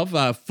myself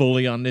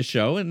fully on this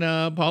show, and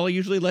Paula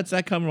usually lets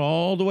that come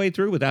all the way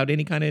through without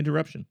any kind of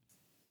interruption.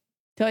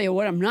 Tell you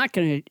what I'm not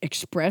going to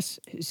express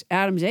is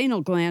Adam's anal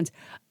glands.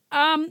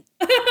 I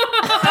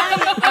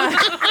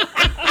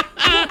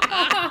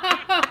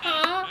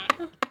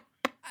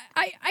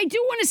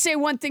do want to say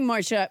one thing,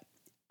 Marcia,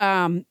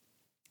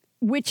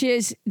 which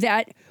is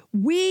that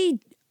we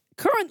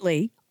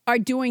currently are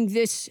doing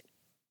this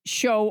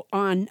show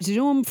on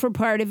Zoom for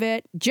part of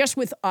it, just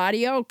with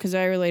audio, because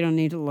I really don't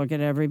need to look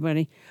at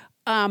everybody.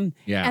 And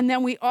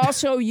then we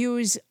also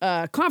use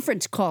a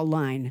conference call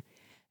line.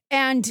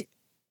 And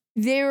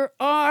there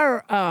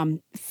are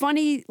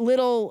funny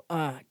little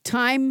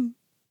time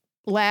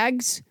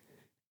lags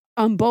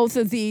on both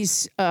of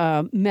these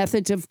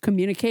methods of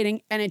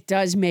communicating, and it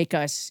does make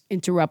us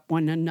interrupt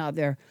one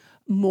another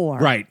more.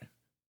 Right.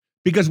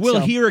 Because we'll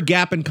hear a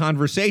gap in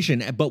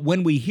conversation, but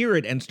when we hear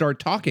it and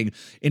start talking,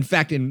 in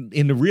fact, in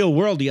the real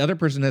world, the other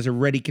person has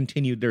already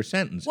continued their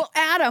sentence. Well,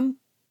 Adam,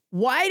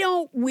 why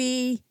don't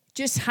we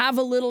just have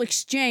a little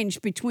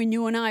exchange between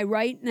you and I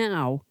right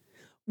now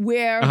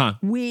where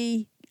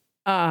we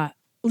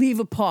leave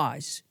a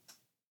pause?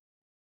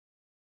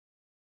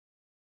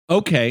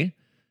 Okay.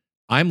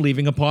 I'm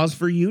leaving a pause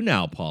for you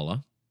now,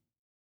 Paula.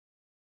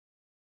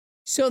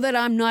 So that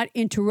I'm not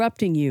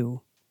interrupting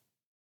you,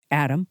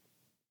 Adam.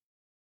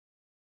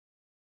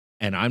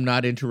 And I'm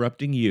not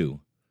interrupting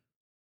you.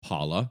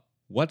 Paula,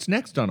 what's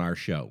next on our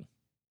show?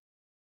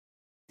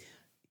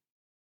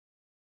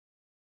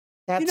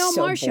 That's so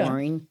Marcia,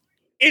 boring.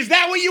 Is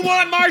that what you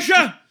want,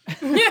 Marcia?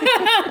 Is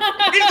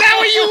that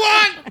what you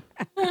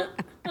want?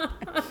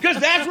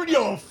 Because that's what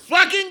you'll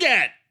fucking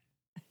get.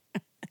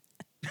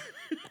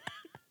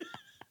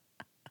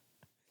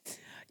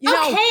 You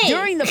know,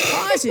 during the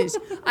pauses,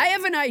 I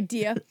have an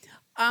idea.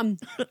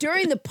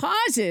 During the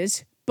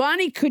pauses,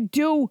 Bonnie could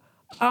do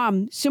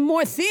some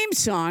more theme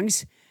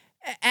songs,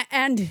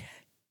 and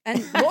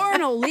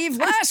Lauren will leave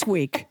last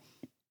week.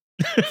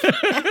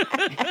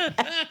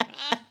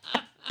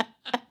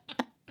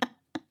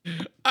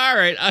 All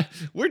right,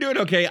 we're doing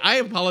okay. I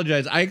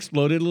apologize. I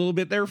exploded a little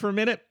bit there for a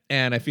minute,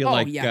 and I feel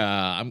I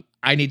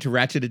need to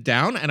ratchet it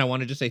down, and I want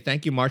to just say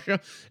thank you, Marcia.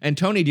 And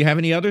Tony, do you have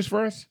any others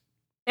for us?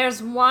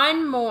 There's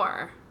one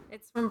more.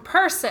 It's from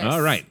Persis.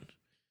 All right.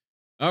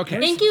 Okay.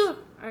 Thank you.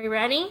 Are you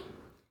ready?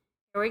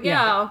 Here we go.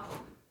 Yeah.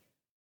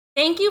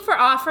 Thank you for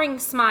offering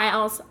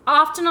smiles,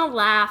 often a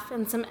laugh,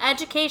 and some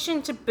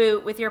education to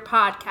boot with your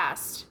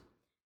podcast.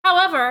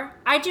 However,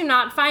 I do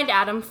not find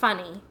Adam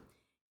funny.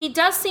 He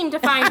does seem to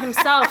find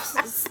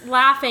himself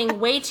laughing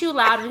way too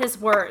loud at his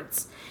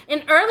words.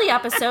 In early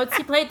episodes,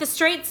 he played the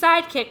straight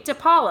sidekick to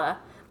Paula.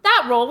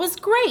 That role was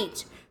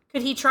great.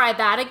 Could he try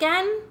that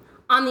again?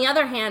 On the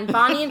other hand,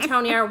 Bonnie and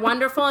Tony are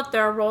wonderful at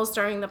their roles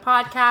during the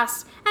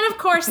podcast. And of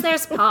course,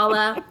 there's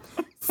Paula.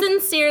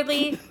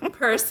 Sincerely,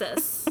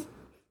 Persis.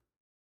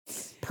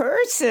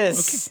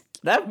 Persis. Okay.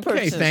 That Persis.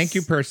 Okay, thank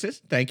you,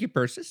 Persis. Thank you,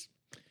 Persis.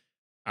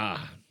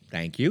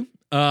 Thank you.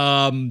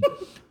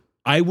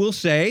 I will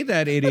say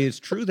that it is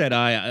true that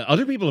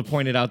other people have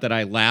pointed out that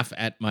I laugh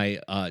at my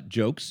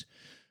jokes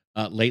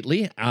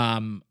lately.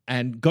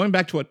 And going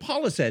back to what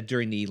Paula said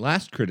during the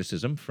last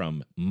criticism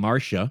from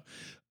Marcia,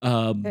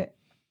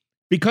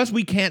 because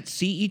we can't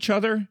see each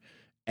other,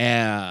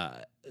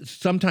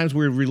 sometimes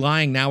we're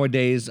relying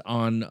nowadays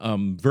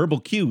on verbal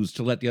cues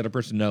to let the other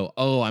person know,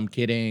 oh, I'm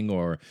kidding,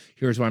 or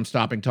here's where I'm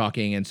stopping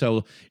talking. And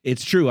so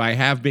it's true. I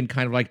have been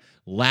kind of like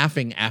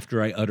laughing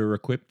after I utter a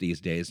quip these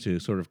days to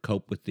sort of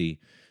cope with the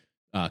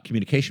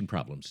communication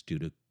problems due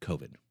to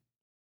COVID.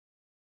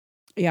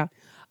 Yeah.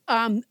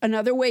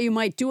 Another way you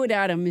might do it,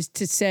 Adam, is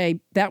to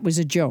say, that was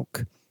a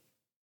joke.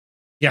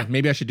 Yeah,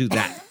 maybe I should do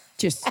that.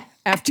 Just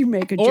after you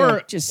make a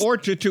joke. Or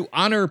to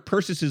honor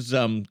Persis's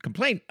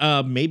complaint,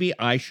 maybe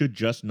I should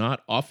just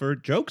not offer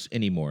jokes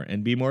anymore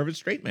and be more of a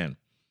straight man.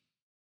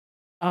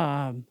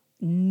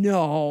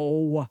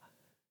 No,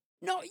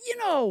 you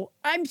know,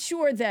 I'm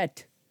sure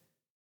that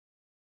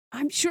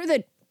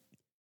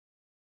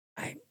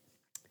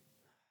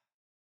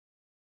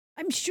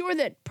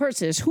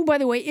Perseus, who, by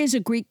the way, is a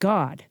Greek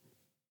god.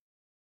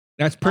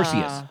 That's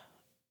Perseus.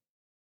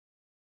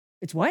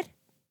 It's what?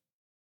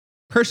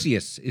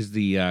 Perseus is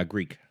the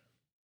Greek.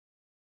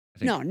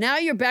 No, now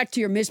you're back to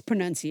your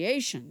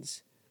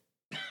mispronunciations.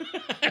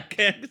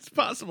 Okay, it's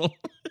possible.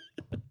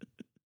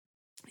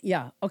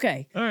 Yeah,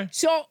 okay. All right.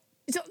 So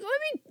let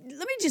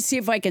me just see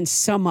if I can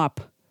sum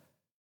up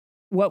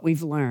what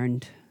we've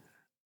learned.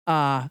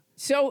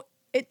 So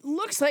it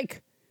looks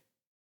like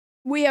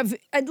we have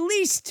at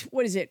least,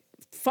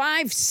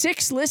 5,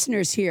 6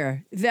 listeners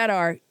here that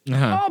are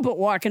all but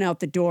walking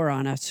out the door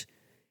on us.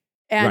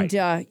 And,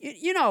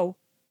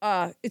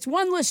 it's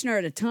one listener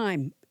at a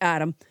time,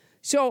 Adam.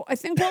 So I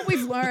think what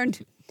we've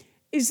learned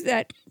is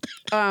that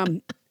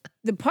the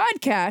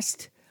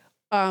podcast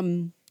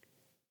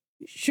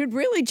should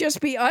really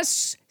just be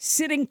us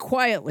sitting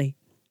quietly.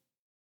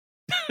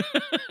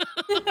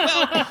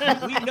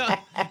 Well,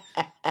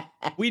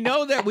 we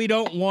know that we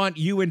don't want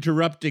you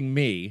interrupting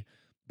me,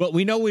 but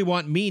we know we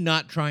want me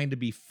not trying to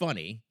be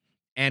funny,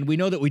 and we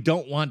know that we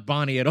don't want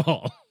Bonnie at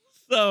all.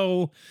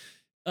 So,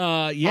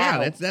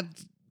 yeah,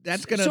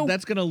 that's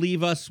gonna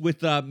leave us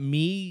with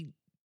me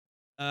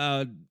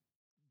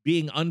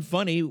being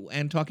unfunny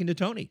and talking to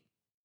Tony.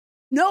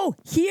 No,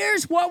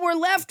 here's what we're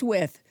left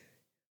with.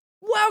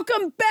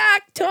 Welcome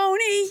back,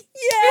 Tony!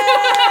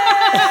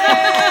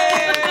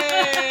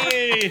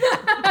 Yay!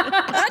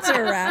 That's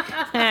a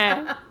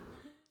wrap.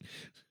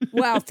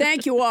 Well,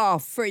 thank you all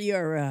for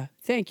your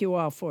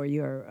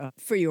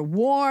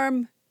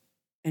warm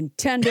and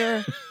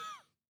tender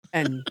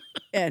and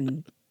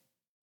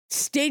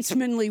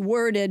statesmanly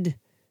worded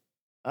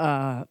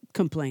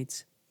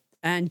complaints.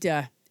 And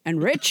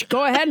Rich,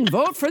 go ahead and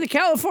vote for the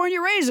California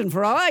Raisin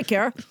for all I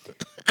care.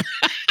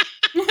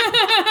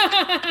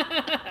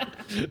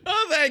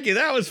 Oh, thank you.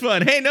 That was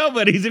fun. Hey,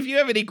 nobodies, if you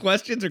have any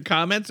questions or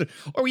comments,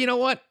 or you know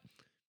what?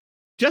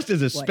 Just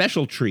as a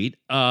special treat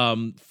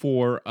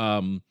for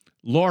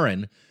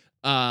Lauren,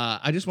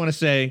 I just want to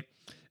say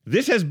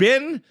this has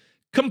been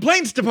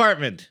Complaints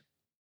Department.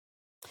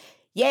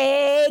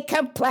 Yay,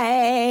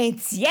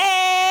 complaints!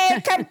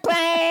 Yay,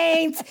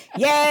 complaints!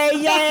 Yay,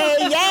 yay,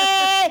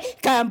 yay,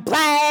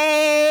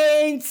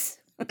 complaints!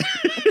 Where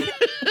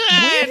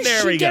did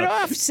she get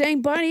off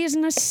saying Bonnie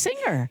isn't a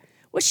singer?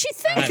 What's she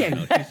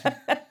thinking?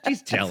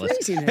 She's jealous.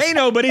 Craziness. Hey,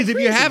 nobodies, if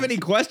you have any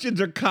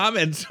questions or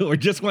comments or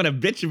just want to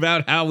bitch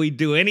about how we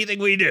do anything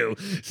we do,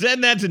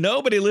 send that to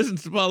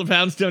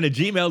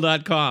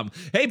nobodylistens-to-Paula-Poundstone@gmail.com.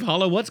 Hey,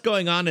 Paula, what's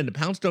going on in the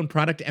Poundstone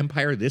product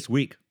empire this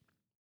week?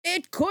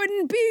 It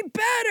couldn't be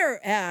better,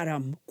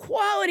 Adam.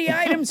 Quality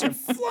items are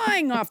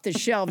flying off the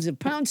shelves of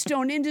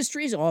Poundstone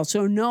Industries,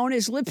 also known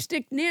as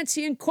Lipstick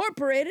Nancy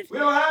Incorporated. We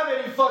don't have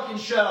any fucking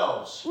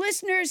shelves.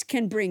 Listeners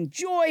can bring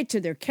joy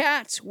to their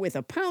cats with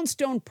a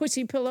Poundstone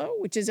Pussy Pillow,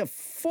 which is a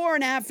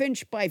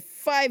 4.5-inch by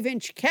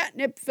 5-inch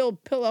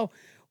catnip-filled pillow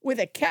with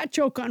a cat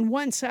joke on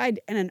one side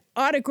and an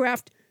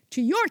autograph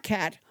to your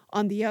cat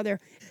on the other.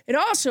 It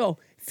also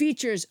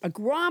features a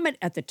grommet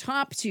at the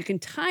top so you can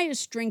tie a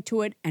string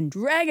to it and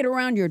drag it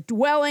around your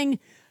dwelling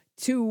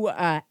to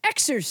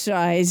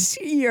exercise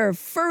your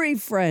furry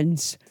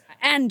friends.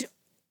 And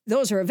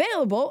those are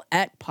available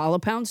at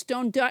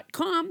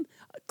paulapoundstone.com.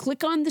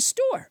 Click on the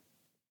store.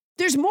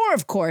 There's more,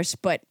 of course,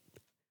 but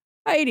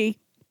Heidi.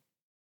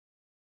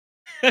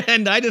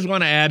 And I just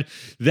want to add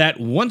that,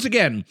 once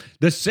again,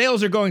 the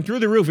sales are going through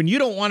the roof, and you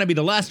don't want to be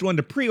the last one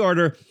to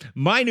pre-order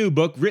my new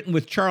book, written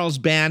with Charles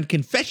Band,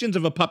 Confessions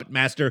of a Puppet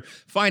Master.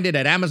 Find it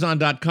at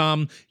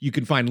Amazon.com. You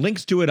can find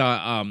links to it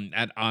on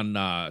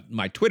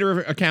my Twitter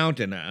account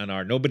and on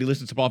our Nobody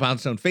Listens to Paula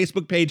Poundstone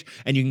Facebook page,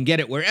 and you can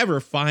get it wherever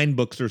fine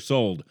books are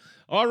sold.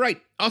 All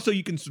right. Also,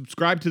 you can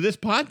subscribe to this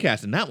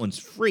podcast, and that one's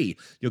free.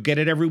 You'll get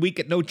it every week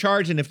at no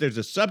charge, and if there's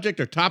a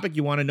subject or topic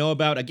you want to know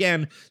about,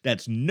 again,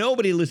 that's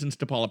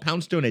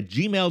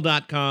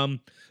nobodylistens-to-Paula-Poundstone@gmail.com.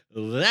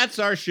 That's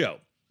our show.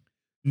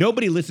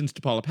 Nobody Listens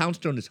to Paula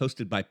Poundstone is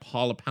hosted by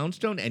Paula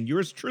Poundstone and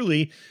yours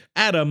truly,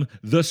 Adam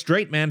the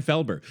Straight Man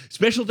Felber.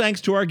 Special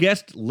thanks to our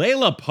guest,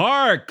 Layla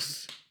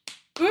Parks.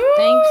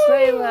 Thanks,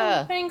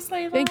 Layla. Thanks,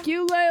 Layla. Thank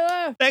you,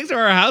 Layla. Thanks to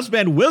our house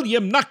band,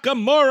 William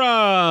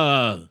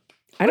Nakamura.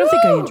 I don't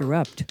think I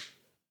interrupt.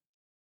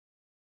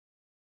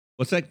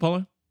 What's that,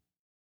 Paula?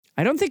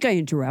 I don't think I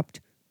interrupt.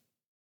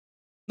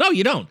 No,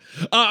 you don't.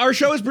 Our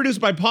show is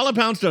produced by Paula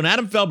Poundstone,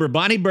 Adam Felber,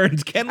 Bonnie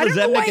Burns, Ken I don't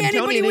know why Lezetnik, and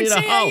Tony anybody would say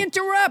I Hull.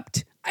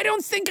 interrupt. I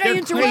don't think They're I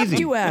interrupt crazy.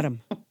 you, Adam.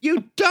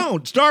 You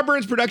don't.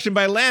 Starburns production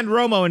by Land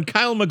Romo and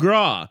Kyle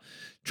McGraw. I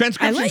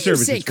Transcription let you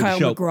services say for the Kyle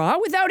show. McGraw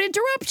without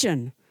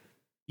interruption.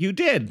 You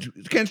did.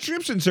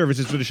 Transcription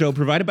services for the show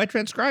provided by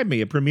Transcribe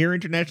Me, a premier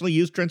internationally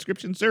used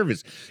transcription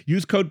service.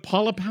 Use code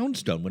Paula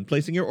Poundstone when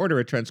placing your order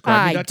at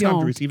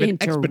transcribeme.com to receive an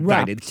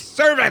expedited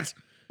service.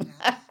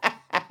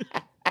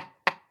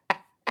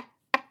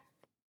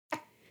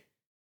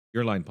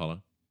 Your line,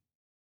 Paula.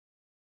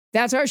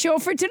 That's our show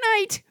for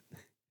tonight.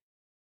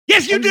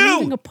 Yes, you I'm do.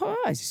 leaving a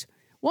pause.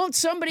 Won't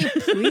somebody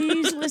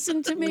please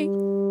listen to me?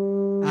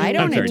 I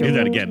don't I'm sorry, do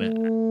interrupt. that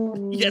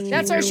again. Yes,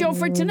 That's you our do. show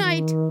for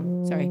tonight.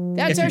 Sorry.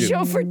 That's Yes, you our do.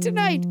 show for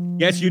tonight.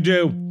 Yes, you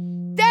do.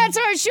 That's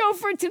our show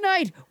for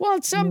tonight.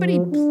 Won't somebody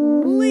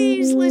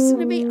please listen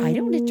to me? I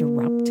don't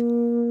interrupt.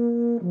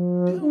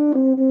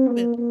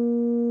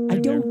 I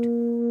don't.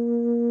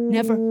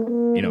 Never.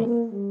 You know,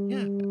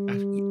 yeah.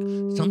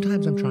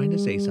 Sometimes I'm trying to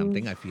say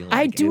something. I feel like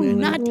I do and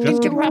not I'm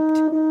just interrupt.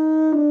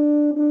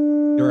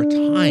 There are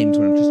times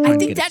when I'm just trying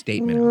to get a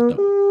statement out, though.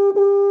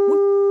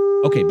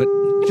 Okay, but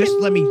just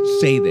let me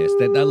say this: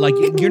 that like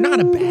you're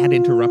not a bad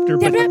interrupter,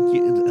 but you're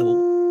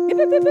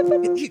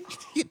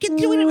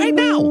doing it right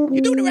now.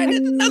 You're doing it right.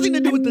 It has nothing to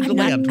do with the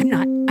delay. I'm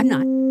not.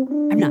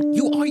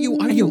 You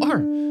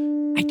are.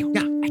 I don't.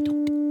 Yeah, I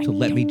don't. So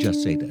let me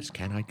just say this.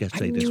 Can I just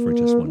say this for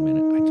just 1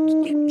 minute?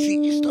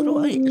 You're still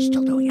doing it. You're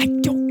still doing it. I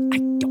don't.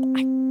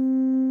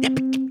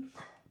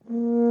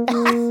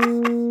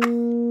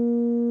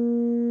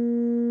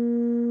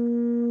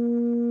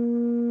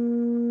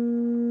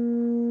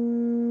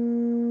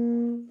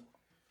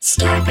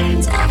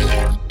 Starburns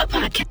Audio,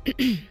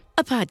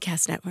 a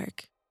podcast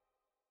network.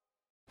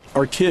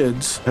 Our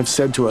kids have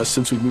said to us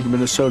since we moved to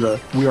Minnesota,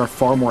 we are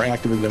far more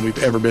active than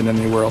we've ever been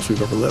anywhere else we've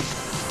ever lived.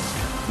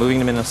 Moving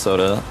to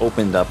Minnesota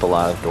opened up a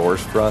lot of doors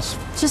for us.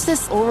 Just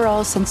this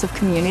overall sense of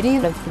community,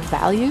 of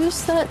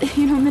values that,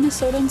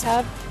 Minnesotans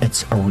have.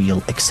 It's a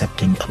real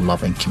accepting,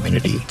 loving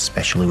community,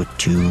 especially with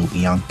 2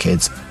 young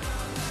kids.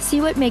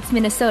 See what makes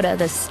Minnesota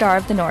the star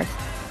of the North.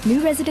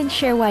 New residents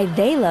share why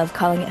they love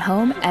calling it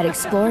home at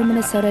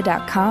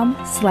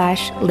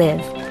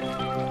exploreminnesota.com/live.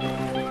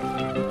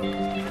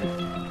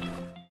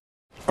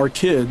 Our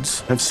kids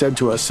have said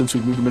to us since we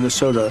moved to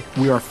Minnesota,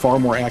 we are far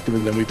more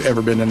active than we've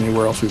ever been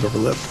anywhere else we've ever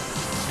lived.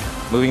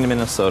 Moving to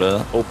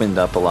Minnesota opened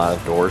up a lot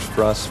of doors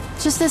for us.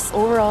 Just this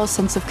overall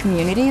sense of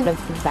community, of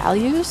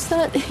values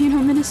that,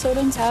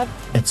 Minnesotans have.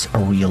 It's a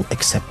real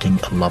accepting,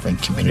 loving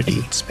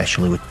community,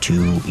 especially with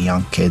 2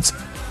 young kids.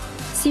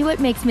 See what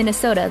makes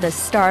Minnesota the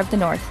star of the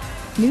North.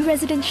 New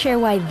residents share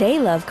why they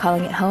love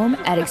calling it home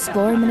at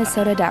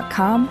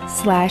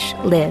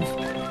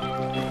exploreminnesota.com/live.